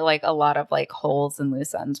were like a lot of like holes and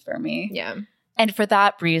loose ends for me. Yeah. And for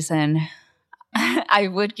that reason, I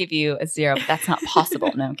would give you a 0, but that's not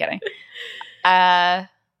possible. No, I'm kidding. I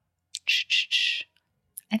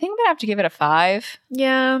think I'm going to have to give it a 5.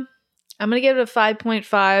 Yeah. I'm going to give it a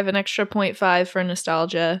 5.5, an extra 0.5 for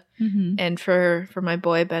nostalgia. And for my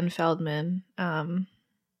boy, Ben Feldman.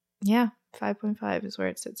 Yeah, 5.5 is where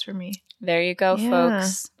it sits for me. There you go,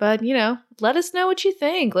 folks. But, let us know what you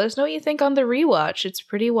think. Let us know what you think on the rewatch. It's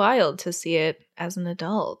pretty wild to see it as an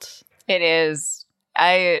adult. It is.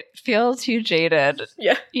 I feel too jaded.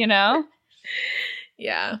 Yeah.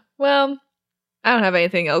 Yeah. Well, I don't have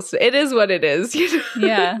anything else. It is what it is.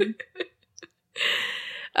 Yeah.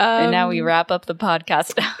 And now we wrap up the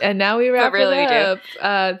podcast. And now we wrap it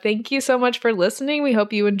up. Thank you so much for listening. We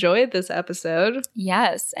hope you enjoyed this episode.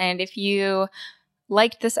 Yes. And if you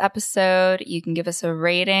liked this episode, you can give us a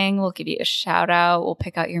rating. We'll give you a shout out. We'll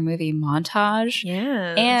pick out your movie montage.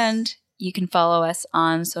 Yes. And you can follow us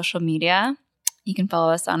on social media. You can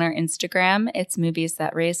follow us on our Instagram. It's Movies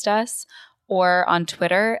That Raised Us. Or on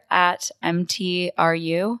Twitter at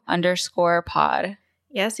MTRU_pod.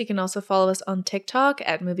 Yes, you can also follow us on TikTok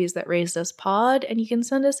at Movies That Raised Us Pod, and you can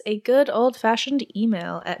send us a good old-fashioned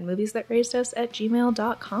email at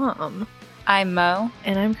moviesthatraisedus@gmail.com. I'm Mo.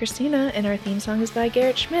 And I'm Christina, and our theme song is by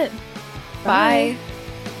Garrett Schmidt. Bye.